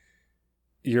Gang,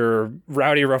 your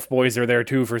Rowdy Rough Boys are there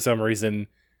too for some reason.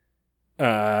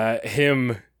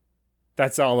 Him,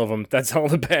 that's all of them. That's all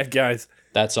the bad guys.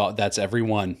 That's all. That's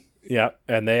everyone. Yeah,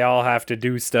 and they all have to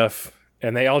do stuff,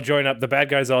 and they all join up. The bad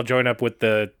guys all join up with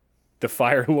the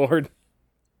Fire Lord.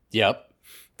 Yep.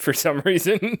 For some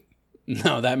reason.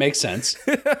 No, that makes sense.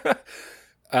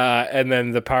 And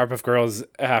then the Powerpuff Girls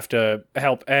have to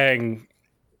help Aang,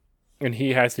 and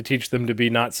he has to teach them to be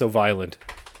not so violent.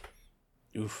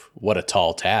 Oof, what a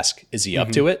tall task. Is he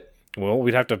up to it? Well,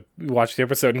 we'd have to watch the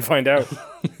episode and find out.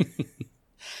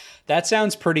 That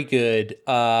sounds pretty good.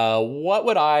 What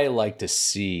would I like to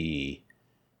see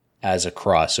as a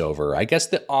crossover? I guess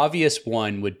the obvious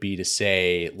one would be to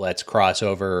say, let's cross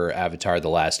over Avatar The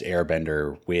Last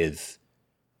Airbender with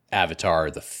Avatar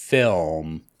the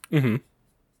film. Mm-hmm.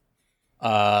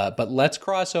 But let's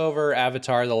cross over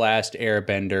Avatar The Last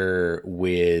Airbender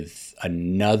with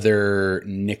another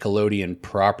Nickelodeon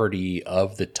property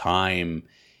of the time,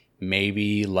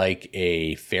 maybe like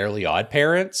a Fairly Odd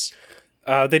Parents.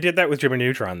 They did that with Jimmy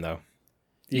Neutron, though.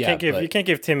 You can't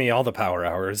give Timmy all the power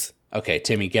hours. Okay,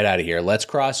 Timmy, get out of here. Let's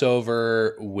cross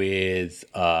over with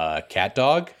Cat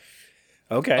Dog.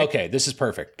 Okay, this is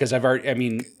perfect because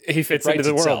he fits into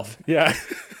the world. Yeah.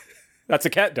 That's a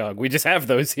cat dog. We just have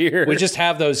those here.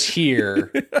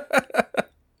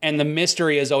 And the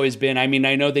mystery has always been,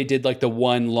 I know they did like the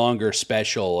one longer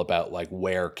special about like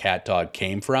where Cat Dog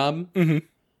came from. Mm-hmm.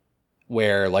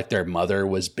 Where like their mother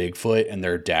was Bigfoot and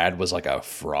their dad was like a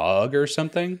frog or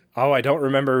something. Oh, I don't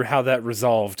remember how that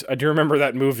resolved. I do remember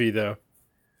that movie though.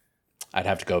 I'd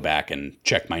have to go back and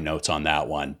check my notes on that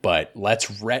one. But let's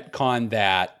retcon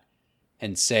that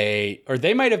and say, or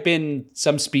they might have been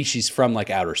some species from like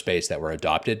outer space that were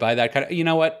adopted by that kind of, you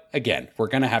know what? Again, we're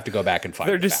going to have to go back and find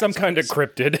They're just some kind of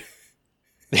cryptid.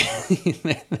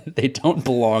 They don't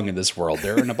belong in this world.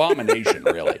 They're an abomination,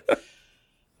 really.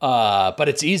 But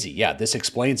it's easy. Yeah, this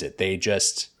explains it. They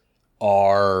just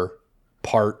are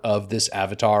part of this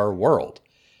Avatar world.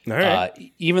 All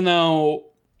right. Even though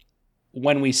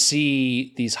when we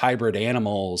see these hybrid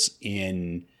animals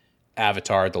in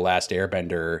Avatar The Last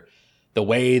Airbender, the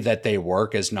way that they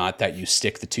work is not that you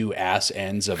stick the two ass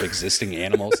ends of existing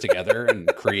animals together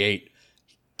and create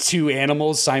two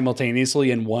animals simultaneously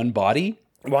in one body.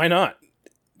 Why not?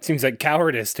 Seems like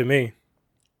cowardice to me.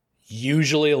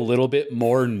 Usually a little bit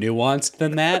more nuanced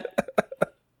than that.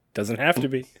 Doesn't have to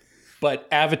be. But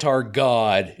Avatar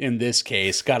God, in this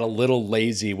case, got a little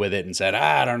lazy with it and said,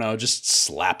 I don't know, just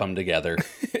slap them together.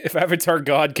 If Avatar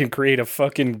God can create a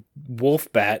fucking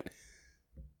wolf bat,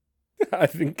 I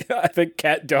think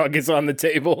Cat Dog is on the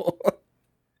table.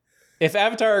 If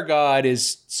Avatar God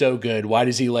is so good, why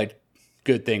does he let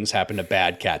good things happen to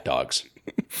bad cat dogs?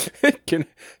 Can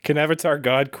Avatar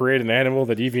God create an animal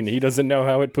that even he doesn't know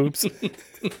how it poops?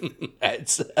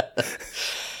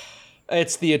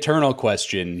 It's the eternal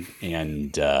question,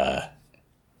 and Aang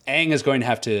is going to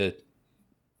have to,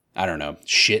 I don't know,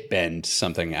 shit bend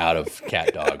something out of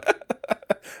Cat Dog.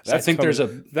 So I think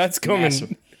coming. That's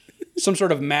coming. Some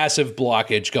sort of massive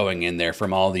blockage going in there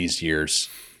from all these years.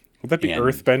 Would that be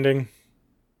earth bending?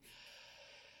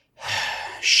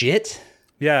 Shit?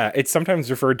 Yeah, it's sometimes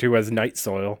referred to as night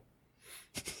soil.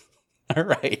 All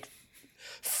right.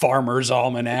 Farmer's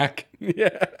Almanac.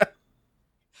 Yeah.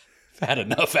 I've had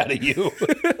enough out of you.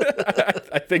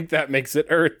 I think that makes it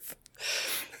Earth.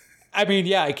 I mean,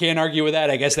 yeah, I can't argue with that.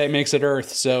 I guess that makes it Earth.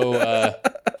 So,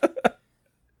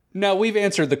 no, we've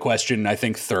answered the question, I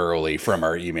think, thoroughly from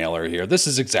our emailer here. This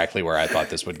is exactly where I thought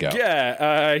this would go.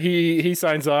 Yeah, he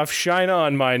signs off, "Shine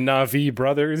on, my Na'vi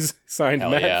brothers." Signed,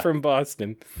 Matt from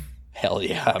Boston. Hell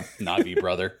yeah, Na'vi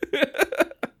brother.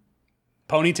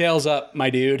 Ponytails up, my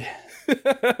dude.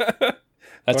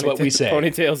 That's what we say.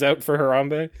 Ponytails out for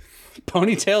Harambe.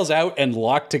 Ponytails out and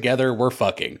locked together, we're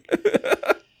fucking.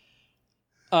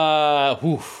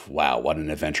 Wow, what an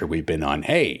adventure we've been on.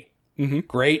 Hey,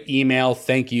 great email.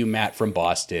 Thank you, Matt from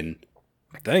Boston.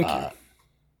 Thank you.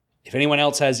 If anyone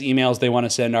else has emails they want to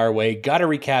send our way,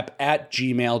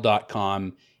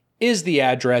 gottarecap@gmail.com is the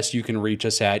address you can reach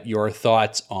us at. Your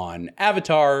thoughts on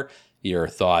Avatar, your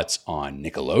thoughts on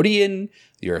Nickelodeon,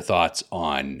 your thoughts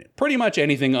on pretty much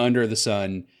anything under the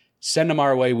sun. Send them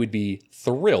our way. We'd be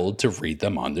thrilled to read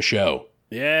them on the show.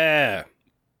 Yeah.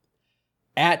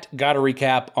 at Gotta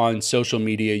Recap on social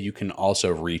media. You can also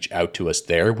reach out to us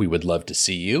there. We would love to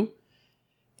see you.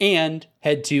 And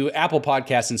head to Apple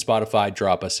Podcasts and Spotify.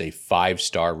 Drop us a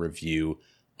 5-star review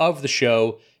of the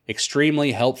show.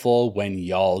 Extremely helpful when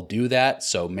y'all do that.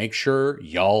 So make sure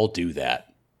y'all do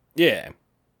that. Yeah.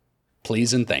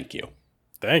 Please and thank you.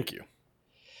 Thank you.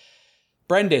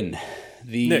 Brendan,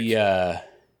 the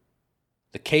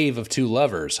Cave of Two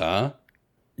Lovers, huh?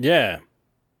 Yeah.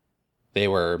 They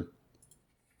were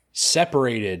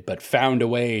separated but found a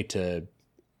way to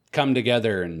come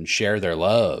together and share their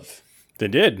love. They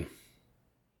did.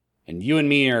 And you and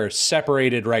me are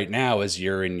separated right now as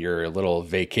you're in your little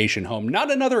vacation home.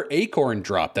 Not another acorn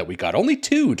drop that we got. Only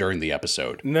 2 during the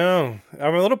episode. No,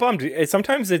 I'm a little bummed.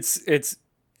 Sometimes it's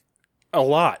a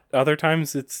lot. Other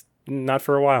times it's not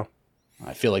for a while.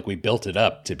 I feel like we built it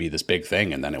up to be this big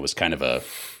thing, and then it was kind of a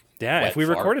Yeah, wet if we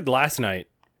fart. recorded last night,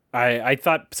 I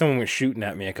thought someone was shooting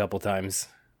at me a couple times.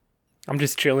 I'm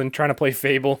just chilling, trying to play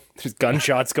Fable. There's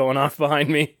gunshots going off behind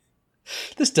me.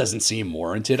 This doesn't seem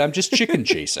warranted. I'm just chicken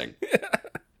chasing.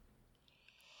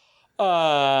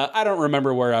 I don't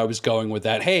remember where I was going with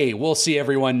that. Hey, we'll see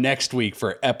everyone next week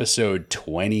for episode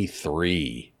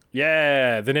 23.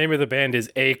 Yeah, the name of the band is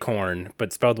Acorn,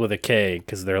 but spelled with a K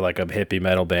because they're like a hippie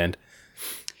metal band.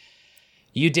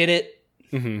 You did it.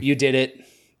 Mm-hmm. You did it.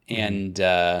 And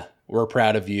we're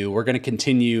proud of you. We're going to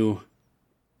continue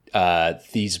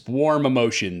these warm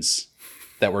emotions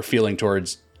that we're feeling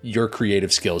towards your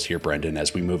creative skills here, Brendan,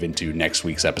 as we move into next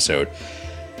week's episode.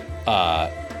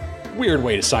 Weird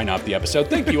way to sign off the episode.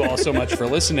 Thank you all so much for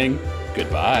listening.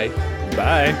 Goodbye.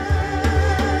 Bye.